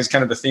just sang is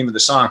kind of the theme of the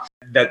song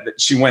that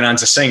she went on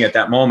to sing at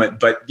that moment.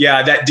 But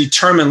yeah, that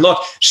determined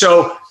look.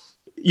 So,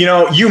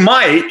 you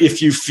might,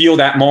 if you feel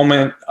that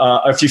moment,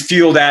 if you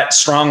feel that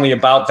strongly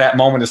about that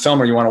moment of the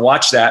film or you want to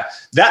watch that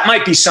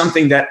might be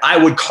something that I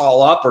would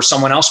call up or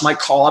someone else might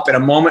call up at a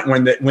moment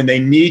when they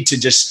need to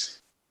just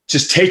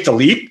take the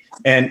leap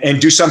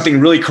and do something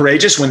really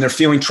courageous when they're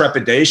feeling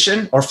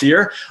trepidation or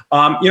fear.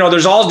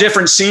 There's all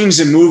different scenes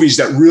in movies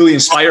that really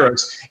inspire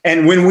us.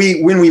 And when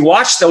we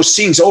watch those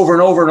scenes over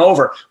and over and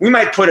over, we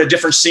might put a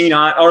different scene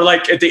on, or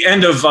like at the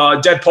end of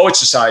Dead Poets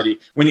Society,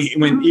 when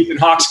Ethan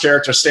Hawke's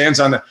character stands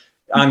on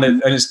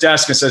his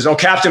desk and says, "Oh,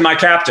 Captain, my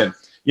Captain."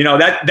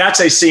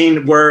 That's a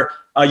scene where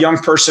a young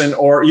person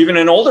or even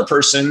an older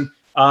person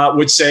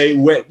would say,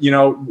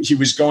 he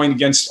was going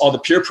against all the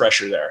peer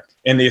pressure there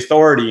and the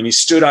authority, and he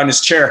stood on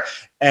his chair,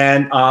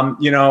 and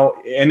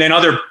and then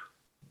other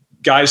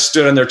guys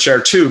stood on their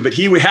chair too, but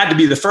he had to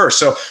be the first.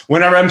 So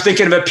whenever I'm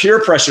thinking of a peer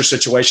pressure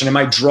situation, I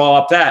might draw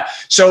up that.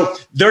 So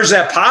there's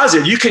that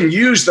positive. You can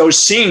use those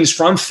scenes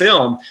from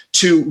film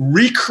to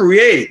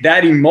recreate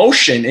that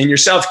emotion in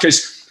yourself,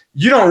 because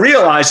you don't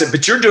realize it,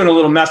 but you're doing a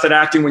little method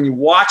acting when you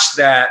watch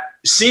that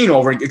scene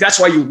over. That's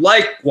why you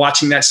like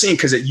watching that scene,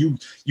 because you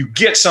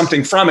get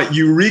something from it.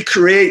 You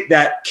recreate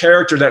that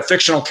character, that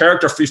fictional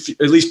character,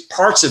 at least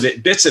parts of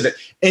it, bits of it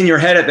in your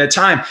head at that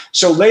time.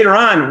 So later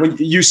on, when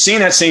you've seen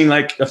that scene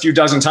like a few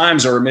dozen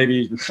times or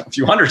maybe a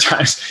few hundred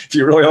times, if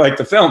you really like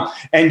the film,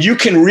 and you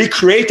can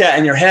recreate that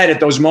in your head at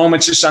those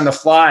moments just on the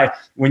fly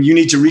when you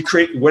need to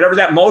recreate whatever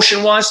that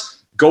motion was.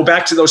 Go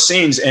back to those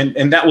scenes,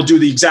 and that will do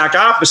the exact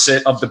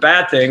opposite of the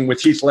bad thing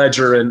with Heath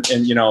Ledger and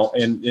in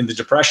the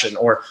Depression,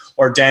 or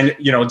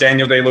Daniel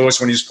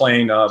Day-Lewis when he's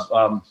playing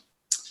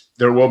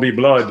There Will Be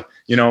Blood.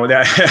 All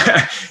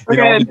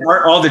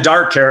the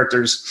dark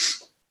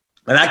characters.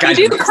 And that guy,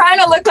 you do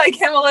kind of look like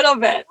him a little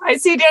bit. I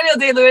see Daniel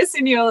Day-Lewis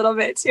in you a little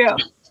bit too.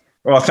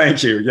 Well,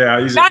 thank you. Yeah,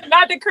 he's not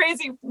the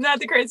crazy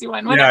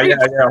one. Yeah.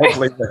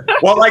 Hopefully,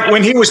 well, like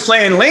when he was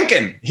playing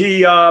Lincoln,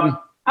 he. Oh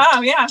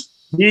yeah.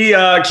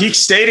 He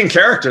stayed in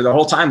character the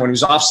whole time. When he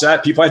was off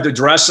set, people had to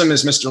dress him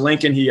as Mr.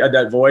 Lincoln. He had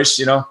that voice,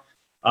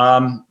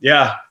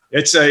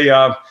 it's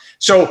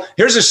so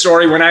here's a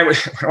story. When I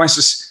was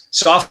a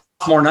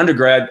sophomore in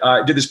undergrad,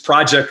 I did this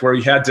project where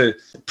you had to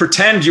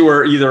pretend you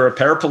were either a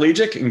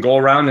paraplegic and go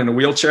around in a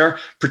wheelchair,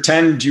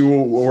 pretend you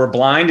were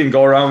blind and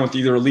go around with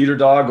either a leader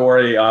dog or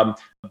a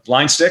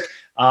blind stick.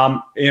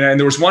 And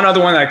there was one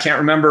other one that I can't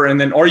remember. And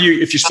then,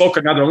 if you spoke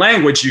another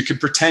language, you could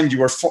pretend you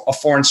were a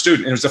foreign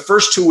student. And it was the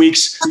first 2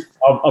 weeks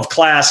of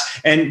class.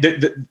 And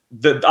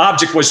the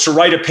object was to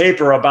write a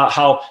paper about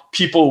how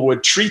people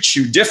would treat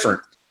you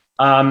different.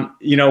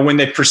 When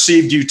they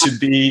perceived you to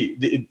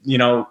be,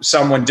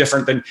 someone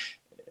different than,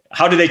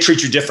 how do they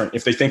treat you different?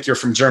 If they think you're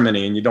from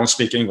Germany and you don't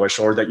speak English,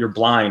 or that you're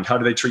blind, how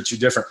do they treat you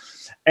different?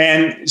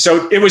 And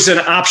so it was an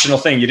optional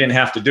thing. You didn't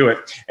have to do it.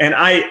 And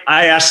I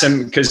asked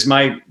him, because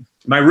my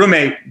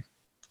roommate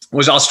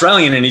was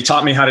Australian and he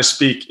taught me how to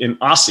speak in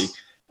Aussie.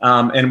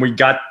 And we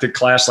got to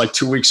class like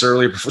 2 weeks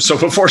earlier. So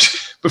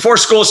before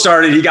school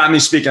started, he got me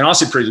speaking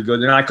Aussie pretty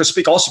good, and I could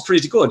speak Aussie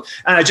pretty good.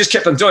 And I just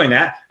kept on doing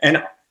that.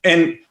 And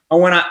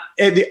when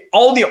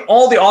all the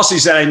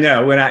Aussies that I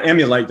know, when I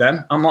emulate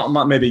them, I'm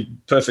not maybe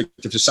perfect.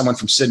 If there's someone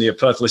from Sydney or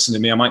Perth listening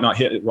to me, I might not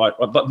hit it right.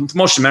 But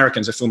most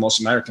Americans, I feel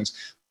most Americans.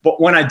 But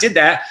when I did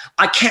that,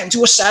 I can't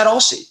do a sad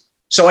Aussie.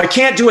 So I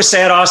can't do a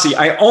sad Aussie.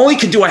 I only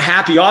could do a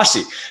happy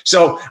Aussie.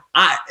 So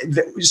I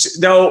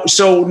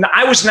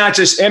was not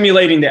just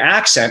emulating the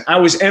accent. I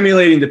was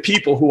emulating the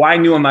people who I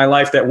knew in my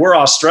life that were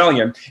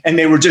Australian, and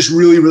they were just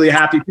really, really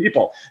happy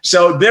people.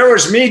 So there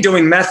was me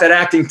doing method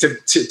acting to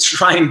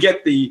try and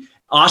get the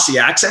Aussie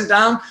accent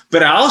down,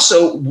 but I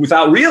also,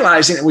 without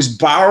realizing it, was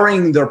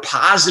borrowing their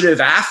positive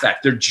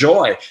affect, their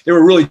joy. They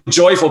were really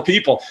joyful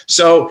people.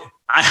 So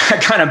I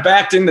kind of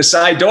backed in the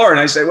side door and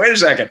I said, wait a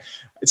second.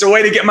 It's a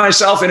way to get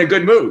myself in a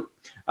good mood.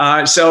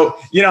 I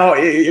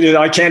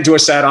can't do a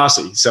sad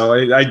Aussie. So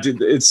I did.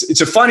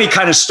 It's a funny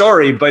kind of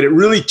story, but it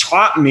really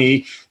taught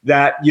me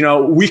that,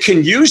 we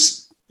can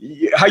use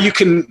how you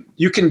can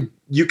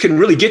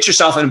really get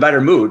yourself in a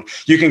better mood.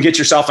 You can get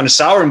yourself in a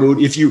sour mood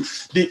or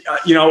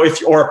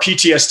a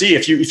PTSD.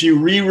 If you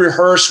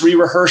re-rehearse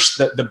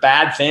the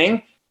bad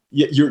thing,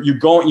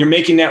 you're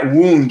making that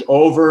wound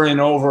over and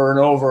over and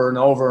over and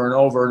over and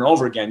over and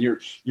over again.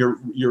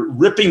 You're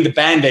ripping the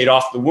Band-Aid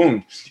off the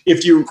wound.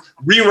 If you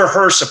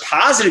re-rehearse a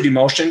positive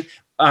emotion,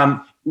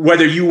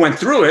 whether you went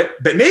through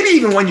it, but maybe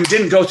even when you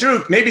didn't go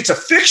through, maybe it's a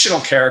fictional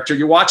character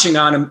you're watching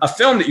on a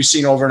film that you've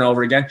seen over and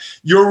over again,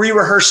 you're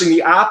re-rehearsing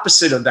the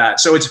opposite of that.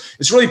 So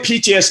it's really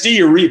PTSD.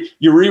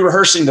 You're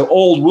re-rehearsing the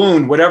old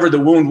wound, whatever the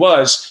wound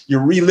was,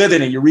 you're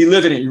reliving it, and you're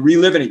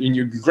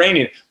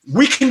ingraining it.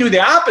 We can do the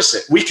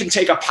opposite. We can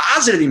take a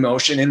positive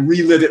emotion and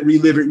relive it,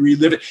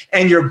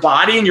 and your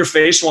body and your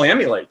face will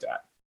emulate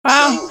that.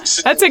 Wow,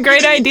 that's a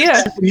great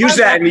idea. Use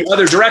that in the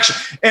other direction.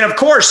 And of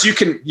course, you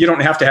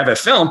don't have to have a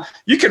film.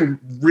 You can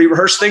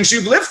rehearse things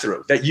you've lived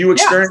through that you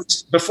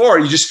experienced before.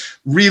 You just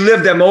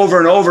relive them over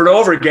and over and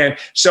over again.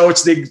 So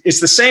it's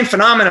the same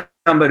phenomenon,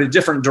 but a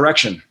different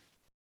direction.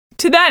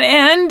 To that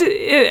end,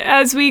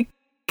 as we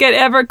get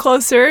ever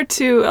closer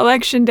to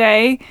Election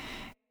Day,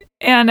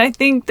 and I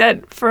think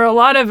that for a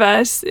lot of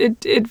us,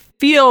 it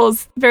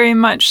feels very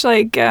much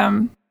like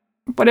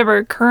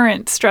whatever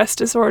current stress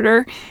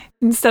disorder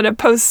instead of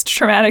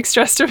post-traumatic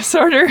stress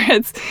disorder. I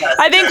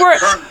think we're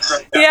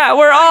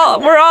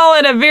all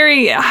at a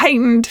very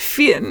heightened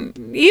feeling.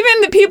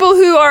 Even the people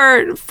who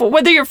are,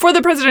 whether you're for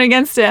the president or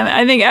against him,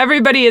 I think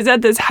everybody is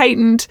at this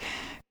heightened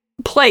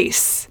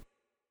place.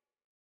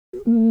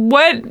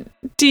 What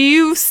do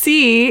you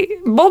see,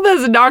 both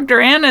as a doctor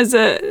and as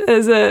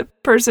a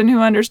person who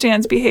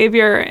understands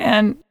behavior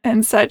and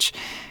such?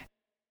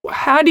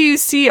 How do you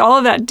see all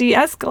of that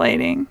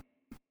de-escalating?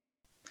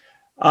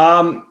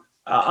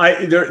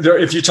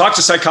 If you talk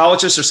to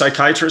psychologists or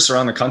psychiatrists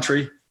around the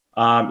country,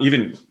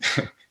 even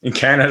in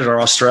Canada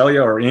or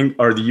Australia or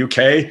the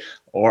UK,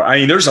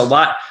 there's a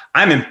lot.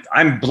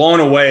 I'm blown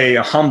away,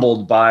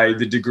 humbled by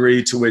the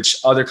degree to which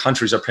other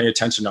countries are paying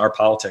attention to our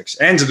politics,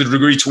 and to the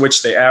degree to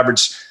which the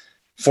average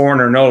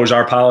foreigner knows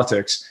our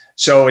politics.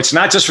 So it's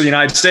not just for the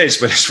United States,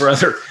 but it's for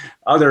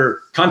other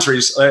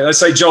countries. Let's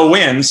say Joe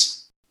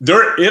wins.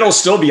 It'll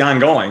still be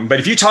ongoing.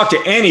 But if you talk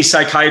to any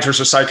psychiatrist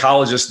or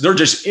psychologist, they're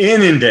just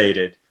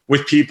inundated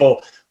with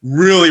people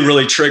really,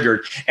 really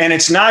triggered. And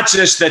it's not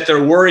just that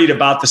they're worried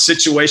about the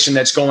situation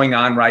that's going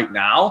on right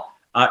now.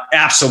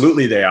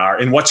 Absolutely they are,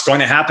 and what's going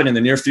to happen in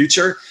the near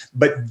future.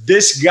 But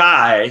this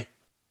guy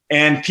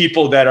and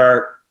people that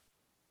are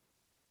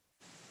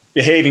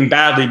behaving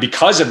badly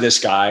because of this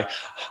guy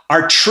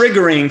are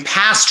triggering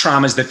past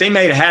traumas that they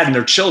may have had in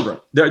their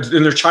childhood.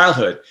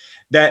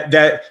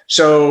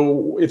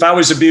 So if I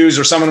was abused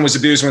or someone was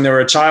abused when they were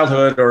a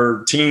childhood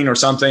or teen or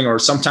something, or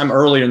sometime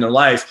earlier in their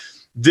life,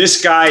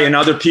 this guy and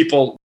other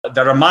people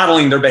that are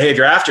modeling their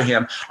behavior after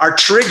him are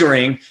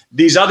triggering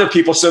these other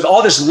people. So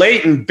all this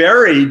latent,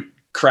 buried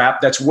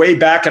crap that's way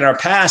back in our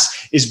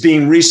past is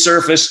being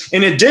resurfaced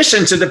in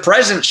addition to the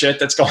present shit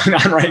that's going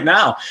on right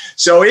now.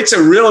 So it's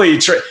a really,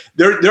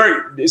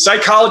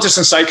 psychologists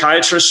and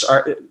psychiatrists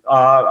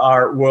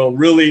will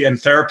really, and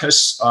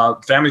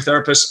therapists, family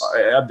therapists,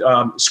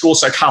 school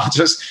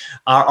psychologists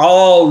are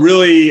all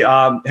really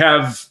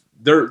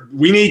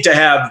we need to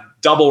have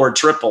double or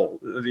triple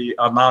the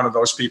amount of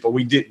those people.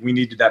 We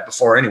needed that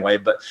before anyway,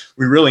 but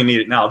we really need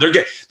it now. They're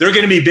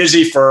going to be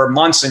busy for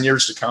months and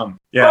years to come.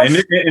 Yeah,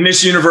 in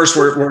this universe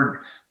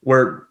where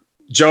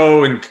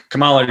Joe and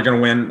Kamala are going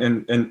to win,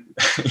 and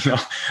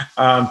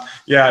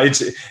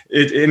it's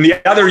in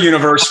the other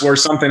universe where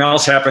something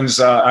else happens.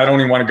 I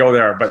don't even want to go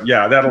there, but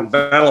yeah,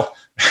 that'll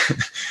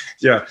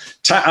yeah.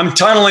 I'm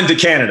tunneling to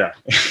Canada.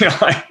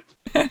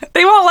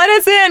 They won't let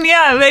us in.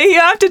 Yeah, you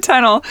have to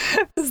tunnel.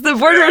 The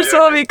borders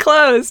will be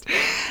closed.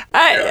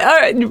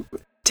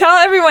 Tell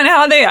everyone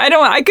how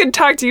I could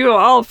talk to you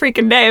all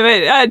freaking day,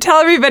 but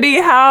tell everybody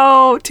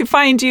how to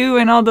find you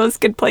and all those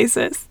good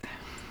places.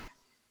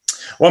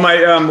 Well, my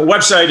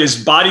website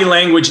is Body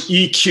Language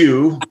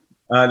EQ.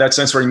 That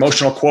stands for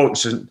emotional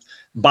quotes.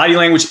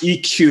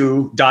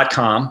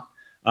 bodylanguageeq.com.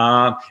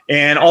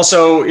 And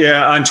also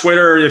on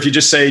Twitter, if you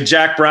just say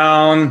Jack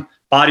Brown,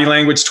 Body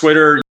Language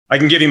Twitter, I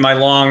can give you my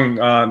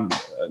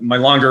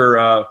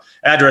longer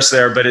address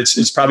there, but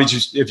it's probably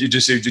just, if you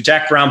just do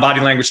Jack Brown Body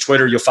Language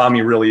Twitter, you'll find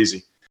me real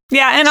easy.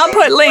 Yeah, and I'll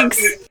put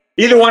links.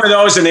 Either one of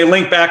those, and they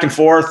link back and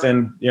forth,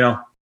 and Yeah,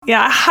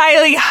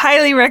 highly,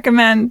 highly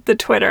recommend the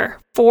Twitter.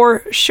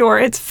 For sure.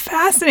 It's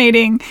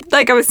fascinating.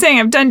 Like I was saying,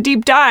 I've done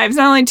deep dives,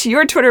 not only to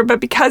your Twitter, but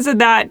because of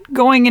that,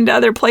 going into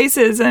other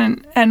places,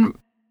 and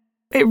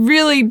it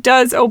really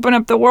does open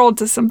up the world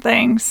to some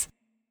things.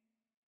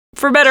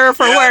 For better or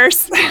for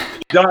worse.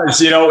 It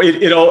does.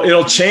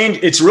 It'll change.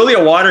 It's really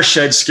a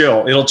watershed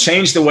skill. It'll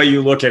change the way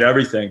you look at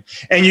everything.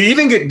 And you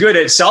even get good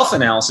at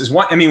self-analysis.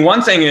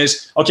 One thing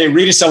is, okay,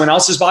 reading someone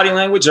else's body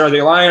language. Are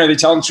they lying? Are they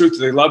telling the truth? Do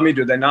they love me?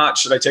 Do they not?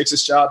 Should I take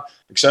this job?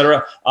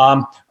 Etc.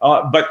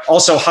 But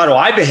also, how do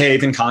I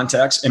behave in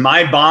context? Am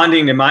I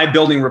bonding? Am I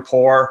building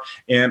rapport?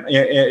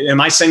 Am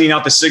I sending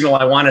out the signal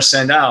I want to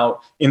send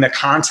out in the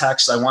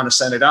context I want to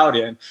send it out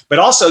in? But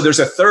also, there's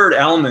a third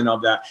element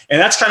of that, and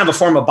that's kind of a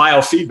form of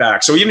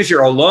biofeedback. So even if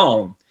you're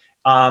alone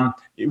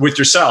with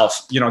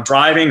yourself,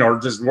 driving or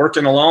just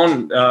working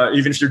alone,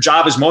 even if your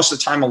job is most of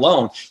the time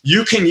alone,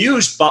 you can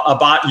use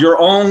your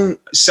own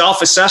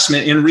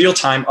self-assessment in real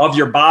time of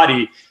your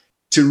body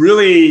to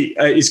really,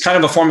 it's kind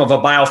of a form of a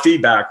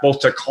biofeedback, both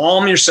to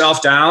calm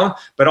yourself down,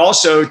 but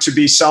also to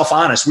be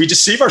self-honest. We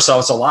deceive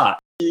ourselves a lot.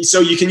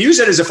 So you can use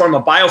it as a form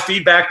of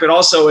biofeedback, but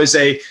also as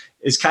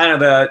kind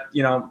of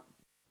a,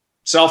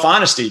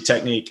 self-honesty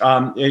technique.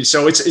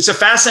 So it's a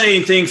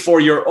fascinating thing for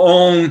your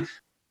own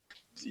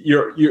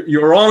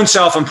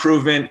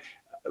self-improvement,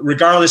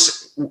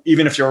 regardless,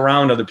 even if you're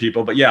around other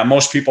people. But yeah,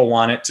 most people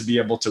want it to be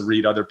able to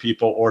read other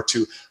people or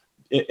to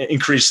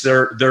increase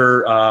their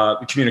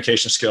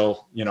communication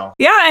skill,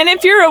 Yeah, and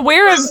if you're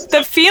aware of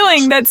the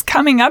feeling that's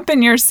coming up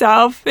in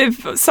yourself,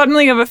 if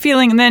suddenly you have a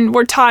feeling, and then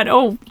we're taught,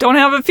 don't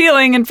have a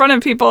feeling in front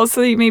of people,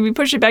 so you maybe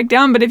push it back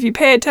down. But if you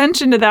pay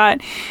attention to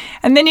that,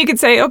 and then you could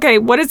say, okay,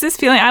 what is this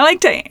feeling? I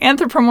like to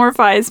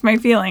anthropomorphize my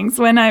feelings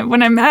when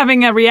I'm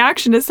having a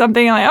reaction to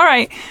something. I'm like, all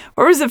right,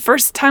 where was the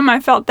first time I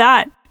felt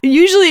that?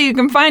 Usually you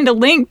can find a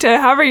link to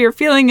however you're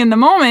feeling in the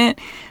moment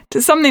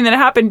to something that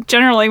happened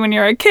generally when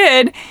you're a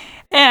kid,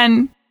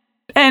 and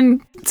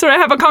sort of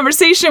have a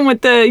conversation with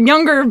the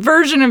younger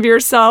version of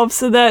yourself,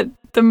 so that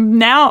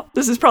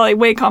this is probably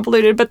way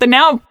convoluted, but the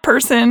now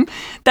person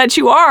that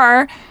you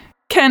are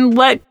can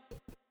let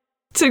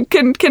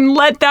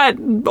that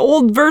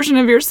old version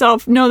of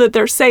yourself know that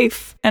they're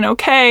safe and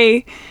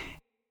okay.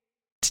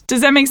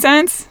 Does that make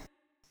sense?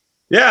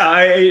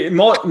 Yeah,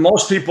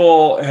 most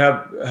people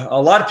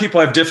a lot of people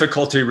have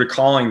difficulty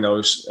recalling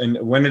those. And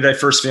when did I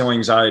first feel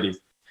anxiety?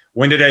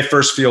 When did I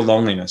first feel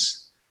loneliness?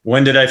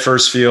 When did I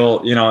first feel,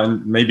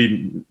 and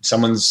maybe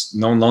someone's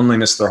known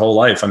loneliness their whole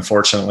life,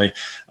 unfortunately.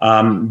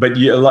 But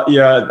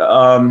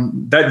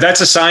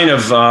that's a sign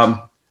of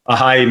a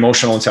high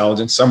emotional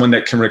intelligence, someone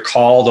that can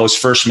recall those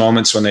first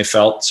moments when they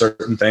felt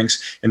certain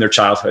things in their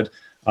childhood.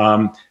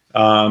 You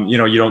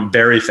don't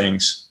bury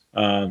things.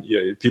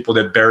 People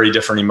that bury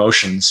different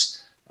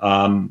emotions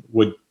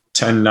would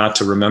tend not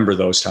to remember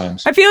those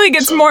times. I feel like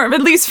it's more,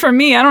 at least for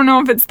me, I don't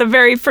know if it's the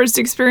very first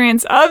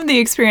experience of the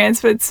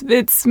experience, but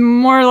it's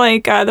more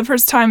like the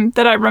first time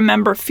that I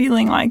remember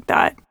feeling like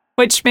that,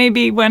 which may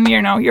be when,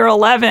 you're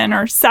 11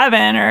 or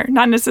 7 or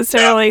not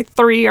necessarily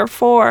 3 or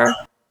 4.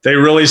 They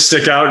really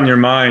stick out in your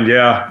mind.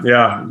 Yeah.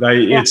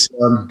 It's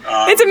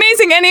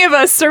amazing any of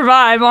us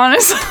survive,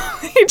 honestly.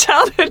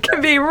 Childhood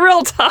can be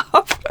real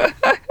tough.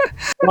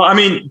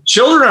 Well,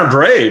 children are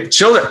brave.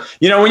 Children,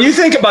 when you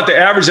think about the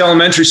average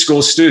elementary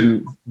school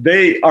student,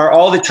 they are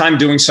all the time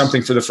doing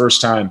something for the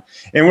first time.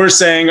 And we're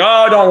saying,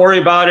 oh, don't worry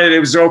about it. It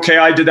was okay.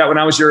 I did that when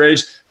I was your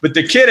age. But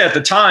the kid at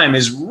the time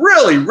is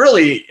really,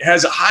 really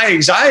has a high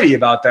anxiety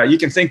about that. You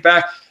can think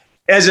back.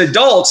 As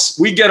adults,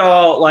 we get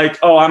all like,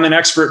 oh, I'm an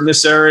expert in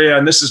this area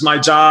and this is my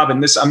job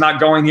and I'm not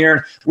going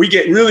here. We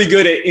get really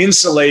good at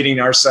insulating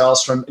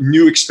ourselves from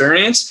new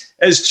experience.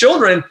 As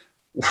children,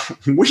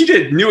 we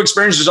did new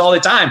experiences all the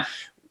time.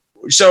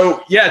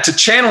 So yeah, to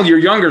channel your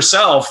younger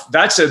self,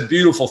 that's a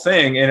beautiful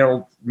thing, and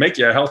it'll make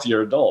you a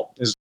healthier adult.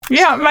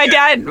 Yeah, my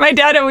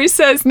dad always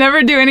says,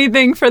 never do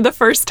anything for the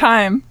first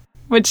time,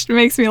 which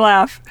makes me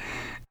laugh.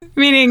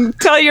 Meaning,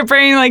 tell your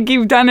brain like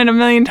you've done it a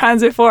million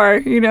times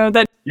before,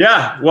 that.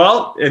 Yeah,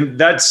 well, and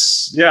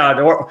that's,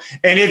 even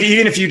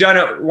if you've done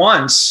it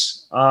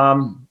once,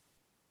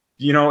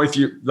 if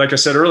you, like I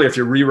said earlier, if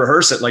you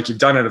re-rehearse it like you've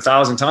done it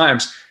 1,000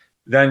 times,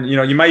 then,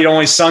 you might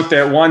only sunk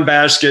that one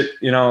basket,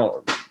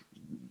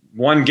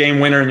 one game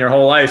winner in your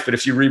whole life. But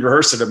if you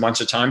re-rehearse it a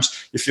bunch of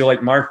times, you feel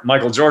like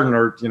Michael Jordan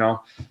or,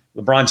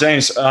 LeBron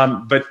James.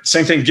 But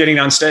same thing getting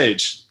on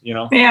stage,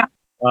 Yeah.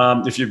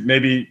 If you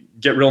maybe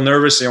get real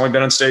nervous, you only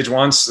been on stage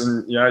once,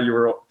 and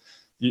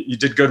you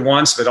did good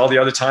once, but all the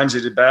other times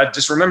you did bad.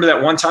 Just remember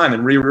that one time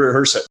and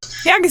re-rehearse it.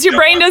 Yeah, because your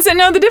brain doesn't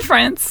know the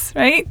difference,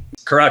 right?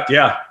 Correct.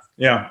 Yeah.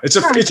 It's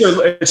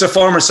a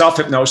form of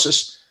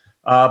self-hypnosis.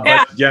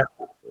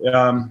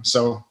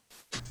 So.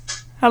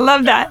 I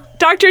love that.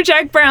 Dr.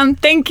 Jack Brown,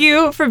 thank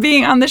you for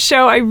being on the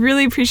show. I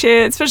really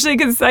appreciate it, especially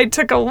because I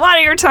took a lot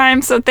of your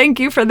time. So thank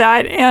you for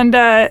that. And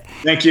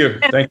Thank you.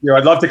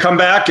 I'd love to come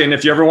back. And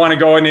if you ever want to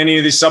go into any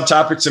of these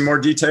subtopics in more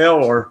detail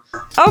or.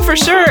 Oh, for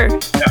sure.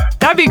 Yeah.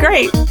 That'd be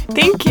great.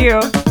 Thank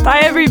you. Bye,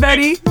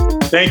 everybody.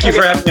 Thank you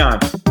for having me on.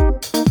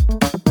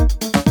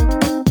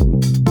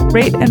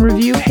 Rate and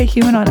review Hey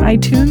Human on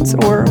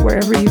iTunes or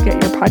wherever you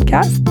get your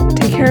podcast.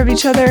 Take care of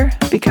each other.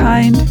 Be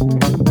kind.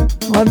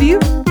 Love you.